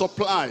abundant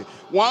supply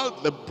while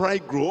the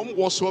bridegroom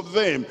was with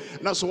them.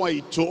 And that's why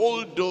he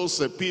told those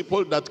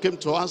people that came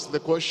to ask the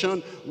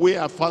question, we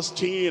are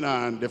fasting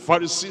and the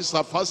Pharisees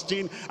are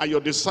fasting and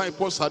your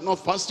disciples are not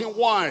fasting.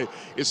 Why?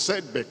 He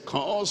said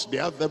because they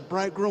have the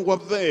bridegroom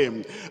with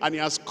them and he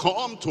has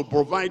come to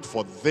provide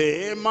for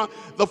them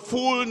the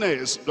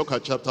fullness. Look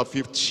at chapter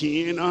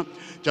 15.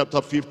 Chapter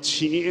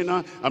 15,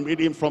 I'm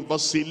reading from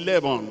verse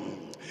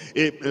 11.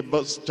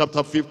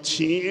 Chapter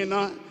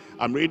 15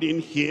 I'm reading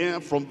here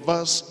from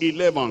verse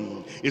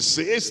 11. It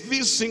says,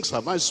 these things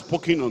have I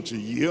spoken unto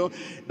you,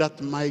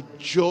 that my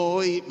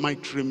joy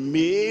might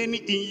remain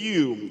in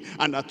you,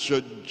 and that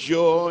your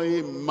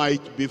joy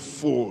might be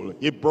full.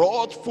 He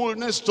brought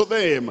fullness to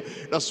them.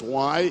 That's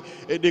why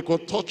they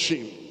could touch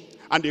him,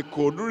 and they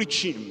could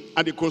reach him,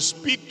 and they could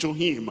speak to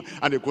him,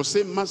 and they could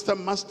say, Master,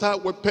 Master,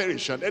 we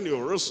perish. And then he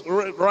will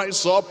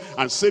rise up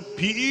and say,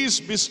 peace,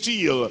 be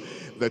still.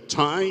 The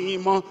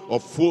time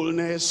of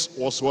fullness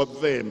was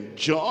with them.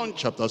 John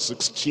chapter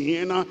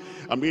 16,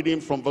 I'm reading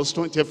from verse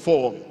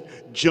 24.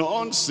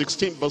 John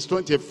 16 verse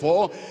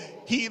 24,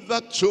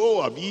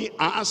 hitherto have ye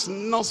asked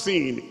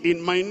nothing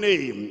in my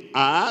name.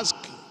 Ask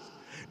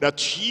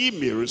that ye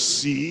may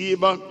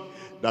receive,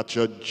 that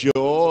your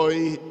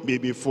joy may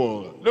be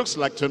full. Looks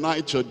like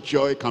tonight your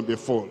joy can be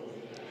full.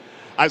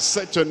 I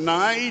said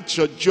tonight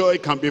your joy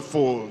can be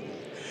full.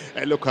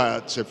 And look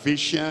at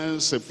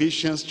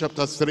Ephesians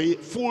chapter 3,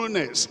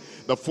 fullness.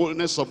 The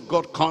fullness of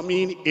God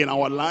coming in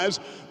our lives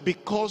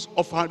because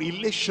of our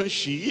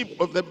relationship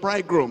with the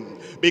bridegroom.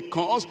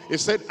 Because he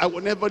said, I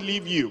will never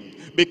leave you.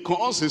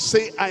 Because he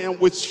said, I am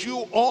with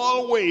you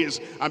always.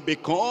 And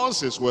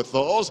because he's with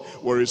us,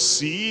 we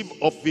receive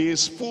of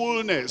his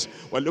fullness.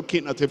 We're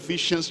looking at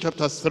Ephesians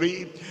chapter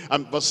 3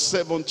 and verse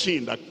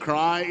 17. That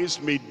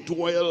Christ may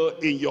dwell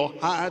in your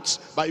hearts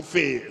by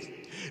faith,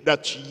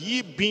 that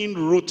ye being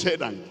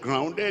rooted and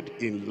grounded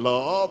in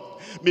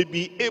love may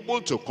be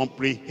able to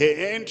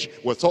comprehend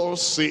with all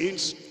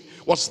saints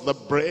what's the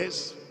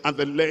breadth and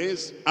the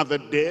length and the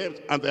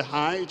depth and the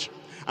height,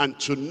 and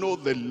to know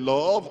the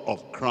love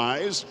of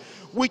Christ,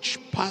 which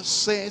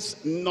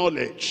passeth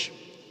knowledge.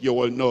 You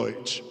will know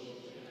it.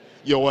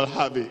 You will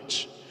have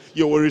it.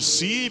 You will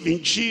receive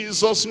in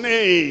Jesus'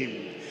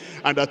 name.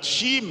 And that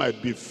ye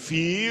might be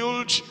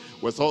filled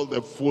with all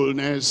the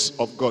fullness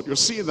of God. You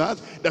see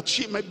that? That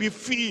she might be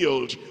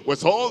filled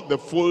with all the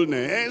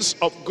fullness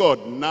of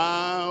God.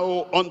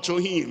 Now unto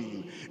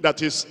him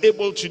that is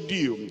able to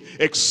do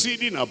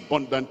exceeding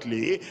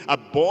abundantly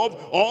above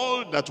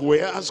all that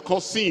we ask or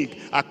think,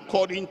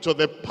 according to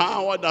the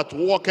power that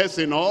worketh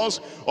in us.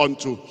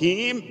 Unto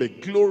him be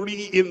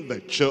glory in the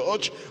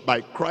church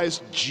by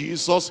Christ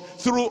Jesus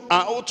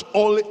throughout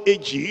all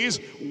ages,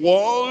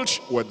 world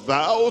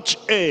without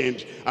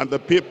end. And the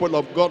people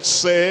of God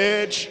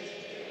said,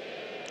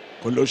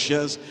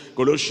 Colossians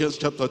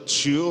chapter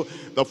 2,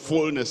 the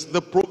fullness,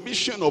 the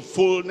provision of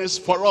fullness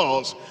for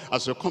us.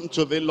 As you come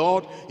to the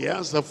Lord, he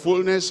has the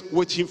fullness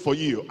waiting for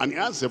you, and he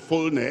has the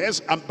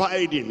fullness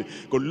abiding.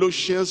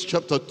 Colossians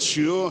chapter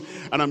 2,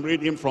 and I'm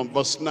reading from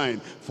verse 9.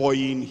 For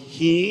in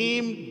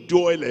him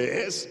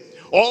dwelleth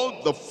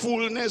all the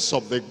fullness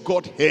of the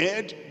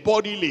Godhead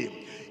bodily.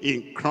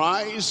 In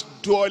Christ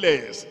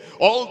dwelleth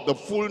all the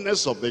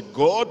fullness of the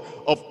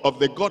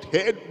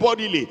Godhead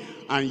bodily,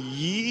 and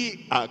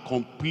ye are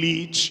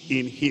complete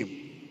in him.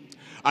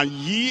 And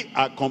ye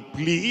are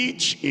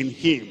complete in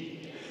him.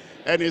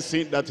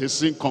 Anything that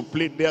is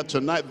incomplete there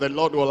tonight, the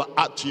Lord will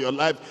add to your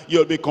life.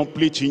 You'll be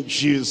complete in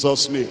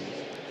Jesus' name.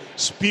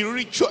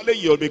 Spiritually,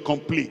 you'll be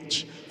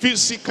complete.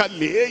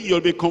 Physically, you'll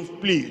be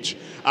complete.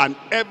 And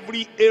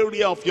every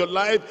area of your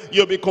life,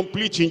 you'll be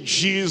complete in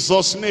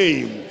Jesus'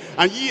 name.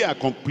 And ye are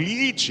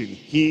complete in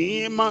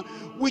him,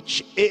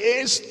 which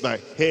is the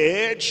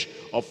head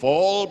of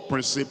all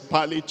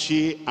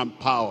principality and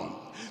power.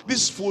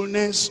 This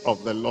fullness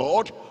of the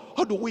Lord,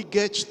 how do we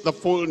get the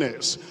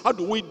fullness? How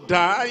do we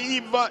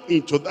dive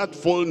into that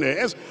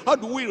fullness? How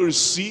do we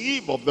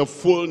receive of the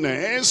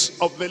fullness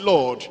of the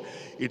Lord?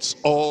 It's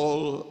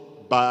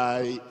all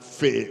by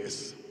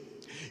faith.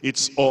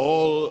 It's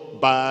all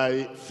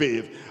by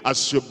faith.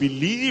 As you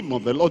believe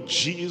on the Lord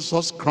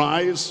Jesus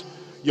Christ,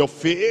 your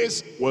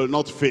faith will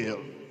not fail.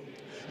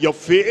 Your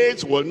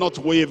faith will not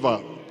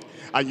waver.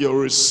 And you'll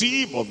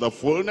receive of the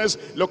fullness.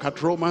 Look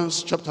at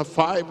Romans chapter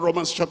 5.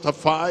 Romans chapter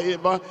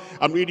 5.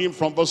 I'm reading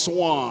from verse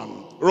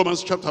 1.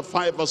 Romans chapter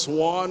 5 verse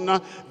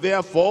 1.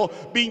 Therefore,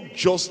 being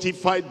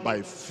justified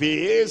by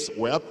faith,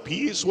 we have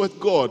peace with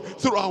God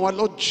through our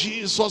Lord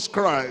Jesus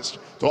Christ.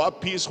 To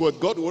have peace with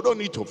God, we don't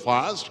need to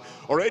fast.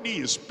 Already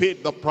he's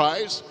paid the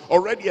price.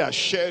 Already has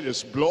shed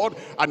his blood.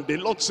 And the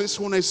Lord says,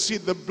 when I see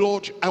the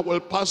blood, I will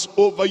pass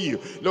over you.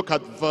 Look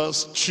at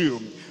verse 2.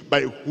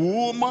 By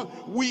whom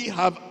we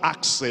have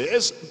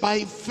access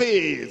by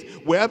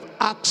faith. We have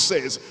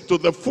access to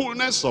the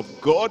fullness of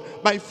God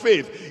by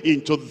faith,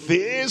 into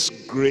this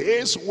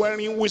grace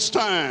wherein we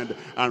stand,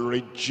 and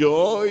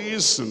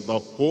rejoice in the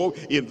hope,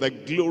 in the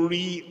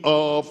glory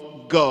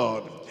of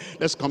God.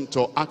 Let's come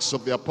to Acts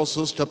of the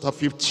Apostles chapter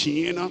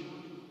 15.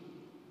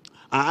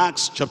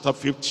 Acts chapter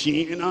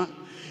 15.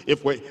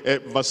 If we,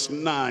 verse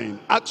 9,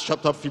 Acts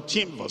chapter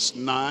 15, verse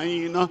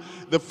 9,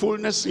 the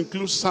fullness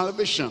includes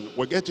salvation.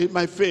 We get it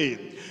by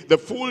faith. The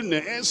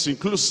fullness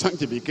includes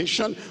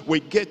sanctification.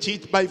 We get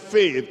it by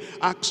faith.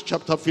 Acts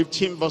chapter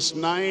 15, verse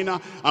 9,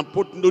 and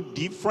put no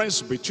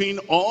difference between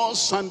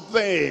us and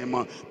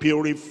them,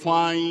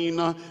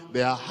 purifying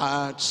their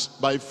hearts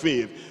by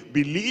faith.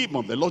 Believe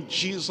on the Lord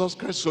Jesus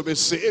Christ, you'll be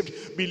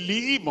saved.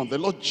 Believe on the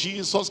Lord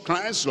Jesus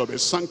Christ, you'll be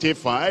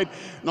sanctified.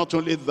 Not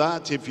only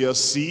that, if you're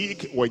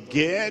sick, we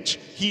get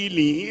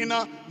healing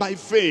by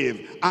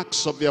faith.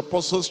 Acts of the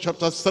Apostles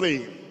chapter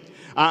 3.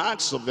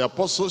 Acts of the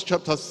Apostles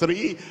chapter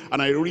 3,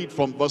 and I read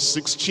from verse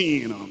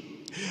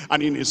 16.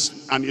 And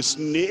his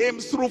name,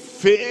 through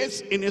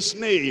faith in his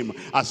name,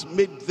 has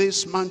made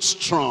this man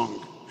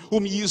strong,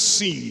 whom you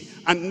see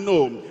and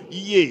know.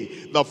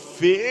 Yea, the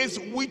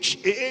faith which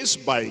is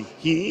by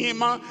him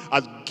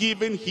has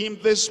given him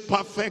this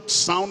perfect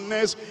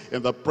soundness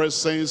in the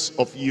presence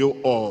of you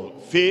all.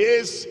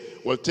 Faith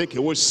will take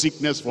away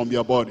sickness from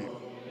your body.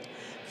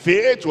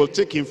 Faith will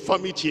take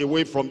infirmity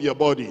away from your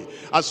body.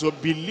 As you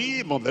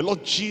believe on the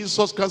Lord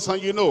Jesus Christ,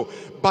 and you know,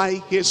 by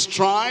his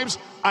stripes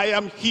I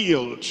am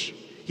healed.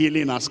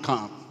 Healing has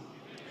come.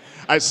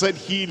 I said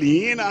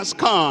healing has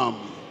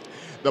come.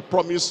 The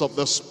promise of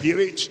the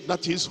Spirit,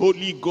 that is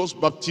Holy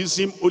Ghost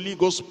baptism, Holy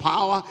Ghost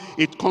power,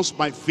 it comes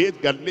by faith.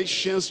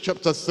 Galatians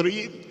chapter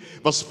 3,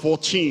 verse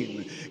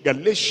 14.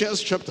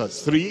 Galatians chapter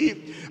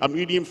 3, I'm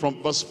reading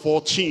from verse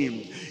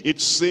 14. It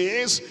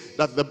says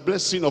that the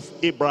blessing of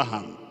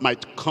Abraham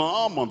might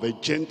come on the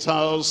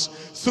Gentiles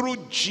through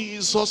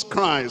Jesus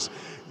Christ,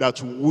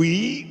 that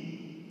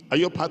we, are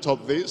you part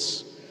of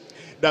this?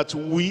 That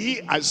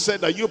we, I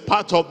said, are you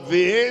part of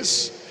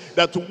this?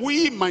 That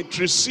we might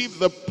receive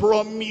the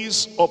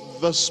promise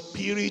of the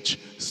Spirit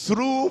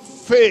through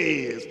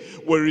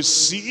faith. We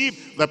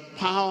receive the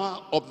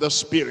power of the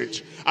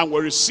Spirit, and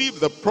we receive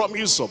the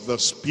promise of the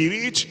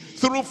Spirit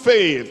through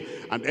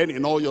faith. And then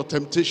in all your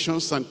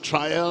temptations and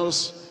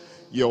trials,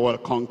 you will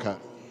conquer.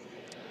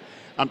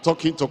 I'm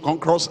talking to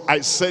conquerors.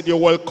 I said you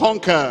will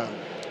conquer.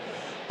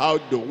 How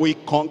do we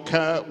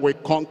conquer? We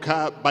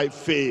conquer by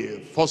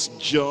faith. 1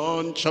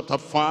 John chapter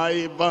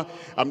 5,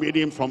 I'm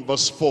reading from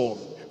verse 4.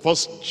 1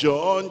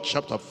 John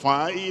chapter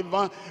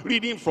 5,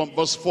 reading from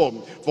verse 4.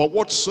 For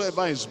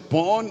whatsoever is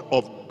born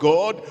of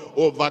God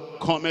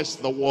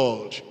overcometh the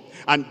world.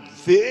 And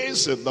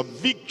this is the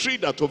victory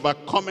that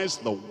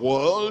overcometh the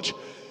world,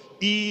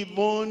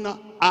 even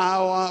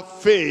our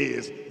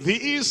faith.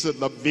 This is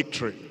the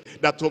victory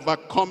that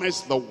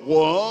overcometh the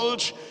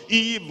world,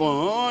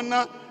 even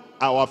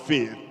our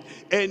faith.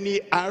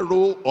 Any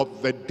arrow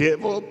of the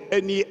devil,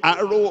 any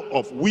arrow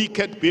of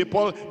wicked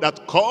people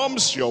that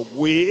comes your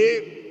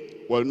way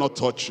will not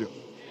touch you,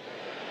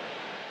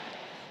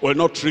 will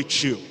not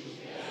reach you.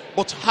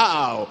 But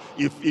how?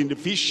 If in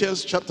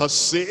Ephesians chapter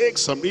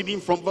 6, I'm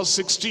reading from verse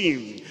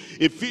 16.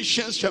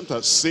 Ephesians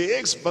chapter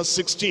 6, verse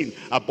 16.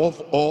 Above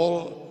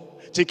all,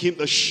 taking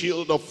the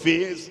shield of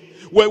faith,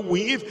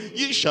 wherewith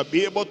ye shall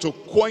be able to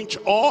quench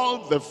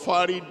all the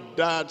fiery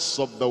darts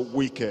of the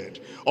wicked.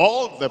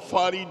 All the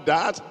fiery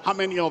darts, how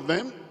many of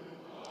them?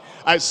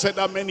 I said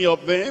how many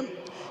of them?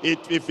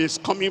 If it's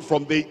coming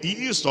from the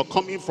east, or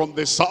coming from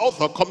the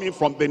south, or coming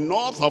from the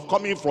north, or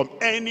coming from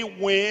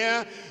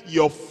anywhere,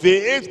 your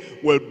faith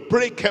will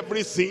break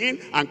everything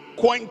and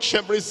quench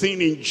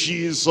everything in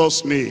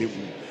Jesus' name.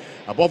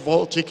 Above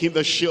all, taking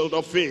the shield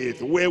of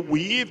faith,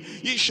 wherewith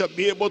ye shall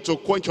be able to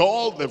quench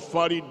all the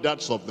fiery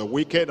darts of the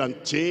wicked,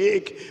 and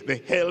take the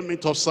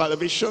helmet of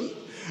salvation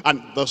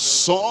and the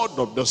sword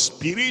of the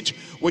Spirit,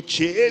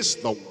 which is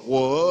the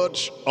word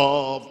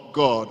of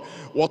God.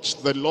 What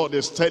the Lord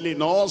is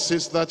telling us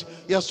is that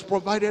he has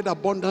provided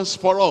abundance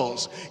for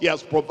us. He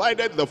has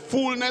provided the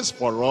fullness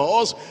for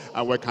us,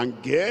 and we can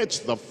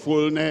get the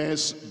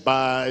fullness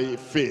by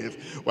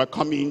faith. We're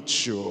coming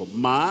to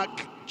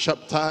Mark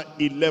chapter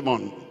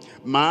 11.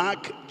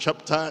 Mark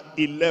chapter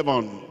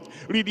 11,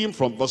 reading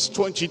from verse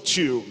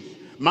 22.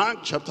 Mark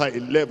chapter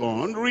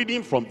 11,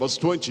 reading from verse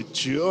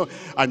 22.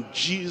 And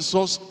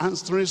Jesus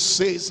answering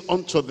says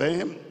unto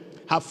them,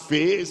 have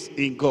faith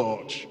in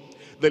God.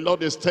 The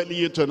Lord is telling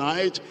you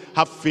tonight,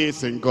 have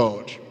faith in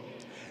God.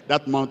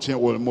 That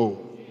mountain will move.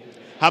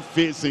 Have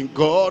faith in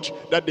God,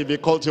 that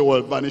difficulty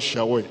will vanish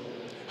away.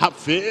 Have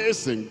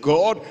faith in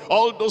God.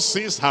 All those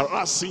things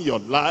harassing your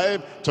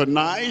life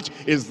tonight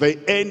is the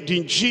end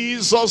in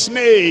Jesus'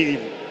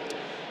 name.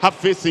 Have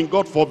faith in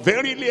God, for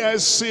verily I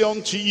say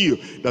unto you,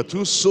 that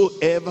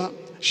whosoever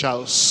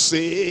shall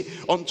say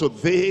unto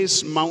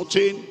this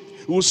mountain,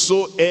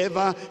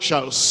 whosoever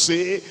shall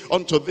say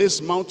unto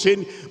this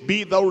mountain,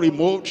 be thou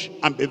removed,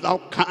 and be thou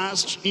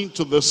cast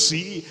into the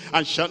sea,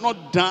 and shall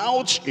not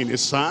doubt in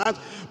his heart,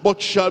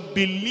 but shall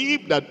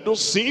believe that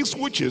those things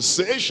which he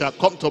says shall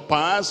come to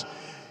pass,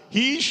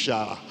 he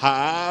shall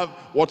have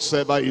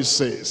whatsoever he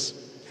says.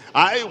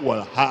 I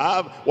will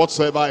have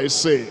whatsoever I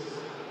say.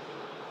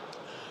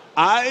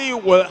 I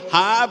will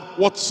have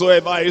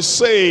whatsoever I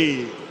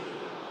say.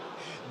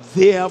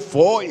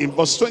 Therefore, in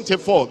verse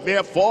 24,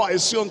 therefore I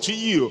say unto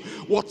you,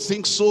 what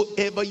things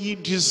soever ye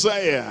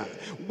desire,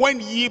 when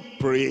ye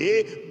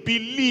pray,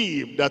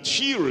 believe that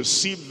ye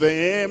receive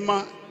them,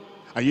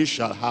 and ye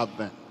shall have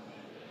them.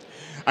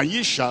 And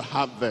ye shall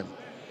have them.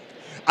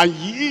 And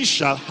ye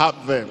shall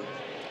have them.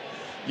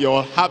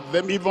 You'll have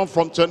them even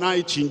from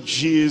tonight in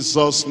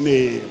Jesus'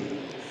 name.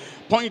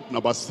 Point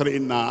number 3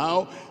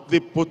 now, the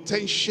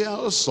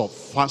potentials of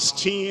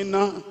fasting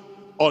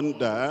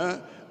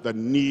under the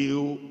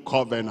new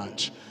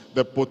covenant.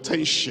 The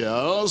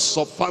potentials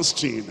of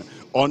fasting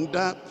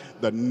under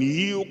the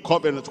new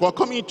covenant. We're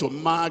coming to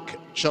Mark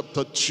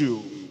chapter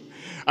 2.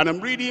 And I'm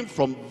reading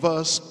from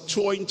verse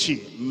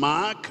 20.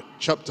 Mark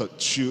chapter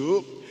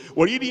 2.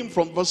 We're reading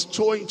from verse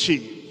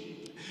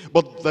 20.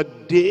 But the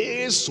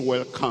days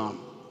will come.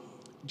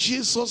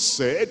 Jesus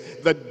said,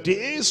 the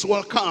days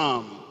will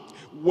come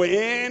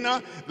when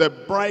the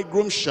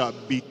bridegroom shall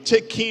be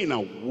taken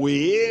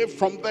away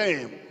from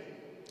them.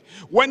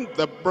 When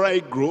the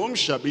bridegroom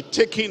shall be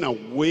taken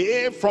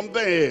away from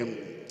them,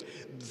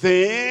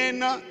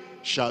 then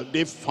shall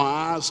they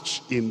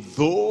fast in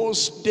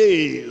those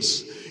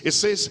days. It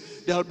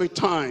says there'll be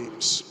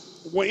times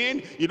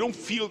when you don't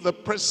feel the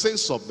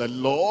presence of the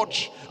Lord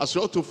as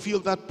you ought to feel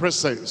that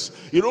presence.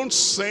 You don't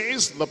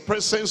sense the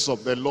presence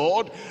of the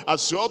Lord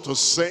as you ought to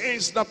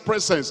sense that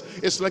presence.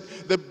 It's like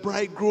the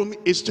bridegroom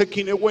is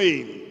taken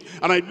away.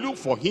 And I look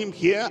for him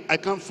here, I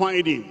can't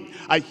find him.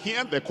 I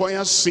hear the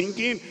choir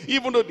singing,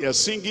 even though they are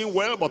singing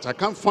well, but I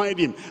can't find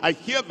him. I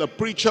hear the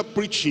preacher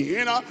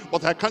preaching,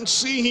 but I can't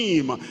see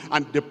him.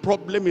 And the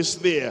problem is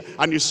there,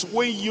 and it's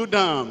weighing you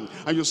down.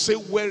 And you say,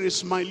 where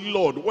is my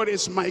Lord? Where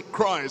is my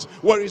Christ?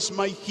 Where is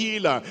my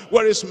healer?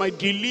 Where is my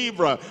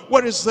deliverer?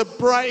 Where is the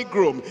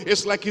bridegroom?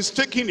 It's like he's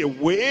taken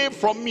away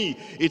from me.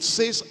 It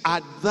says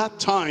at that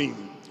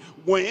time,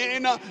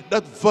 when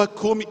that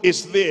vacuum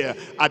is there,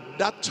 at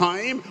that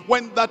time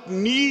when that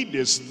need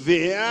is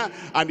there,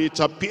 and it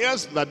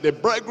appears that the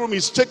bridegroom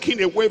is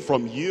taken away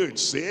from you, it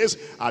says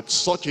at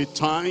such a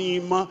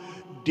time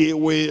they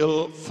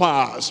will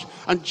fast.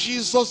 And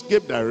Jesus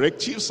gave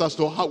directives as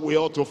to how we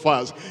ought to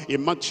fast.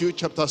 In Matthew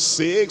chapter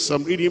 6,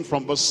 I'm reading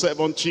from verse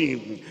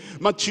 17.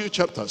 Matthew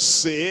chapter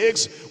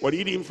 6, we're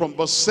reading from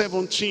verse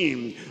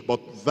 17. But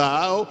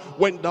thou,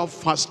 when thou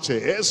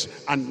fastest,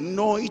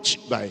 anoint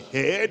thy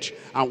head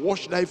and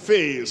wash thy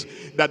face,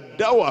 that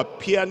thou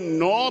appear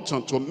not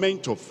unto men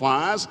to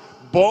fast,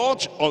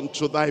 but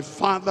unto thy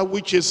Father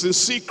which is in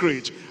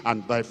secret,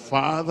 and thy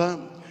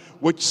Father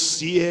which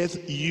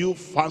seeth you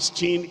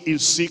fasting in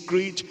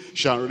secret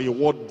shall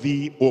reward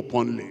thee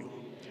openly.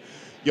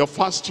 Your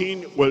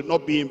fasting will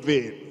not be in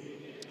vain.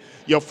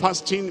 Your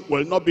fasting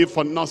will not be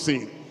for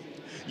nothing.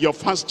 Your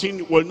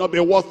fasting will not be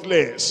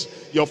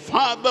worthless. Your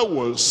Father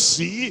will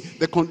see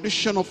the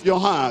condition of your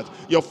heart.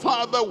 Your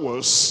Father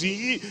will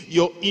see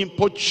your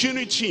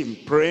importunity in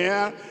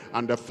prayer,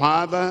 and the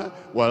Father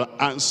will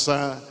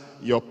answer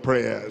your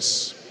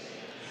prayers.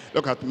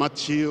 Look at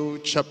Matthew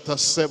chapter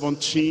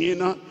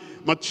 17.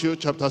 Matthew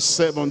chapter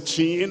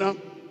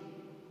 17.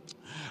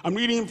 I'm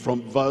reading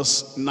from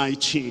verse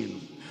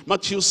 19.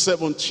 Matthew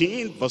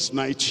 17 verse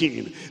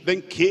 19.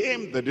 Then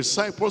came the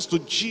disciples to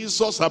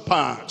Jesus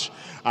apart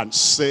and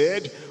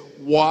said,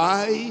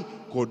 why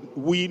could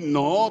we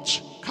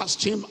not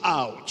cast him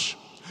out?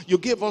 You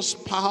gave us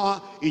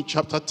power in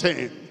chapter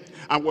 10.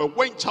 And we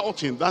went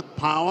out in that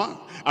power,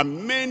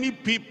 and many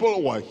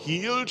people were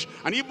healed,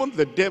 and even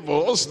the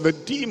devils, the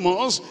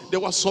demons, they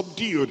were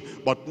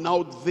subdued. But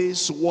now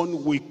this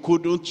one, we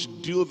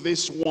couldn't do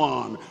this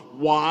one.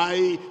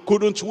 Why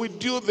couldn't we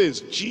do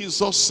this?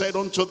 Jesus said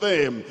unto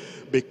them,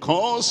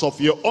 because of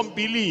your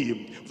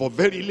unbelief. For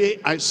verily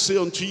I say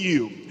unto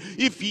you,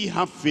 if ye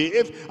have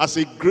faith as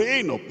a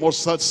grain of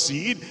mustard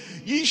seed,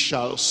 ye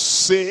shall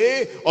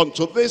say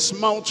unto this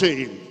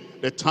mountain,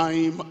 the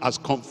time has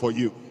come for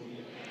you.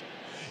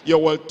 You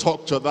will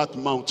talk to that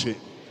mountain.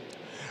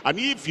 And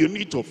if you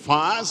need to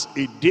fast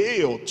a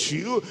day or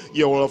two,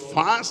 you will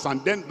fast,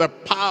 and then the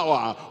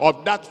power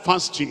of that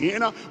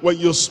fasting, when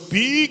you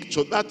speak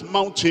to that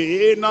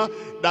mountain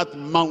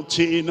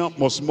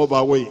must move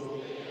away.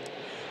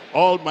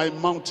 All my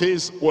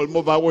mountains will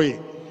move away.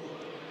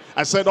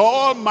 I said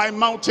all my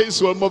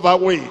mountains will move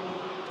away.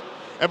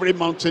 Every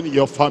mountain in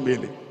your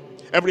family,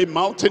 every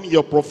mountain in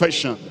your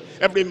profession,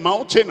 every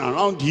mountain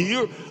around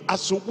you,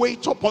 as you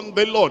wait upon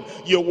the Lord,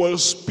 you will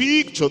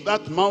speak to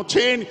that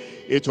mountain,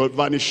 it will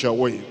vanish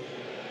away.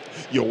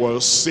 You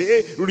will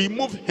say,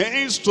 remove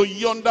hence to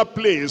yonder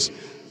place,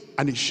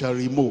 and it shall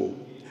remove.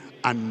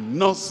 And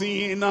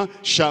nothing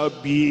shall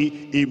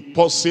be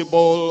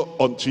impossible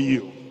unto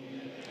you.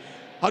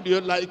 How do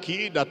you like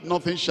it that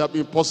nothing shall be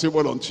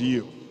impossible unto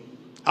you?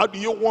 How do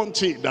you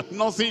want it that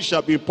nothing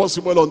shall be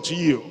impossible unto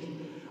you?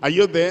 Are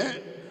you there?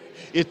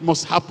 It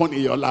must happen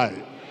in your life.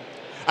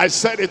 I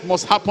said it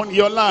must happen in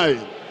your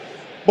life.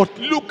 But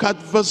look at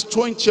verse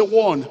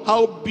 21.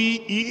 How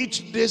be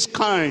it this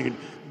kind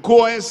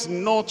goeth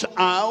not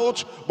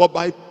out, but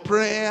by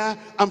prayer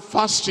and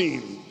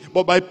fasting.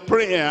 But by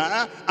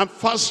prayer and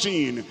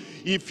fasting.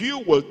 If you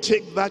will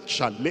take that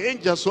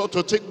challenge, as well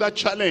to take that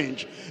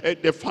challenge,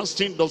 the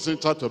fasting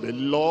doesn't have to be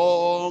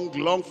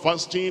long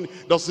fasting,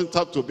 doesn't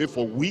have to be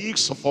for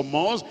weeks or for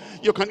months.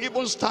 You can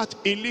even start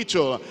a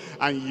little,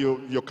 and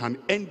you can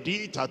end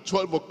it at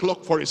 12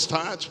 o'clock for a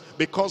start,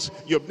 because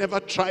you've never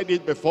tried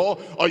it before.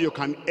 Or you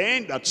can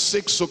end at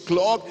 6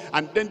 o'clock,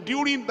 and then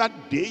during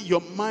that day,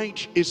 your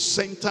mind is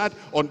centered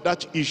on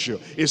that issue,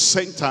 is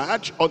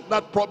centered on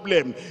that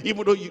problem.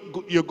 Even though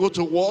you go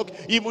to work,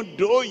 even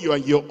though you're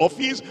in your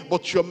office,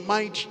 but your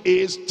mind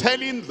is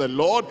telling the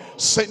Lord,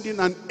 sending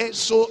an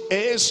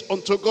SOS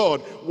unto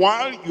God.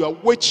 While you are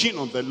waiting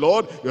on the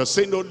Lord, you are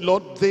saying, oh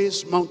Lord,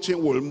 this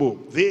mountain will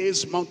move.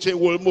 This mountain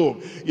will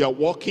move. You are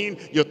walking,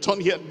 you turn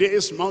here,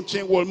 this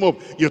mountain will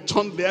move. You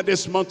turn there,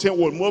 this mountain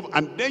will move.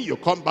 And then you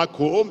come back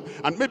home,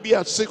 and maybe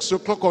at 6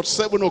 o'clock or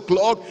 7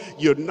 o'clock,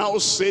 you now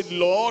say,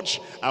 Lord,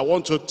 I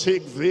want to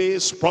take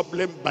this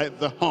problem by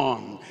the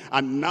horn.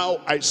 And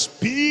now I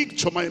speak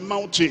to my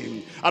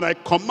mountain, and I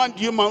command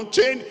you,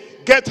 mountain,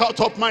 get out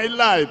of my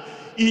life.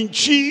 In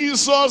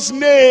Jesus'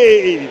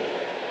 name.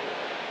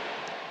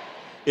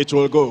 It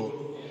will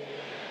go.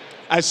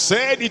 I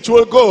said it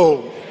will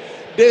go.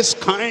 This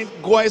kind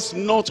goes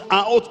not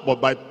out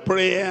but by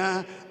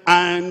prayer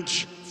and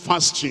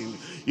fasting.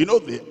 You know,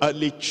 the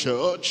early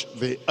church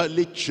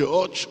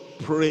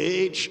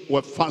prayed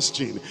with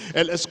fasting.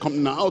 And let's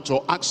come now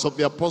to Acts of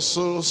the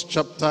Apostles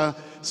chapter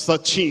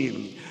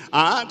 13.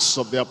 Acts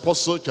of the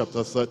Apostles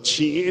chapter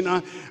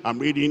 13. I'm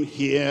reading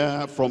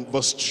here from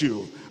verse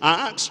 2.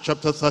 Acts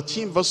chapter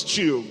 13 verse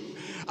 2.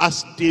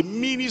 As they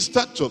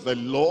ministered to the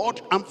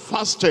Lord and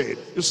fasted.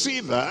 You see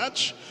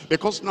that?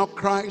 Because now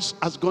Christ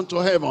has gone to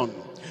heaven.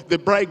 The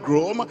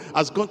bridegroom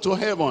has gone to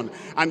heaven,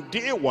 and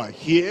they were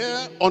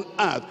here on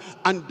earth,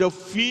 and the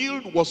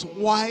field was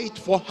white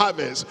for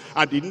harvest,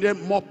 and they needed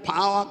more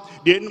power,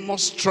 they needed more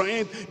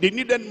strength, they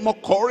needed more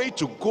courage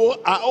to go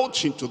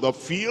out into the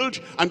field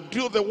and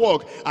do the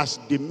work. As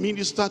they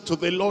ministered to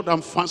the Lord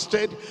and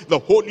fasted, the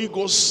Holy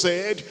Ghost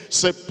said,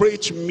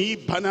 separate me,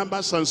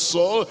 Barnabas and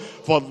Saul,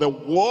 for the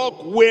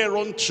work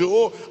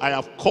whereunto I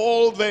have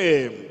called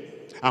them.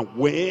 And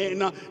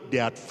when they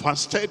had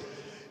fasted,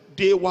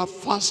 they were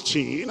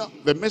fasting.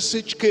 The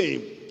message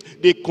came.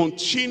 They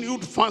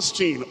continued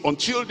fasting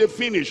until they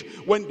finished.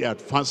 When they had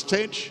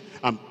fasted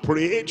and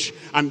prayed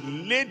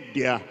and laid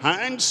their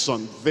hands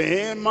on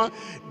them,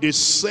 they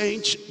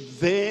sent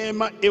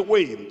them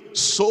away.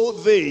 So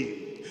they,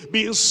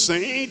 being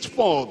sent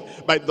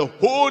forth by the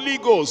Holy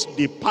Ghost,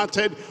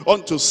 departed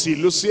unto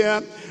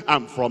Seleucia,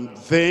 and from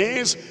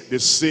thence they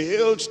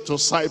sailed to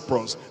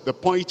Cyprus. The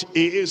point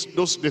is,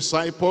 those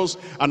disciples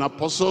and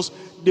apostles,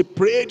 they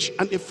prayed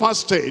and they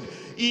fasted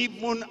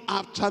even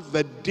after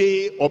the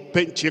day of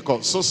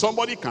Pentecost. So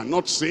somebody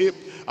cannot say,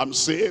 I'm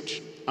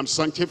saved, I'm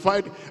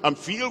sanctified, I'm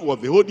filled with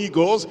the Holy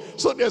Ghost,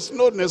 so there's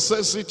no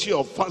necessity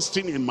of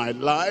fasting in my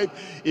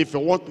life. If you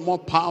want more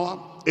power,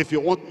 if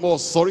you want more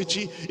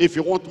authority, if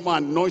you want more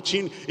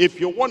anointing, if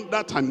you want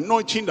that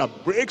anointing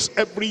that breaks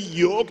every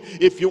yoke,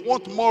 if you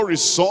want more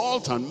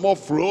result and more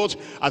fruit,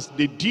 as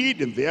they did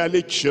in the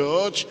early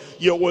church,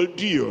 you will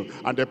do.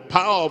 And the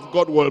power of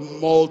God will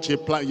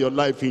multiply your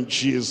life in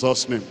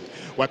Jesus' name.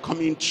 We're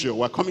coming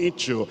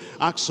to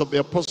Acts of the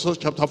Apostles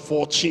chapter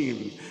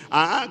 14.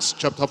 Acts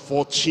chapter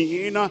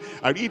 14,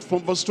 I read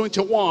from verse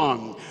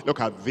 21. Look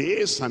at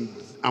this.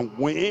 And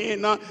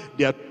when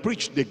they had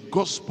preached the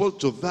gospel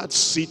to that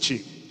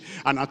city,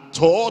 and had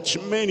taught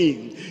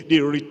many, they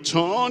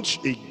returned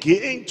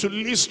again to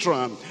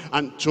Lystra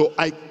and to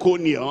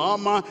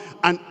Iconium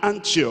and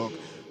Antioch,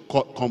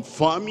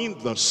 confirming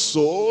the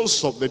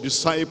souls of the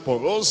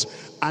disciples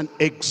and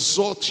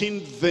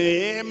exhorting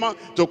them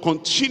to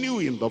continue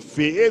in the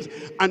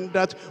faith, and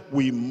that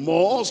we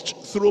must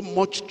through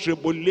much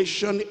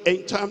tribulation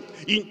enter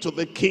into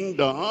the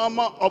kingdom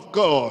of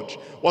God.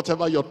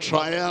 Whatever your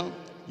trial,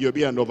 you'll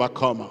be an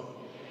overcomer.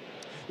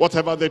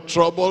 Whatever the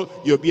trouble,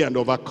 you'll be an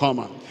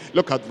overcomer.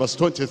 Look at verse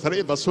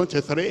 23. Verse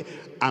 23.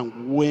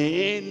 And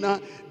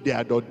when they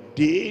had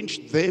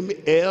ordained them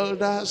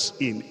elders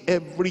in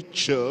every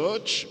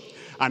church,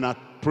 and had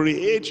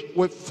prayed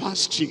with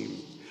fasting,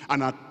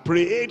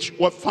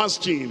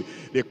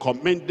 they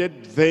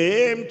commended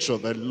them to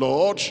the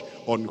Lord,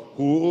 on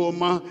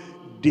whom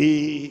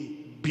they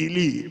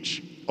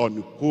believed.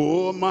 On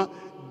whom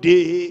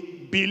they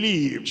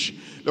believed.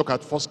 Look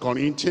at 1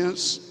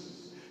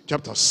 Corinthians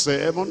chapter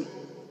 7.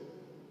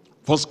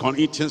 1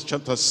 Corinthians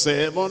chapter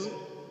 7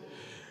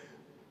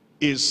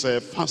 is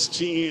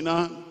fasting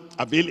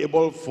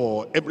available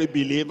for every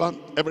believer,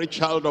 every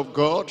child of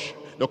God.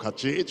 Look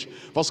at it.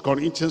 1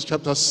 Corinthians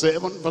chapter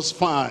 7 verse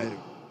 5.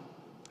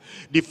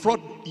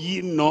 Defraud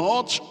ye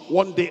not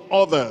one the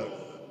other,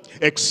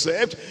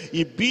 except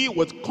ye be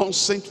with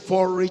consent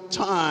for a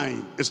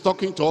time. It's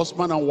talking to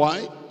husband and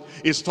wife.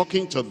 He's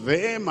talking to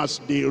them as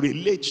they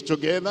relate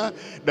together,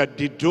 that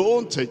they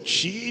don't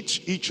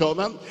cheat each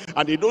other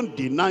and they don't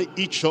deny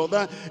each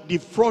other.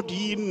 Defraud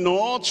ye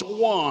not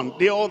one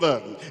the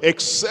other,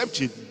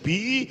 except it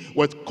be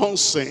with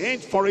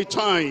consent for a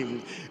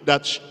time,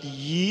 that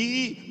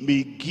ye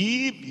may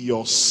give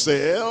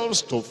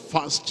yourselves to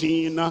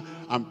fasting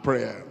and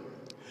prayer.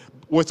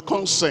 With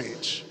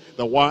consent.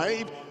 The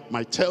wife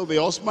might tell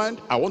the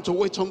husband, I want to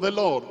wait on the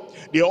Lord.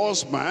 The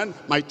husband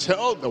might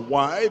tell the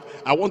wife,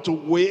 I want to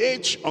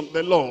wait on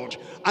the Lord.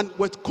 And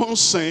with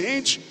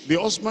consent, the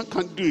husband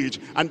can do it,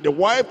 and the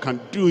wife can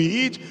do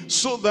it,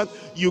 so that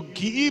you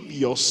give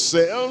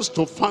yourselves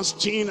to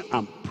fasting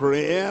and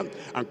prayer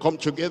and come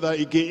together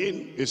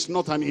again. It's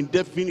not an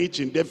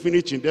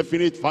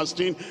indefinite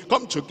fasting.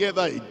 Come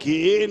together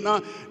again,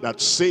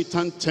 that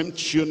Satan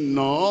tempts you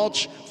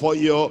not for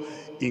your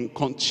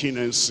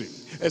incontinency.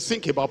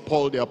 Think about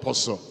Paul the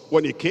Apostle.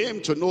 When he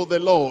came to know the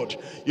Lord,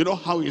 you know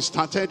how he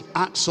started?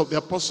 Acts of the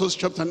Apostles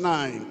chapter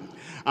 9.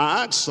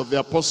 Acts of the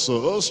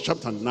Apostles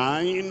chapter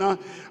 9,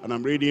 and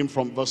I'm reading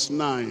from verse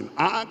 9.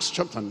 Acts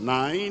chapter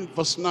 9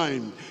 verse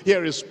 9.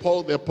 Here is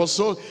Paul the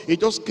Apostle. He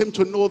just came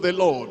to know the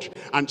Lord,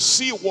 and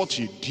see what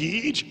he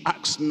did.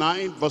 Acts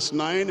 9 verse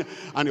 9.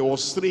 And he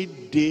was 3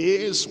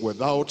 days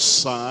without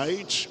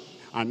sight,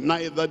 and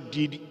neither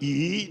did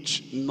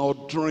eat nor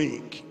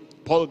drink.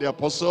 Paul the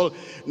Apostle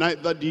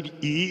neither did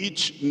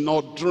eat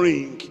nor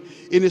drink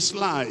in his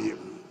life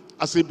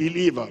as a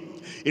believer,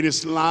 in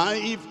his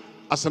life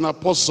as an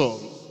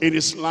apostle, in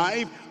his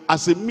life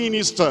as a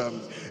minister.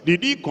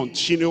 Did he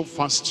continue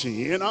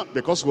fasting?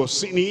 Because we've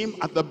seen him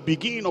at the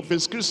beginning of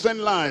his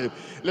Christian life.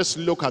 Let's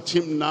look at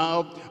him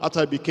now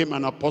after he became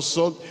an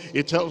apostle.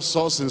 It tells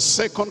us in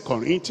 2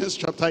 Corinthians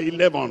chapter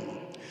 11.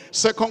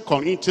 2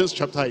 Corinthians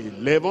chapter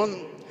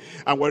 11,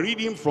 and we're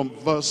reading from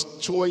verse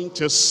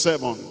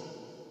 27.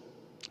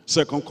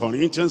 2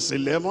 Corinthians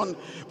 11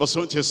 verse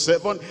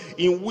 27.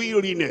 In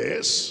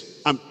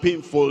weariness and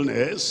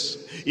painfulness,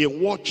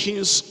 in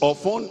watchings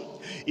often,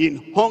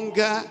 in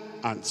hunger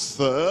and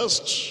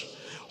thirst.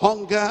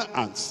 Hunger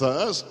and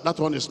thirst, that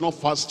one is not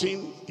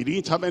fasting. He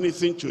didn't have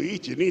anything to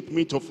eat, he didn't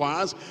mean to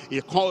fast.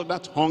 He called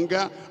that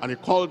hunger and he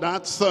called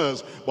that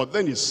thirst. But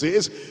then he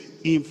says,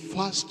 in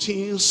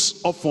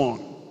fastings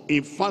often,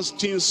 in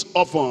fastings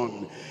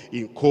often,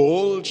 in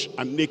cold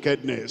and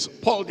nakedness.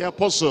 Paul the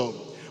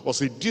Apostle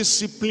was a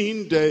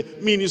disciplined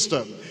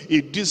minister,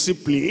 a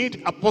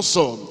disciplined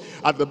apostle.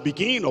 At the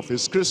beginning of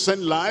his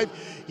Christian life,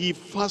 he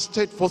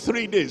fasted for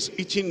 3 days,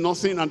 eating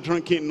nothing and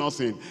drinking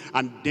nothing.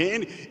 And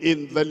then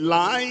in the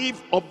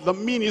life of the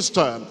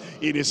minister,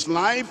 in his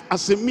life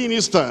as a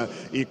minister,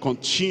 he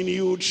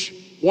continued.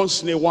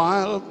 Once in a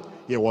while,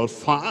 he will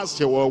fast,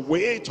 he will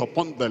wait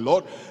upon the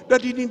Lord.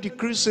 That didn't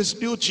decrease his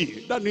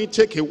duty. That didn't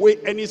take away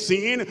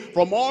anything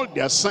from all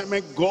the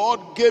assignment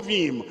God gave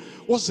him.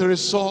 What's the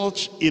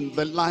result in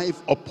the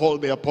life of Paul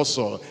the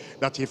Apostle?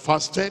 That he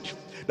fasted,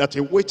 that he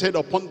waited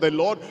upon the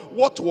Lord.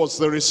 What was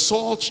the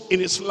result in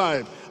his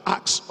life?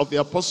 Acts of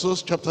the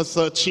Apostles chapter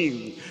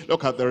 13.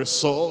 Look at the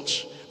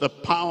result. The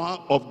power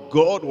of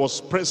God was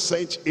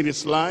present in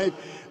his life.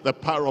 The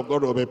power of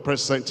God will be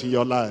present in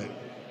your life.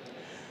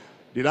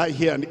 Did I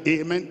hear an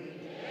amen?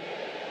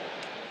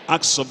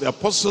 Acts of the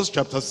Apostles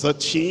chapter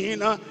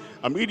 13.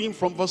 I'm reading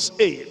from verse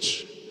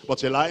 8. But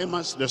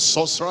Elymas the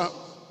sorcerer,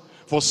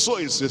 for so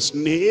is his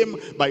name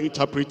by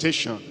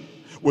interpretation,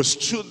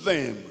 withstood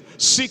them,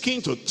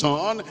 seeking to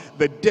turn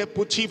the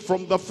deputy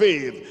from the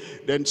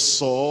faith. Then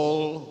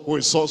Saul, who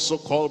is also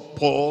called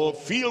Paul,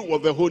 filled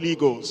with the Holy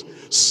Ghost,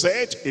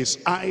 set his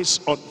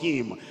eyes on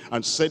him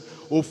and said,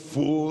 O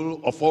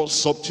full of all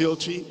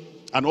subtlety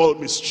and all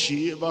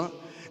mischief,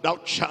 thou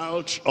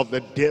child of the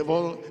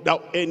devil, thou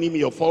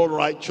enemy of all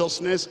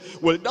righteousness,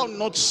 wilt thou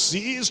not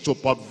cease to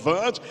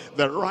pervert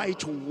the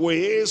right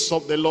ways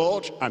of the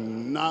Lord?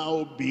 And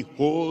now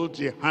behold,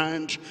 the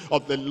hand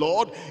of the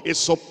Lord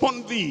is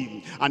upon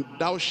thee, and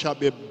thou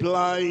shalt be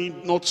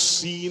blind, not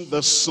seeing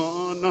the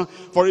sun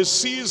for a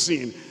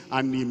season.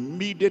 And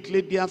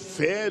immediately there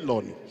fell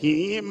on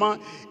him a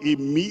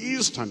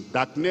mist and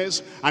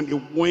darkness, and he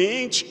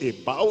went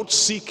about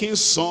seeking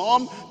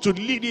some to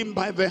lead him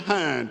by the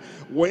hand.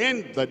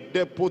 When the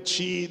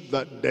deputy,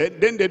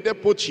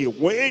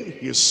 when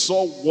he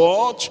saw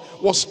what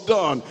was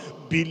done,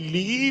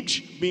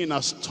 believed, being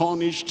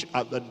astonished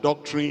at the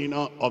doctrine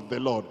of the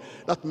Lord.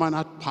 That man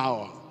had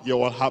power. You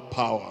will have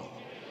power.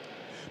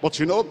 But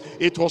you know,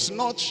 it was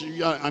not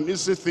an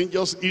easy thing,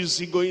 just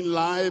easygoing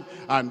life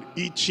and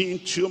eating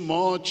too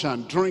much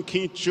and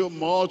drinking too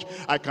much.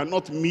 I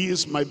cannot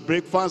miss my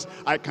breakfast.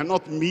 I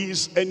cannot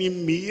miss any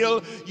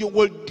meal. You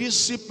will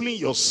discipline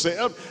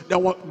yourself. There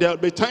will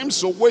be times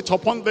to wait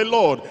upon the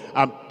Lord,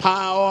 and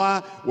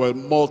power will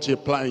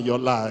multiply in your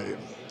life.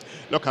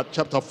 Look at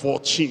chapter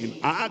 14.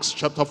 Acts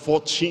chapter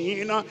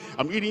 14.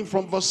 I'm reading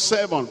from verse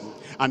 7.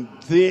 And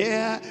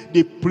there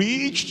they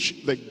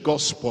preached the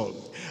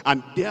gospel.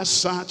 And there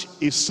sat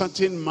a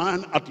certain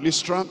man at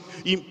Lystra,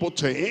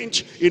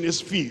 impotent in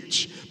his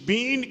feet,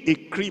 being a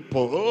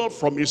cripple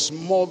from his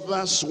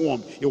mother's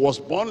womb. He was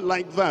born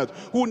like that,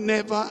 who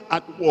never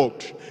had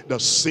walked. The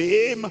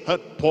same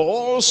heard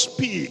Paul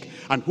speak,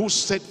 and who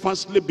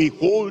steadfastly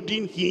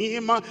beholding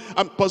him,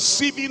 and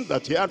perceiving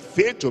that he had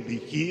faith to be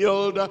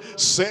healed,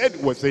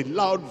 said with a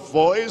loud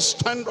voice,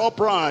 stand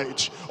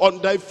upright on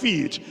thy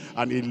feet.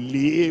 And he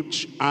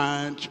lived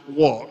and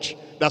walked.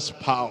 That's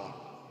power.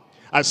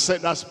 I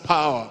said that's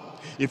power.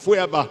 If we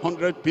have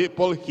 100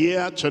 people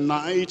here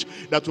tonight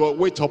that will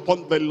wait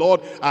upon the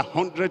Lord,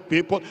 100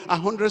 people,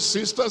 100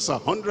 sisters,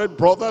 100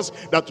 brothers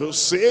that will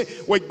say,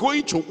 we're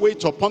going to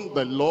wait upon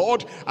the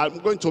Lord. I'm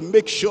going to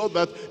make sure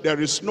that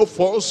there is no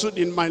falsehood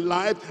in my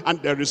life,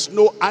 and there is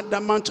no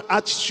adamant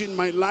attitude in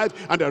my life,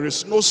 and there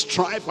is no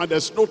strife, and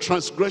there's no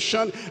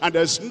transgression, and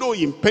there's no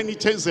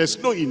impenitence, there's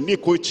no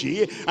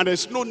iniquity, and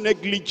there's no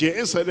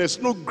negligence, and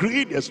there's no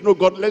greed, there's no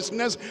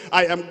godlessness.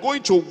 I am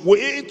going to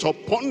wait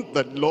upon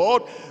the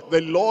Lord.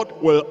 The Lord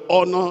will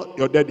honor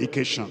your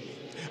dedication,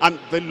 and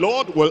the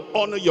Lord will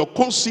honor your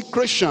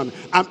consecration,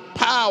 and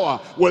power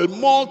will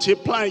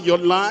multiply your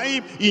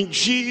life in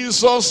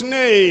Jesus'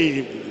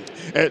 name.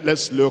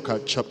 Let's look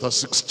at chapter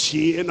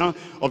 16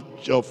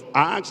 of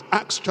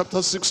Acts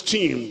chapter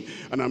 16,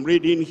 and I'm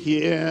reading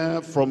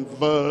here from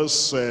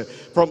verse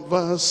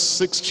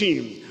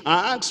 16.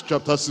 Acts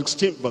chapter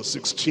 16 verse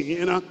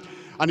 16.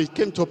 And it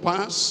came to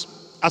pass,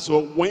 as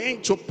we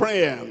went to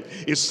prayer,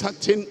 a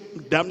certain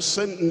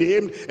damsel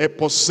named,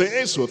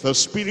 possessed with a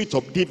spirit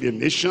of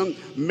divination,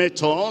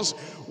 met us,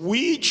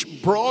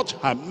 which brought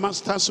her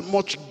masters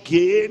much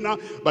gain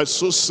by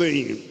so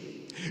saying.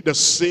 The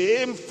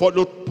same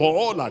followed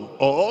Paul and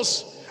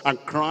us, and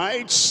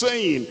cried,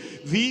 saying,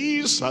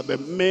 these are the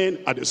men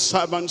and the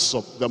servants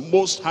of the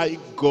Most High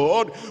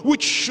God,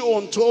 which show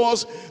unto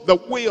us the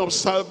way of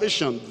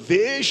salvation.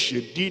 They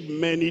she did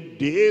many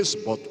days,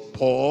 but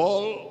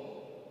Paul...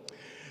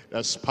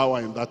 There's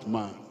power in that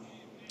man.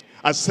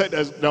 I said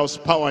there was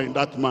power in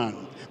that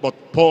man.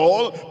 But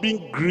Paul,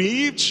 being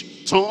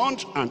grieved,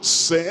 turned and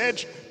said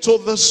to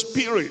the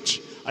Spirit,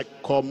 I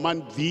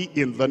command thee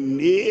in the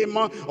name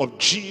of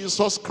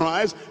Jesus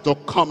Christ to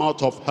come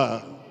out of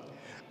her.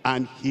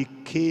 And he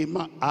came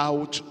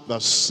out the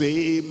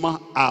same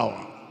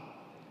hour.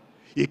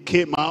 He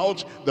came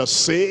out the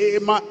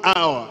same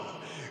hour.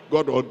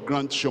 God will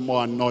grant you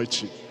more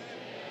anointing.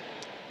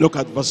 Look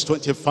at verse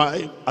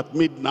 25. At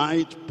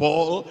midnight,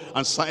 Paul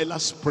and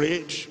Silas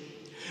prayed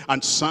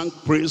and sang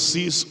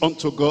praises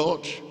unto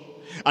God.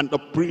 And the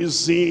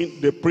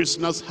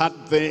prisoners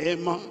had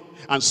them.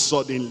 And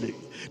suddenly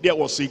there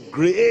was a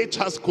great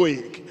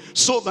earthquake,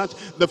 so that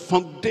the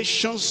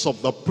foundations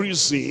of the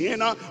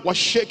prison were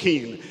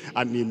shaking.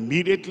 And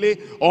immediately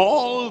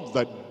all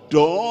the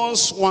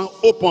doors were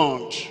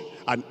opened,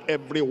 and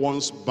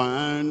everyone's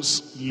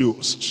bands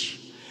loosed.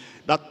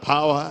 That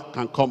power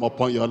can come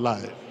upon your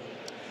life.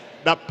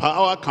 That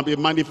power can be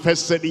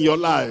manifested in your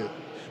life.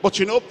 But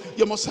you know,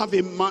 you must have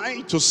a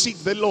mind to seek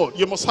the Lord.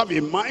 You must have a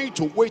mind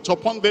to wait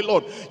upon the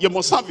Lord. You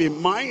must have a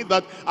mind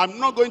that I'm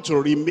not going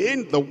to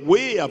remain the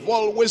way I've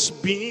always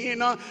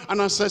been. And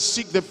as I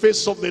seek the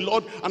face of the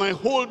Lord, and I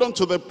hold on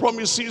to the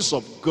promises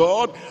of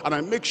God, and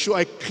I make sure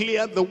I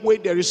clear the way,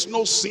 there is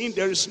no sin,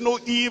 there is no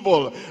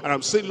evil. And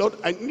I'm saying, Lord,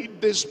 I need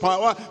this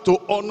power to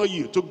honor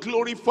you, to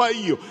glorify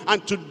you,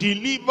 and to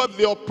deliver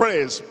the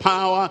oppressed.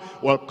 Power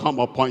will come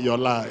upon your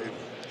life.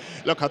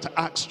 Look at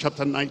Acts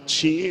chapter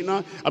 19.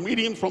 I'm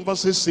reading from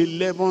verses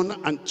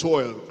 11 and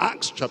 12.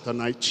 Acts chapter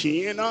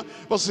 19,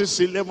 verses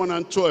 11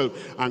 and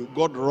 12. And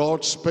God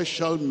wrought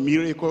special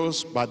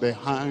miracles by the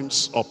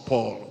hands of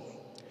Paul.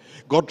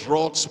 God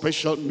wrought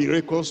special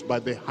miracles by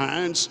the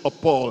hands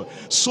of Paul,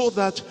 so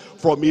that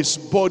from his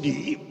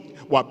body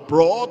were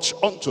brought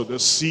unto the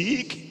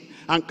sick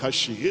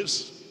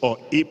handkerchiefs or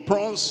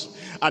aprons,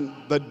 and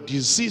the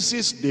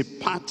diseases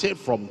departed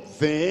from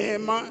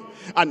them,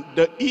 and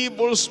the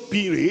evil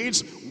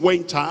spirits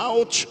went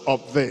out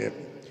of them.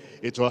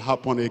 It will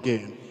happen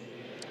again.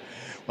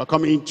 We're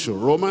coming to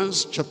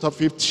Romans chapter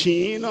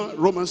 15.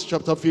 Romans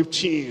chapter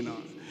 15.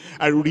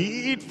 I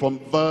read from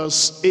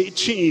verse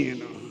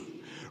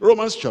 18.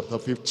 Romans chapter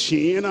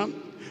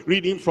 15,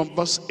 reading from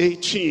verse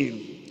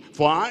 18.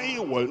 For I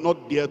will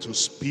not dare to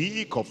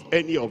speak of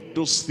any of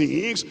those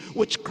things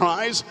which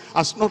Christ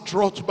has not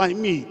wrought by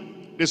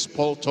me. This is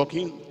Paul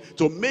talking.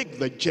 To make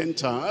the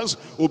Gentiles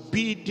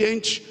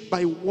obedient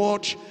by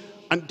word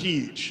and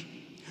deed,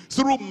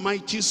 through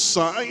mighty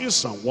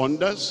signs and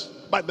wonders,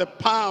 by the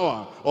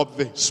power of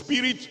the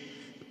Spirit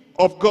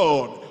of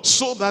God,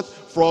 so that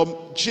from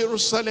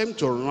Jerusalem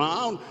to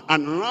round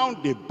and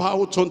round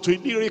about unto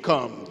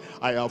Illyricum,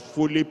 I have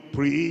fully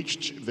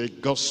preached the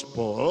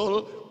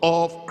gospel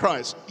of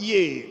Christ.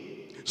 Yea,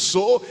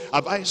 so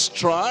have I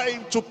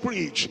strived to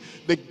preach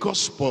the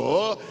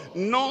gospel,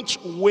 not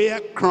where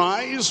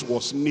Christ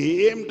was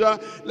named,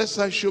 lest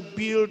I should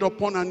build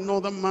upon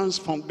another man's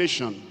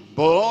foundation.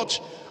 But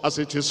as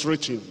it is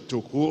written,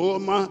 to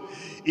whom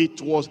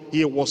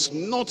he was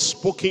not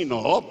spoken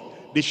of,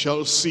 they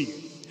shall see.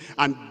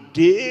 And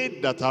they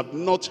that have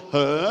not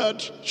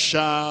heard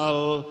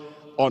shall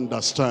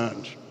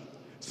understand.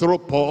 Through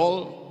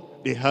Paul,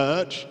 they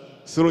heard.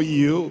 Through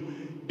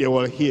you, they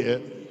will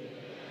hear.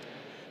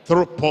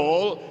 Through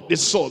Paul, they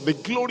saw the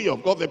glory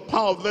of God, the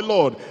power of the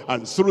Lord.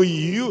 And through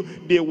you,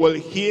 they will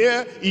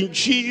hear in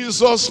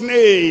Jesus'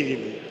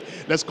 name.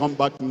 Let's come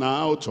back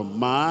now to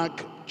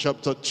Mark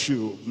chapter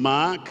 2.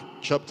 Mark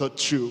chapter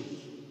 2.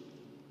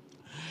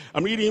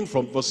 I'm reading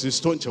from verses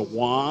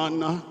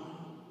 21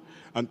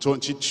 and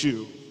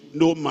 22.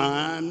 No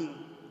man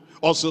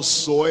also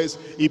seweth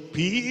a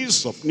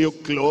piece of new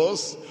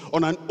cloth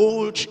on an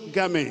old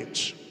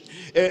garment,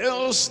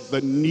 else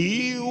the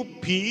new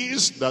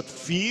piece that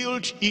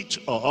filled it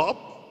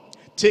up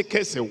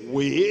taketh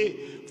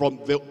away from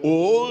the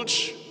old,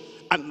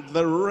 and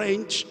the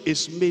rent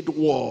is made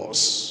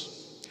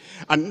worse.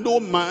 And no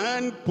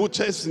man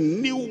putteth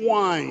new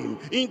wine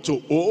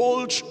into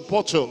old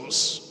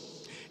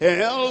bottles,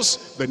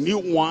 else the new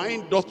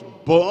wine doth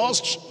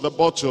burst the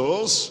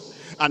bottles,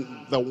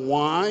 and the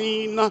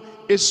wine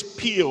is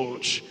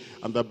spilled,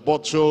 and the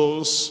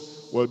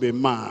bottles will be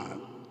mad.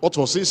 What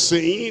was he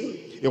saying?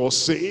 He was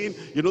saying,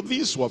 you know,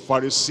 these were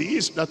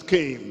Pharisees that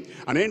came,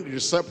 and then the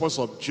disciples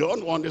of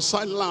John were on the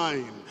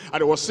sideline.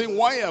 And they were saying,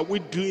 why are we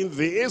doing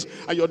this?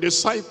 And your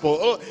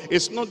disciple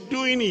is not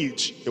doing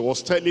it. He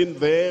was telling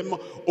them,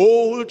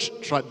 old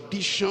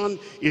tradition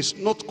is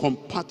not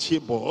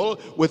compatible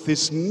with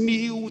his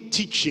new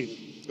teaching.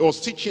 He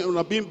was teaching them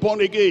about being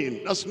born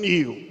again. That's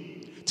new.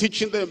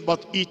 Teaching them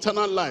about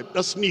eternal life,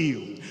 that's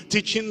new.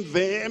 Teaching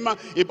them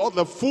about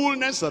the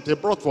fullness that they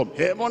brought from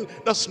heaven,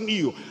 that's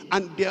new.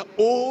 And their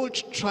old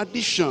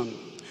tradition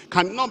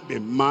cannot be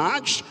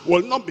matched,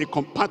 will not be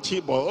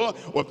compatible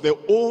with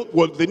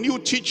the new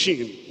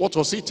teaching. What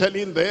was he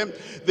telling them?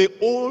 The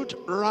old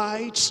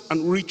rites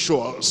and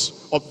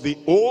rituals of the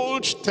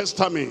Old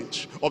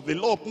Testament, of the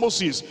law of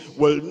Moses,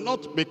 will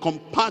not be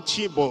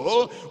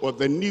compatible with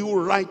the new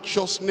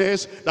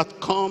righteousness that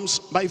comes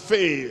by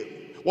faith.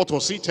 What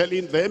was he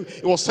telling them?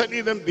 He was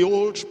telling them the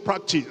old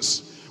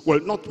practice will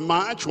not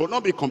match, will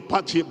not be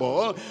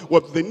compatible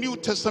with the New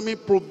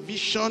Testament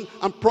provision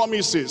and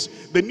promises.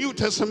 The New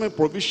Testament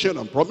provision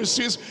and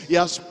promises, he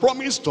has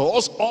promised to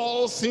us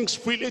all things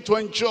freely to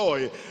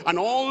enjoy. And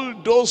all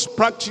those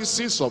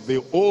practices of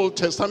the Old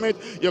Testament,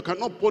 you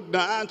cannot put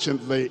that in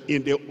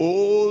the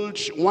old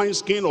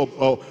wineskin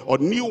or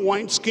new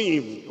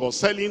wineskin. He was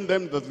telling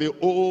them that the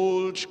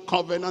old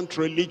covenant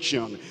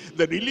religion,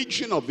 the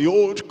religion of the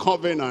old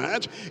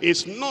covenant,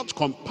 is not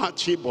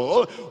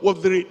compatible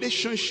with the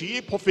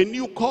relationship of a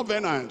new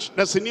covenant.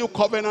 There's a new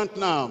covenant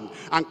now,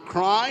 and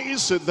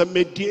Christ is the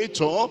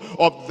mediator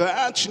of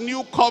that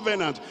new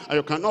covenant. And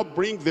you cannot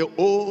bring the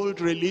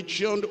old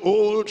religion,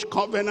 old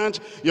covenant,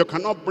 you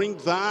cannot bring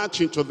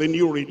that into the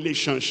new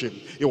relationship.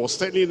 He was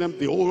telling them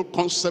the old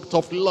concept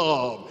of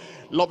love.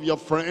 Love your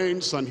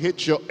friends and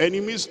hate your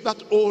enemies.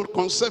 That old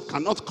concept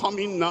cannot come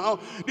in now.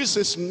 This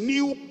is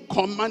new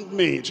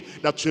commandment,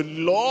 that you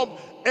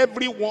love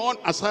everyone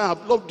as I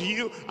have loved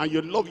you, and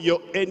you love your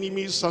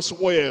enemies as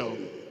well.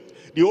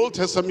 The Old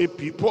Testament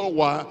people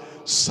were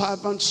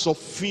servants of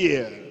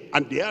fear,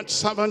 and they had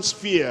servants'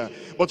 fear.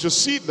 But you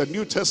see, the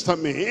New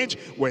Testament,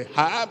 we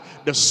have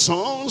the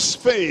Son's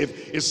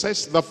faith. It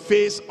says the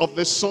faith of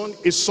the Son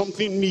is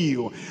something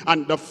new.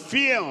 And the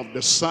fear of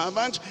the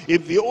servant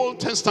in the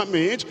Old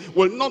Testament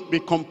will not be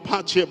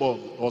compatible.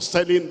 I was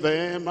telling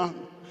them,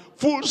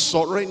 full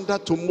surrender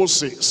to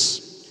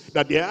Moses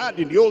that they had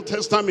in the Old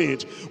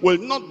Testament will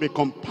not be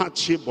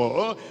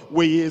compatible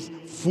with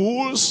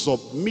full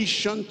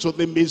submission to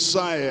the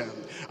Messiah.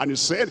 And he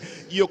said,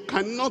 you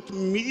cannot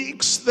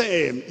mix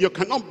them. You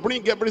cannot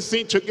bring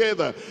everything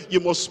together. You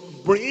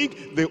must bring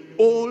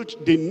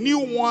the new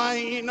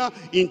wine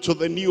into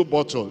the new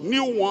bottle.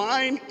 New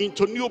wine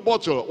into new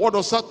bottle. What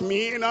does that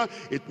mean?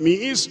 It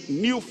means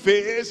new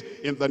faith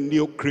in the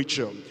new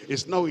creature.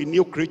 It's now a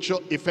new creature.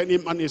 If any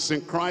man is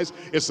in Christ,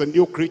 it's a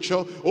new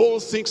creature.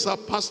 All things are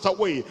passed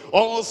away.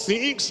 All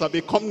things have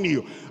become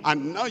new.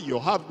 And now you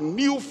have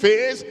new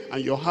faith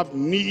and you have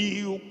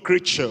new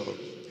creature.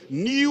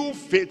 New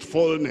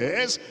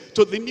faithfulness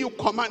to the new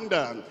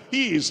commander.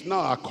 He is now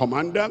our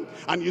commander,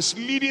 and he's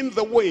leading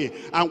the way,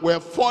 and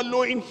we're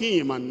following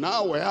him. And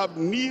now we have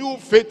new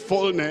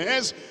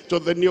faithfulness to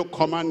the new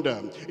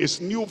commander.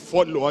 It's new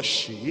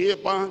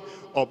followership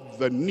of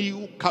the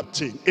new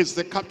captain. It's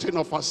the captain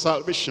of our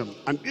salvation,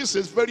 and this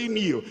is very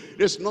new.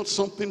 It's not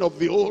something of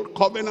the old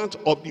covenant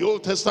of the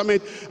Old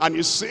Testament. And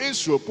it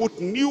says you put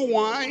new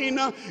wine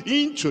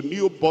into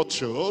new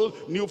bottle,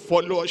 new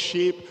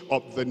followership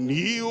of the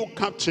new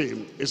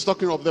captain. It's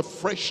talking of the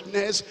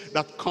freshness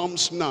that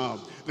comes now.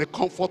 The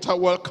Comforter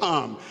will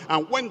come,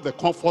 and when the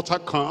Comforter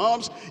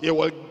comes, he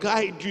will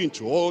guide you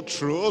into all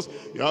truth.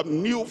 You have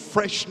new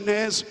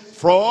freshness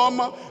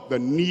from the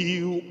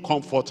new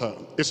comforter.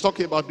 It's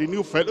talking about the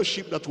new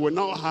fellowship that we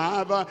now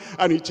have,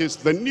 and it is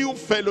the new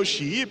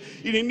fellowship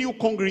in a new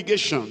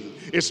congregation.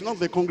 It's not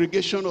the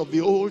congregation of the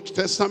Old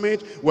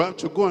Testament. We have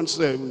to go and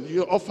say,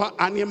 you offer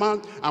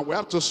animal, and we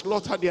have to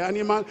slaughter the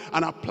animal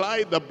and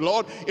apply the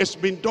blood. It's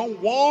been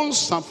done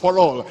once and for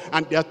all,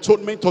 and the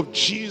atonement of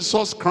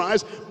Jesus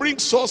Christ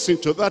brings us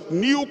into that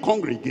new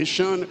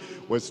congregation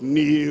with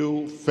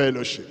new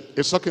fellowship.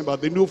 It's talking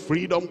about the new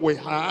freedom we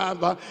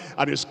have,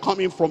 and it's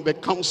coming from the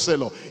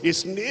Counselor.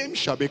 His name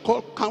shall be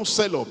called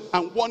Counselor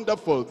and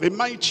Wonderful, the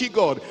Mighty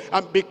God.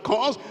 And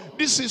because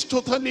this is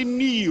totally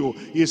new,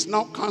 he is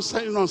now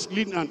counseling us,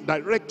 leading and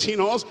directing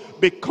us.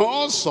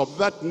 Because of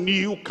that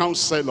new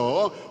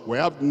Counselor, we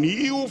have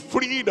new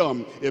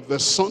freedom. If the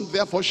Son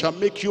therefore shall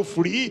make you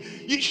free,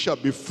 ye shall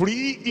be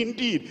free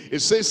indeed. It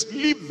says,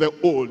 leave the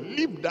old,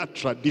 leave that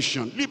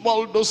tradition, leave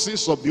all those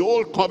things of the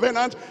old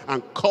covenant,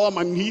 and come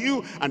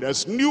anew. And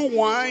there's new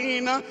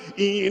wine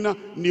in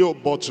new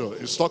bottle.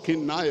 It's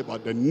talking now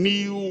about the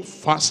new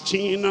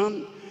fasting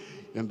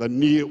and the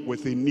new,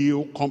 with a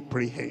new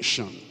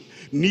comprehension.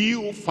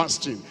 New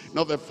fasting,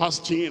 not the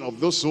fasting of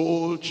those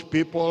old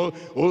people,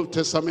 Old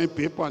Testament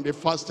people, and they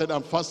fasted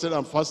and fasted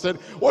and fasted.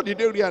 What did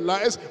they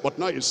realize? But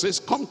now it says,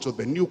 come to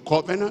the new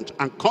covenant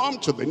and come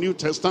to the New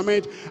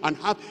Testament and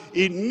have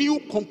a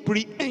new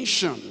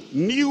comprehension.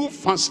 New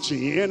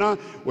fasting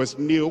with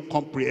new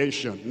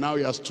comprehension. Now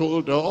he has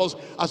told us,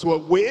 as we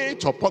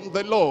wait upon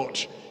the Lord,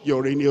 you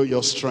renew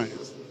your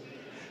strength.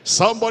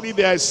 Somebody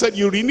there said,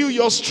 you renew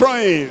your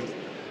strength.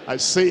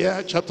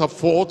 Isaiah chapter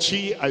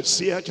 40,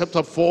 Isaiah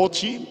chapter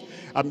 40,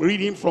 I'm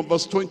reading from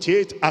verse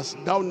 28.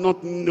 Hast thou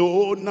not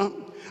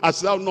known,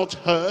 hast thou not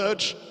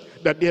heard,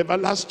 that the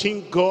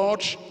everlasting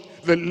God,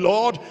 the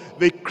Lord,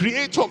 the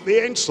creator of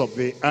the ends of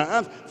the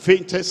earth,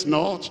 fainteth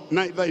not,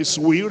 neither is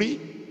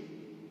weary.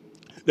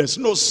 There's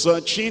no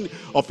searching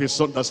of his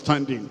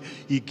understanding.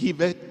 He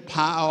giveth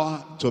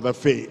power to the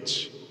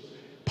faint.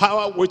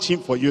 Power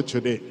waiting for you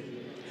today.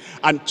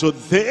 And to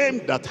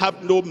them that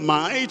have no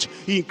might,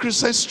 he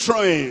increases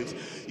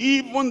strength.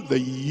 Even the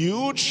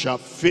youth shall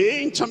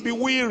faint and be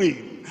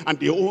weary, and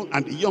the old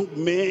and the young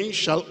men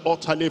shall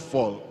utterly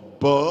fall.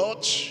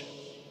 But,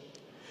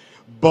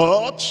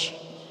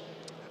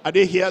 are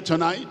they here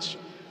tonight?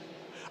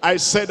 I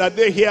said, are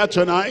they here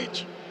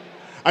tonight?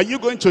 Are you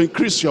going to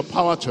increase your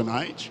power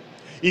tonight?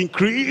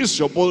 Increase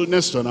your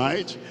boldness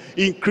tonight?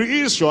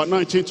 Increase your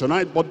anointing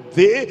tonight? But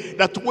they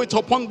that wait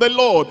upon the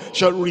Lord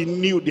shall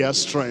renew their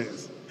strength.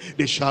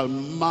 They shall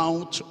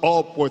mount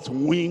up with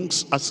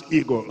wings as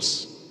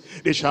eagles.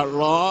 They shall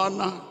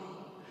run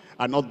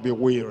and not be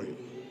weary.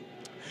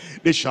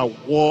 They shall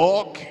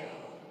walk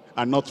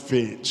and not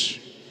faint.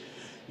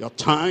 Your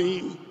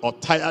time or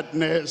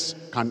tiredness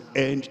can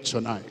end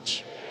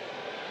tonight.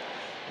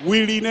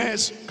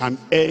 Weariness can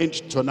end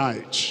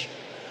tonight.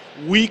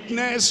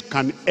 Weakness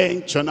can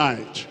end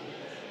tonight.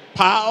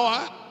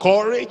 Power,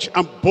 courage,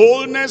 and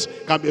boldness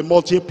can be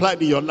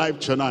multiplied in your life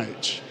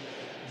tonight.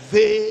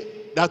 They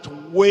that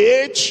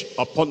wait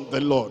upon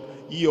the Lord.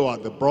 You are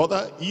the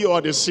brother, you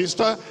are the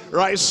sister.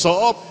 Rise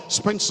up,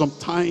 spend some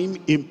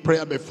time in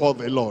prayer before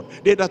the Lord.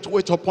 They that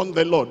wait upon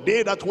the Lord,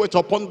 they that wait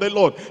upon the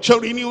Lord shall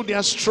renew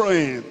their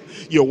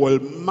strength. You will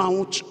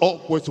mount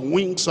up with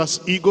wings as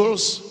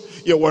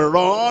eagles. You will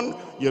run,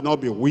 you'll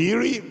not be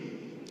weary.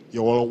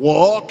 You will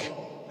walk,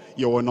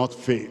 you will not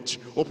faint.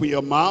 Open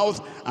your mouth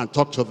and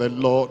talk to the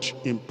Lord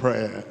in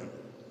prayer.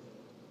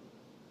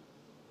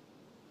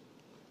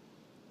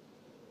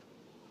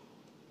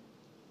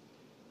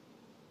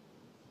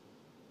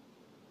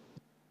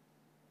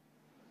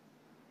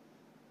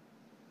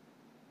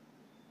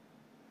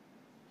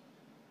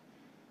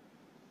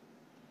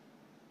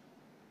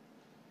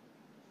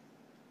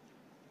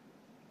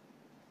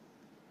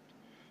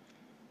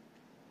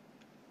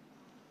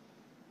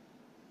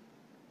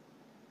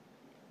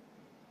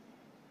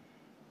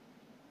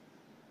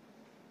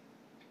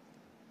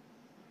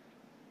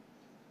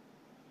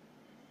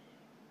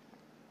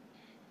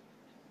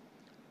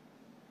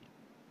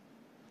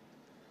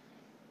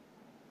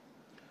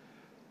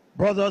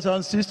 Brothers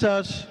and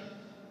sisters,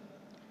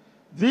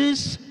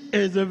 this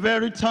is the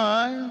very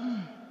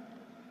time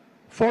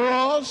for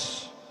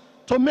us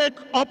to make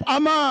up our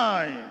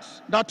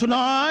minds that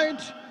tonight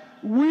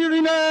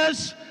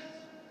weariness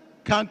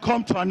can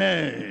come to an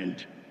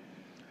end.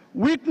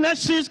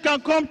 Weaknesses can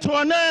come to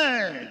an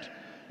end.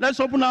 Let's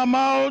open our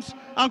mouths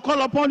and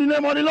call upon the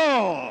name of the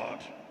Lord.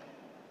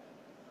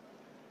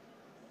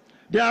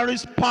 There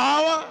is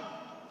power,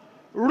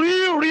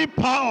 real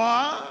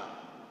power.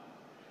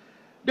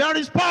 There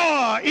is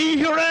power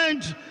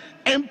inherent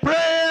in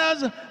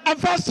prayers and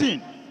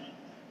fasting.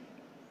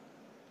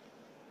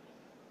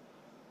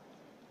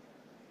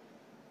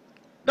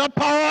 That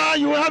power,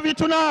 you have it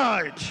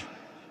tonight.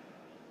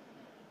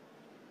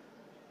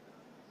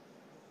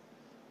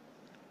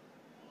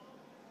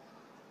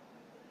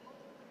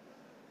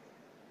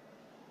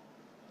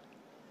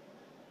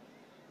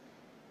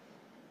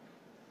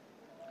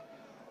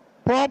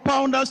 Proper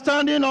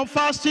understanding of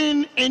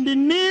fasting in the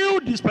new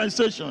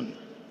dispensation.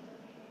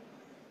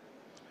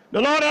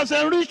 The Lord has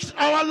enriched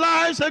our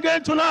lives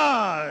again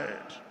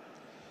tonight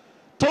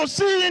to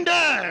see in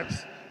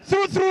depth,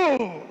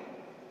 through,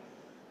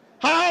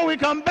 how we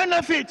can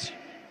benefit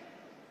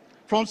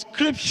from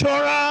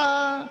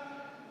scriptural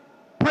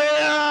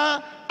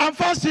prayer and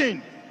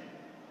fasting.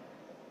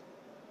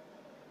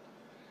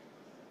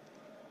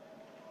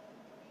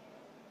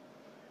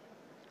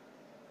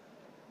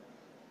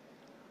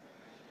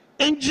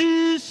 In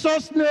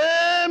Jesus'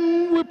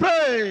 name we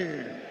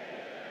pray.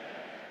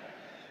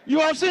 You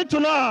have seen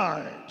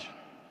tonight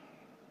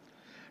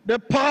the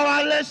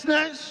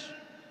powerlessness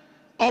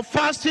of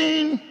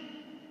fasting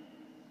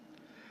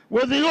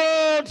with the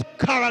old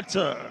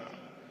character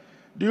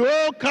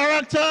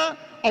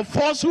of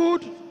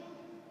falsehood,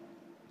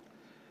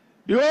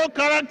 the old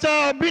character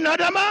of being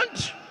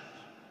adamant,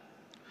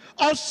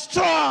 of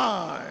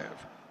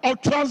strife,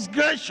 of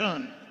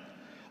transgression,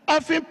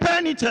 of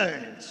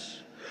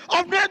impenitence,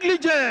 of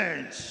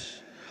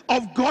negligence,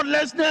 of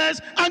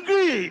godlessness and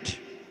greed.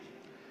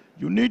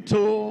 You need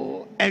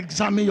to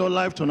examine your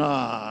life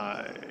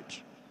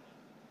tonight.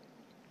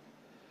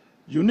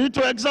 You need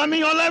to examine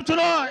your life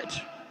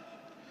tonight.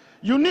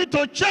 You need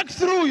to check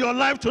through your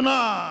life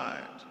tonight.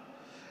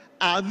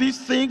 Are these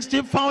things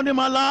still found in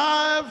my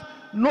life?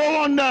 No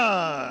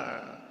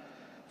wonder.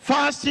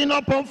 Fasting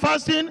upon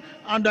fasting,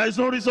 and there is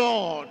no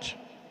result.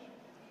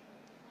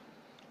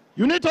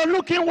 You need to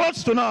look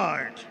inwards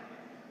tonight.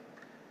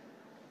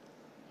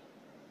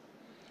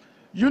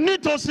 You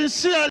need to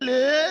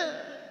sincerely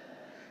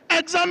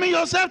examine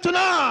yourself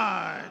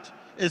tonight.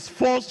 Is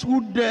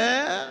falsehood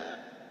there?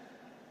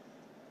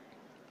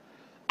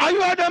 Are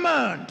you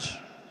adamant?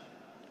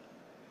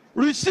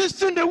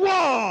 Resisting the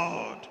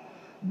world,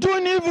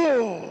 doing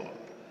evil,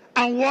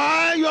 and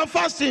while you are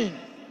fasting,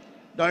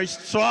 there is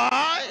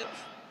strife,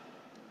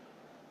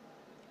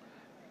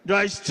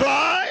 there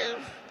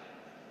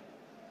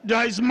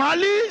is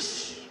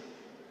malice,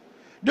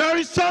 there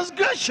is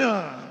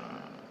transgression.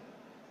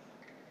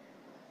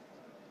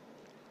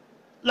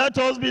 Let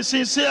us be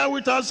sincere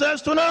with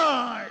ourselves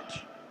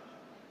tonight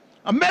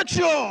and make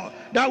sure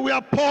that we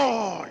are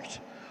purged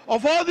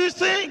of all these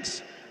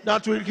things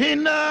that will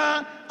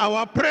hinder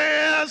our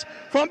prayers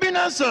from being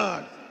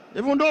answered,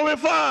 even though we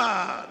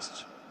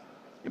fast.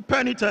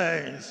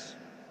 Impenitence,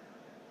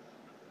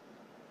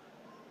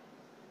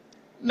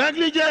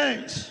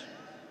 negligence,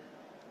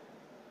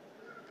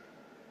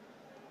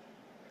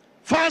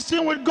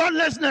 fasting with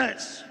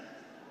godlessness.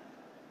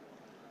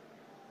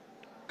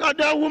 God,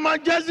 that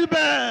woman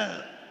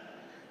Jezebel,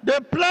 they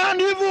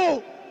planned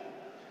evil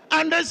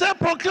and they said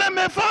proclaim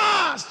a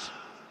fast.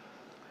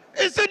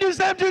 It's the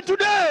same thing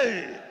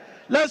today.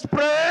 Let's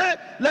pray,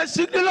 let's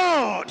seek the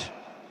Lord.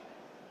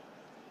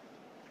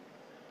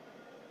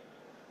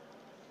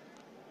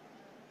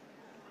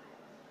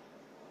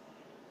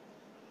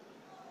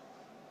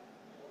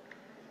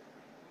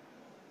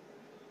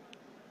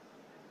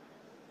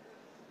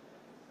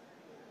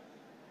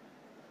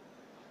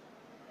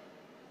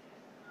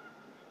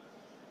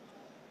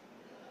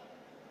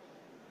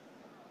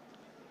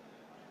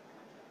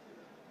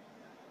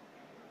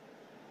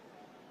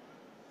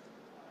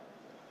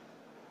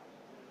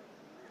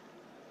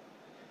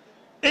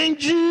 In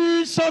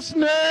Jesus'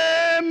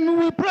 name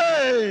we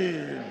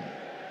pray.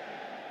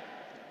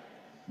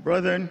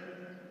 Brethren,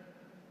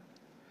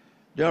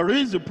 there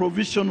is a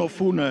provision of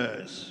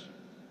fullness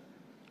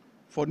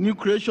for new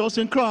creatures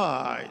in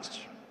Christ.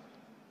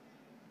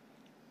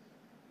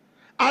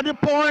 At the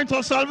point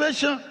of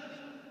salvation,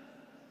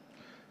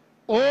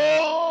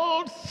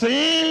 all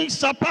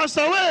things are passed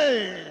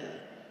away.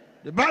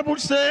 The Bible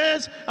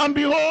says, and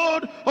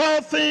behold,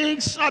 all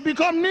things are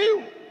become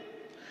new.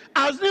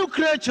 As new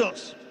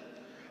creatures,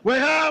 we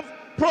have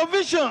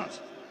provisions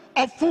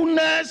of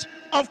fullness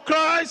of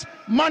Christ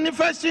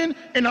manifesting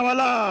in our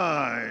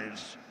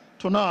lives.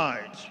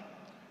 Tonight,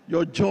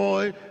 your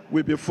joy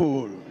will be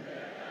full.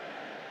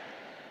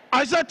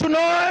 I said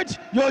tonight,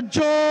 your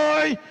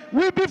joy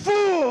will be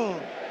full.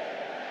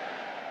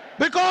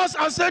 Because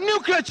as a new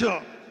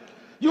creature,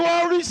 you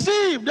will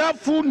receive that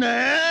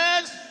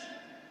fullness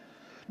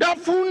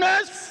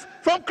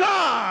from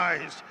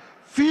Christ,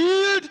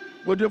 filled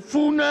with the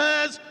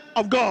fullness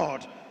of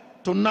God.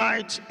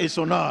 Tonight is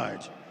your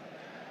night.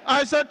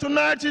 I said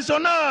tonight is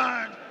your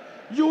night.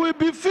 You will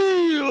be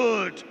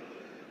filled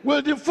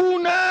with the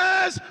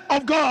fullness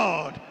of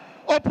God.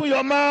 Open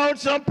your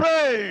mouths and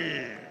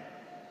pray.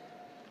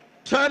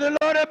 Tell the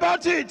Lord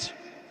about it.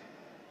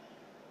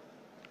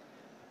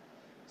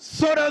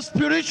 So that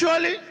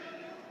spiritually,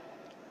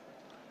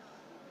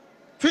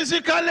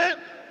 physically,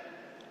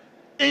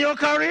 in your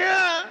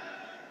career,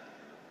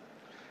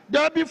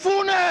 there will be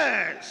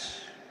fullness.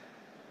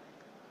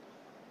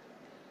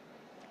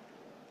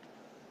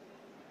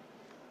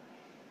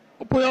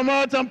 Open your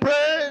mouth and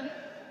pray.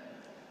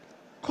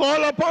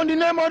 Call upon the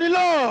name of the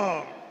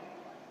Lord.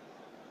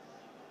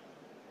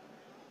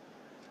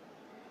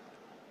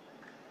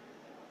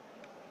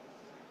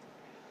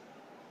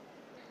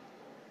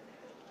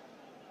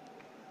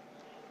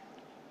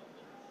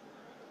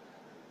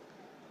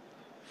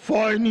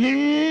 For in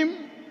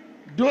him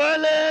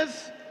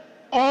dwelleth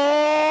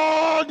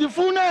all the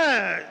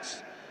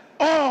fullness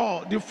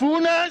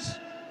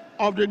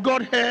of the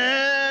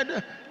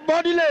Godhead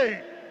bodily.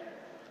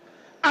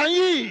 And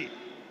ye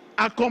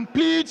are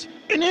complete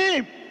in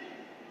him.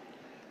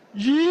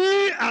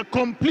 Ye are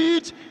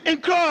complete in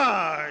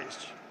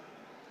Christ,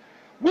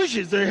 which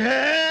is the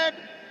head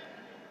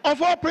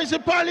of all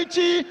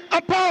principality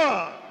and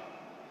power.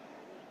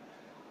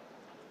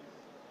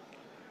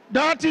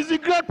 That is the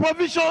great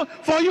provision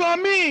for you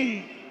and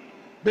me,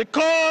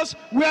 because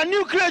we are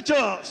new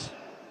creatures.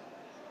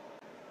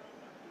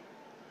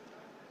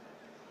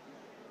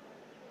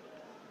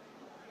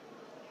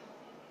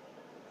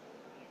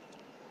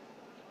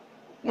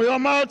 With your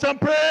mouth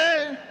and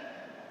pray.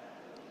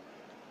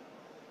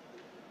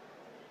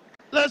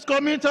 Let's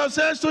commit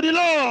ourselves to the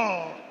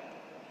Lord.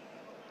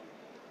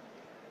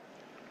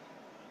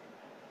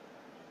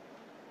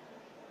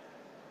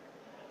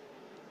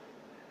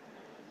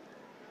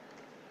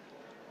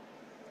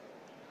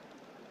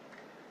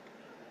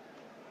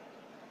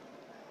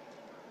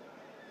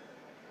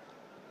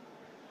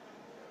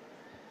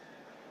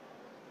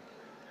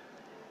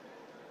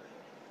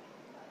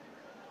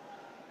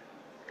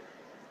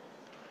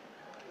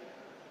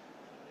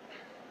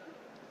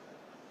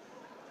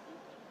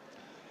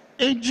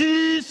 In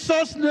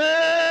Jesus'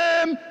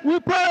 name we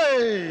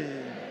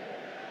pray.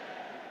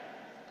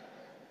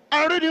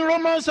 I read in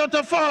Romans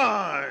chapter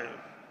 5,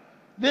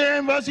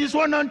 then verses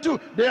 1 and 2.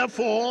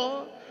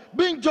 Therefore,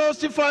 being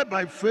justified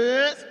by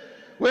faith,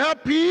 we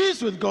have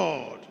peace with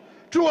God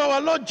through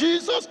our Lord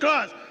Jesus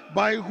Christ,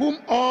 by whom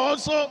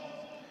also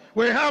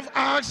we have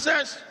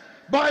access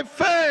by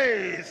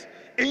faith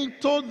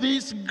into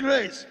this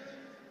grace,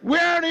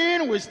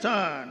 wherein we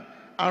stand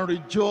and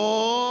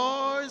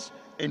rejoice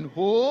in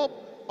hope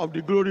of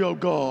the glory of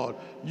God.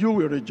 You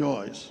will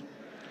rejoice.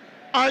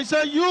 I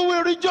say you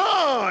will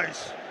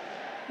rejoice.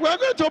 We're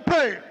going to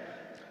pray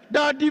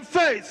that the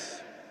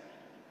faith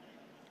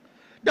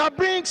that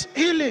brings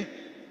healing,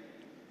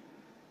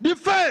 the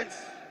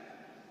faith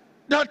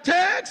that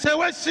takes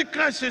away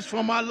sicknesses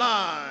from our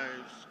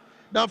lives,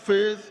 that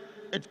faith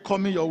is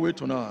coming your way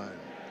tonight.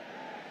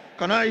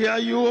 Can I hear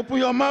you? Open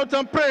your mouth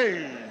and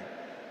pray.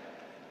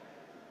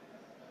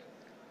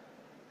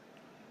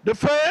 The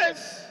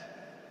faith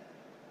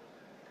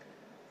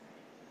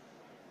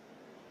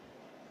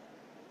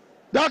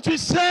that will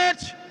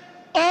set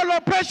all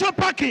oppression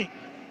packing.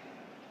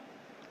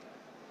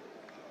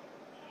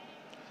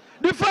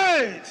 The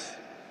faith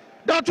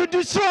that will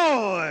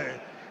destroy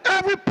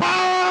every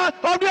power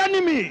of the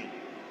enemy.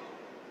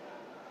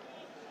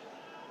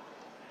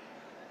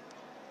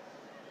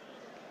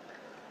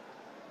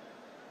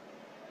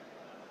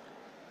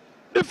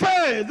 The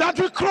faith that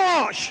will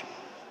crush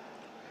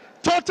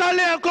totally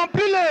and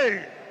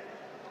completely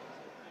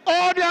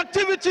all the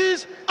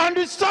activities and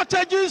the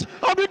strategies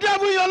of the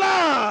devil in your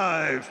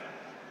life.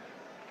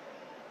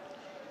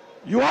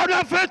 You have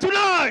that faith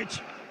tonight.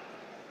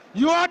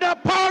 You have the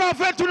power of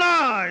faith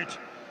tonight.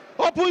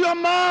 Open your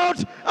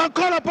mouth and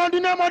call upon the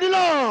name of the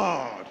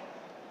Lord.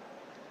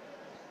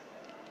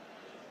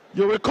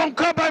 You will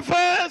conquer by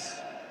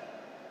faith.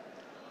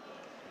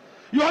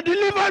 You are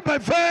delivered by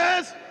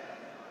faith.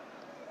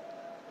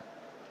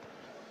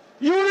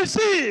 You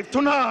receive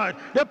tonight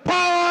the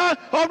power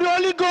of the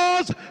Holy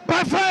Ghost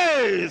by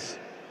faith.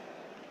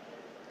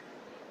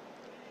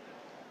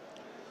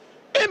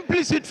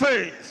 Implicit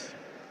faith.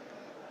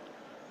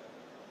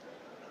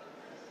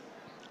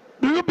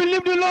 Do you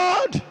believe the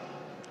Lord?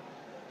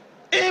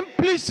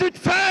 Implicit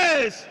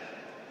faith.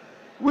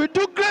 We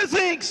do great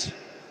things,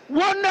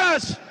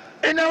 wonders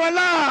in our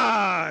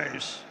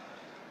lives.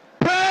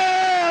 Pray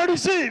and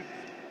receive.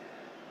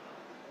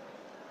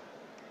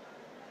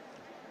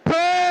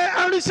 Pray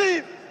and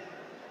receive.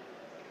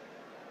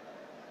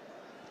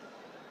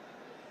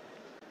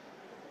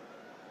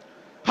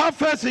 Have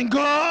faith in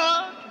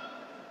God.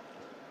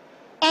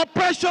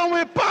 Oppression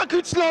will pack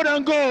its load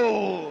and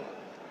go.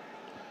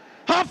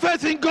 Have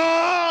faith in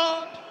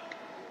God.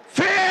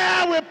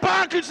 Fear will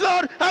pack its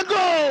load and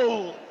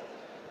go.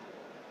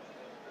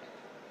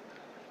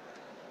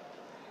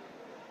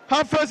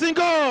 Have faith in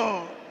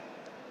God.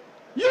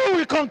 You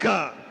will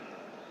conquer.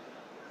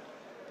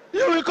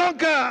 You will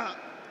conquer.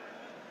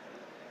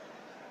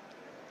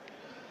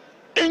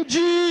 In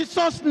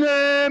Jesus'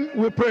 name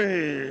we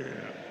pray.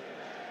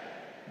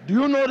 Do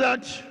you know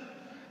that?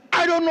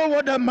 I don't know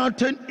what that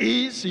mountain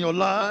is in your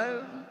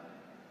life.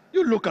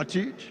 You look at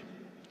it.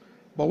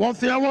 But one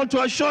thing I want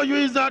to assure you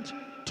is that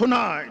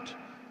tonight,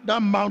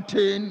 that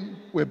mountain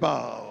will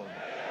bow.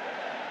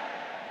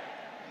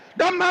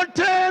 That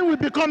mountain will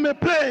become a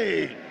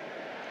plain.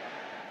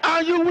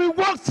 And you will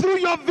walk through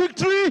your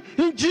victory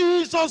in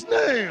Jesus'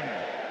 name.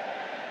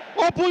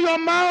 Open your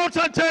mouth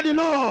and tell the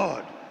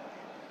Lord,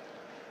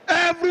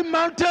 every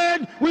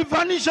mountain will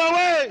vanish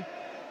away.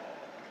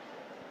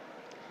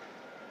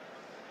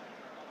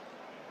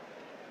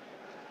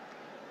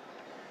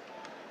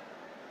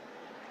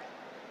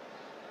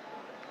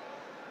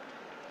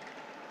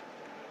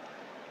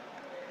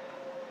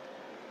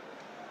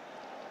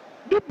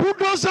 The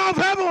bulldozer of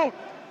heaven,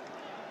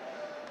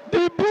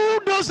 the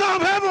bulldozer hosts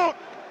of heaven,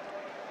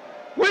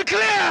 we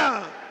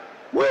clear,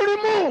 we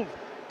remove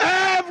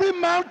every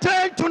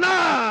mountain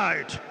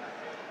tonight.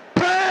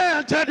 Pray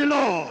and tell the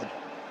Lord.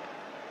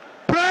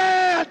 Pray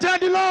and tell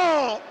the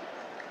Lord.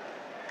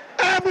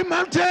 Every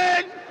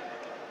mountain,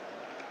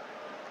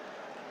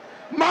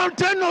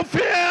 mountain of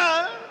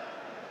fear,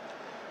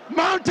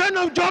 mountain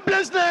of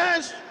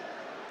joblessness,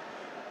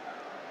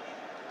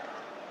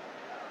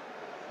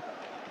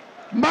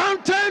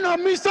 mountain of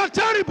Mr.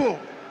 Terrible,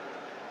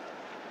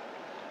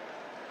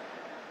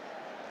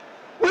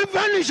 we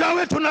vanish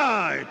away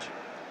tonight.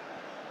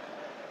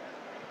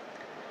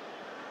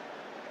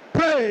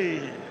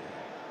 Pray.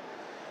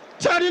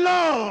 Tell the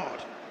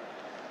Lord.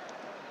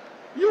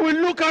 You will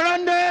look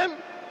around them.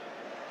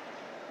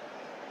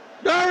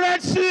 The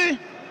Red Sea,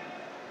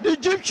 the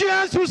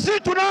Egyptians will see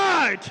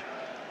tonight.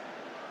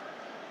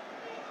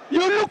 You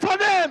look for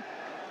them.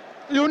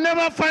 You'll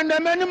never find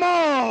them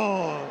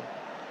anymore.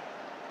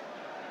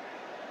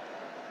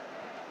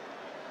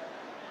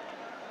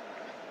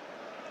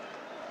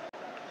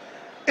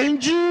 In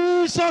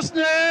Jesus'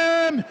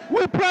 name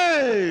we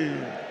pray.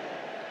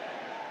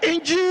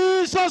 In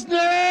Jesus'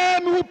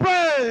 name we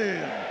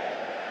pray.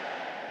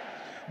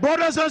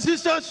 Brothers and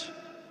sisters,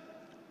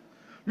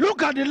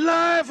 look at the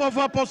life of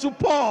Apostle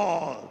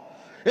Paul,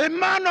 a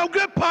man of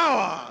great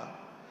power.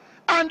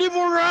 And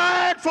even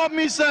right from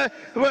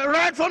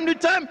the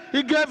time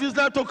he gave his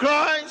life to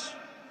Christ,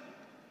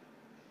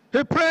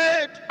 he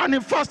prayed and he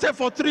fasted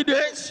for 3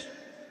 days.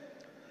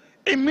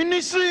 In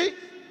ministry,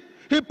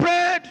 he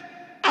prayed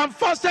and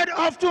fasted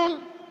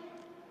often.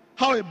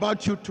 How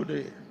about you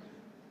today?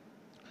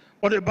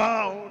 What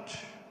about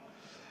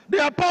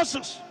the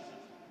apostles?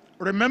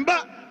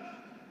 Remember,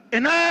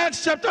 in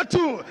Acts chapter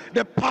 2,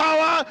 the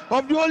power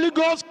of the Holy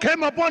Ghost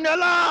came upon their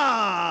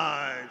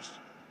lives.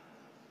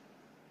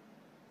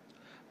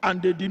 And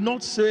they did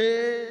not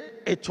say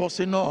it was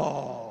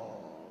enough.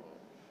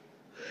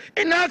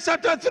 In Acts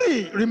chapter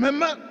 3,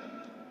 remember,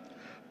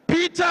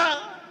 Peter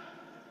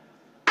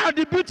at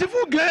the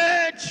beautiful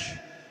gate,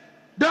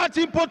 that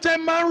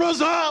impotent man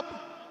rose up.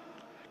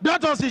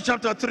 That was in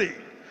chapter 3.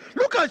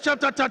 Look at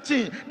chapter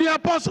 13. The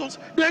apostles,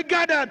 they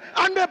gathered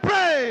and they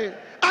prayed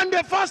and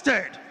they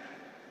fasted.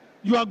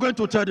 You are going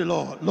to tell the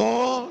Lord,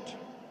 Lord,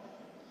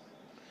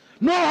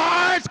 no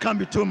height can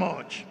be too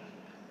much.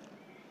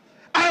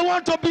 I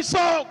want to be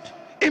soaked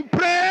in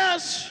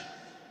prayers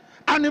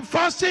and in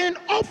fasting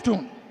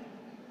often.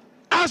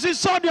 As he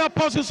saw the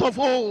apostles of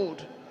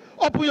old,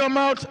 open your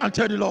mouth and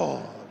tell the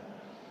Lord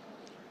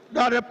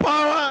that the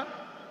power,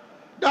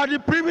 that the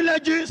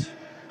privileges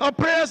of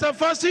prayers and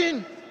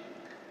fasting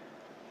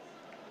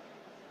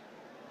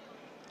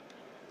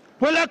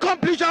will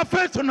accomplish our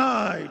faith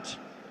tonight.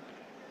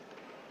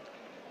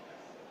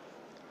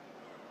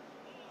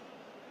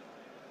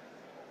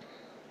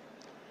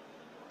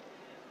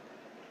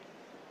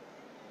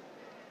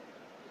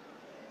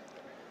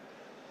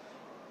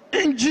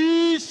 In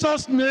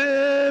Jesus'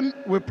 name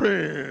we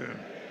pray.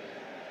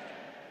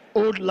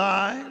 Old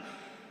life,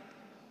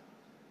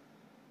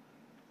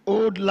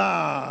 old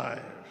life,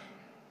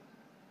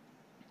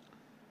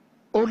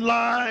 old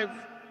life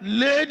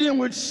laden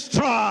with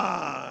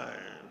strife,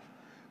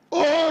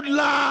 old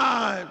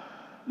life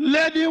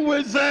laden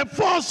with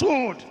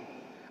falsehood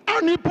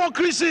and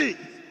hypocrisy,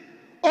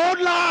 old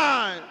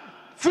life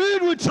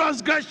filled with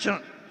transgression,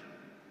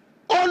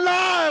 old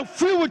life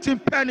filled with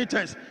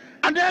impenitence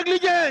and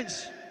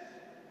negligence.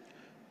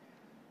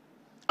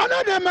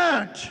 Another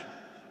man,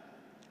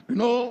 you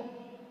know,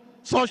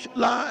 such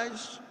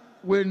lies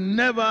will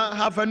never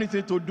have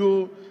anything to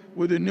do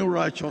with the new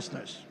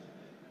righteousness.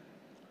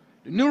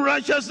 The new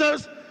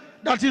righteousness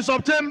that is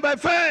obtained by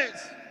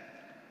faith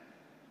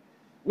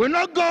will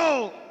not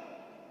go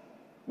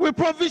with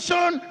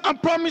provision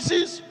and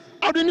promises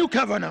of the new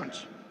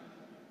covenant.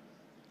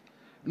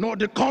 No,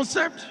 the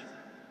concept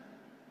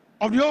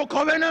of the old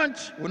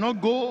covenant will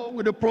not go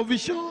with the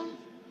provision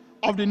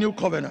of the new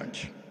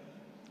covenant.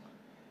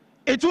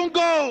 It won't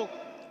go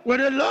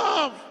with the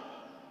love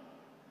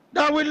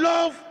that we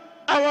love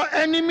our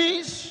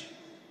enemies.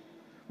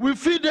 We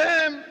feed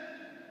them.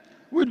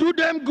 We do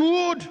them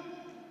good.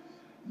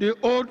 The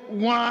old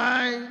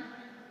wine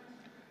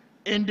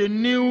in the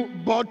new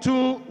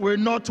bottle will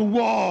not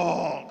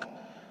work.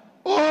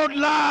 Old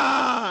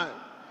life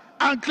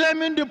and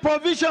claiming the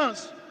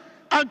provisions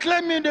and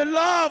claiming the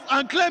love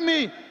and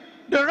claiming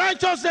the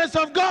righteousness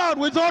of God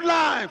with old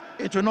life,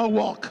 it will not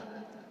work.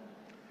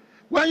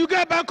 When you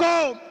get back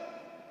home,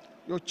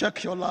 you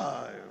check your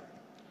life.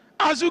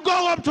 As you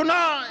go up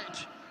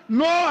tonight,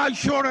 know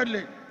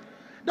assuredly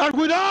that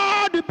with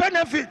all the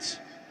benefits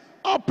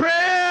of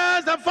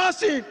prayers and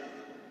fasting,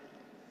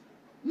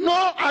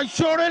 know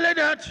assuredly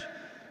that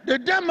the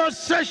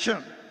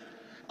demonstration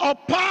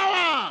of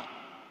power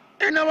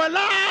in our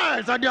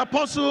lives as the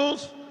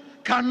apostles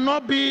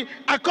cannot be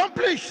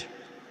accomplished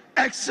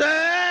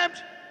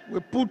except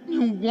we put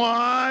new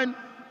wine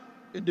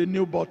in the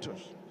new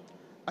bottles.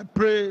 I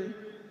pray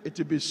it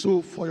will be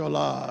so for your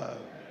life.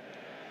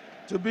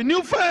 To be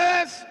new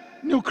faith,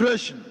 new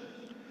creation.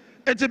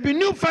 It will be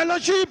new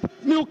fellowship,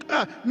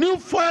 new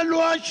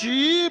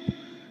fellowship,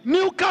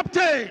 new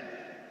captain.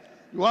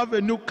 You have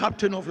a new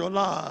captain of your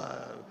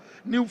life,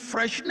 new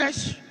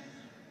freshness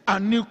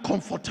and new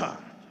comforter,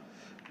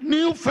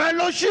 new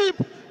fellowship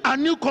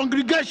and new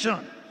congregation.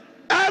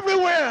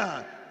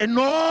 Everywhere, in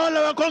all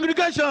our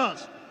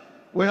congregations,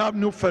 we have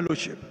new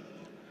fellowship.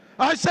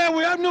 I say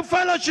we have new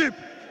fellowship,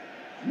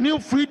 new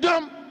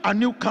freedom and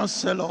new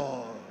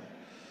counselor.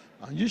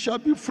 And you shall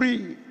be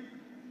free.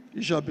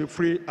 You shall be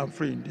free and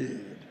free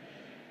indeed.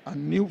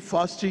 And new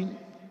fasting,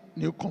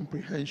 new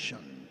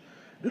comprehension.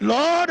 The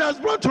Lord has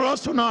brought to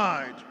us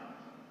tonight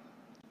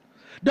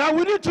that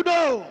we need to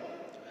know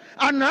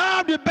and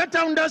have the better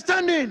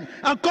understanding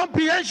and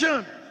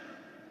comprehension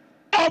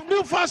of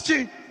new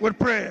fasting with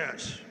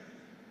prayers.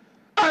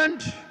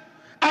 And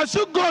as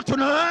you go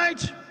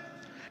tonight,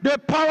 the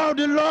power of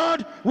the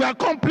Lord will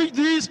accomplish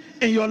this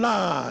in your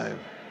life.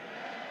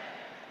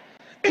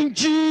 In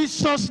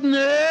Jesus'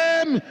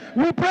 name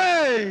we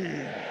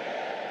pray.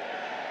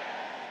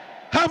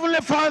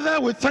 Heavenly Father,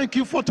 we thank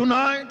you for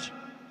tonight.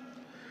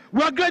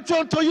 We are grateful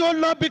unto you,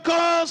 Lord,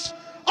 because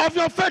of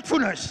your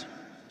faithfulness.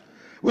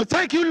 We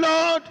thank you,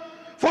 Lord,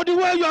 for the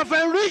way you have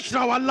enriched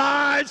our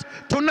lives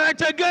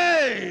tonight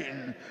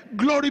again.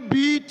 Glory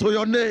be to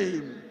your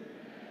name.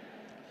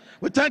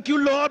 We thank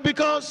you, Lord,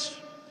 because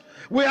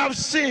we have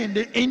seen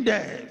the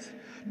in-depth,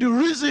 the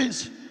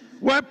reasons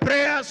why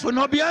prayers will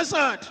not be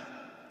answered.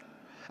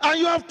 And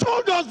you have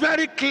told us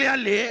very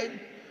clearly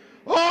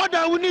all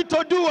that we need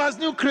to do as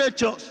new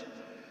creatures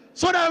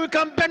so that we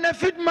can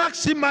benefit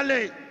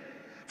maximally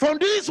from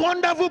this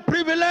wonderful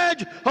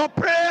privilege of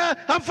prayer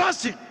and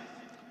fasting.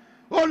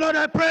 Oh Lord,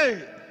 I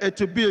pray it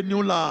will be a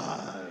new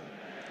life.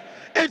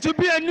 It will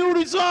be a new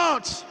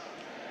result.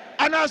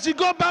 And as we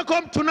go back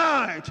home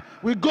tonight,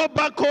 we go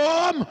back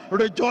home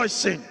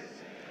rejoicing.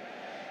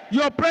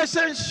 Your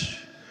presence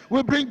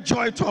will bring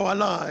joy to our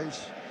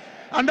lives.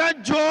 And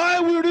that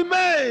joy will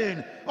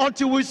remain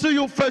until we see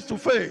you face to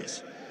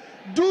face.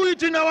 Do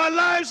it in our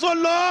lives, oh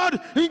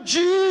Lord, in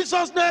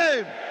Jesus'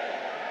 name.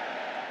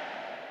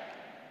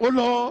 Oh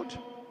Lord,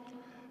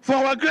 for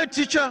our great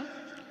teacher,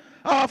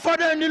 our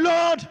Father in the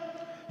Lord,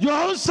 your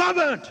own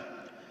servant,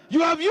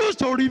 you have used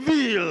to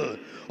reveal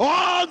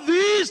all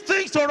these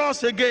things to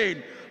us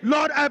again.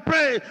 Lord, I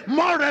pray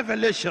more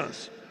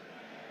revelations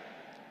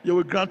you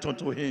will grant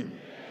unto him.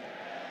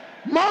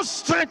 More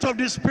strength of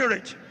the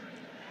Spirit.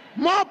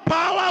 More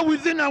power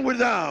within and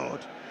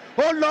without.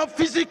 Oh Lord,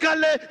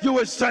 physically you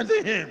will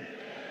strengthen him.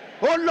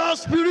 Oh Lord,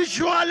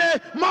 spiritually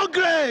more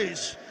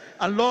grace.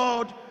 And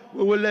Lord,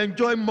 we will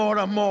enjoy more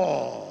and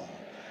more.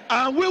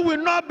 And we will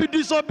not be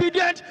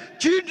disobedient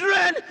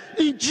children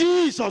in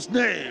Jesus'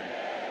 name.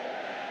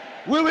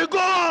 We will go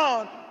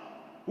on.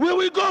 We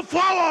will go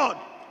forward.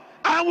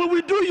 And we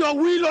will do your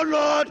will, oh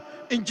Lord,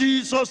 in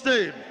Jesus'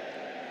 name.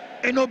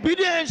 In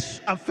obedience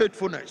and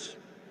faithfulness.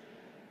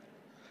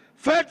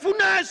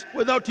 Faithfulness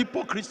without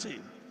hypocrisy.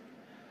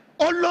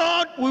 Oh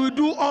Lord, we will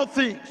do all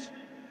things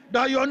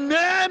that your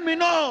name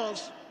in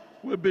us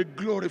will be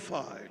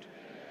glorified.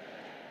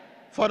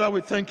 Father,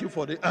 we thank you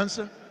for the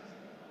answer.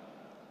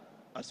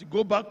 As you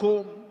go back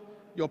home,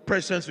 your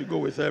presence will go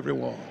with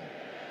everyone.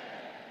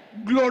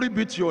 Glory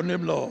be to your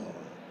name, Lord.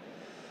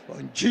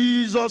 In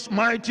Jesus'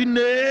 mighty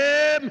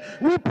name,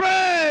 we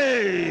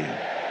pray.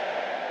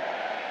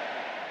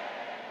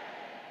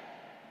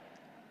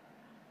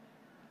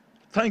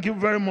 Thank you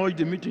very much.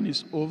 The meeting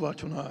is over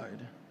tonight.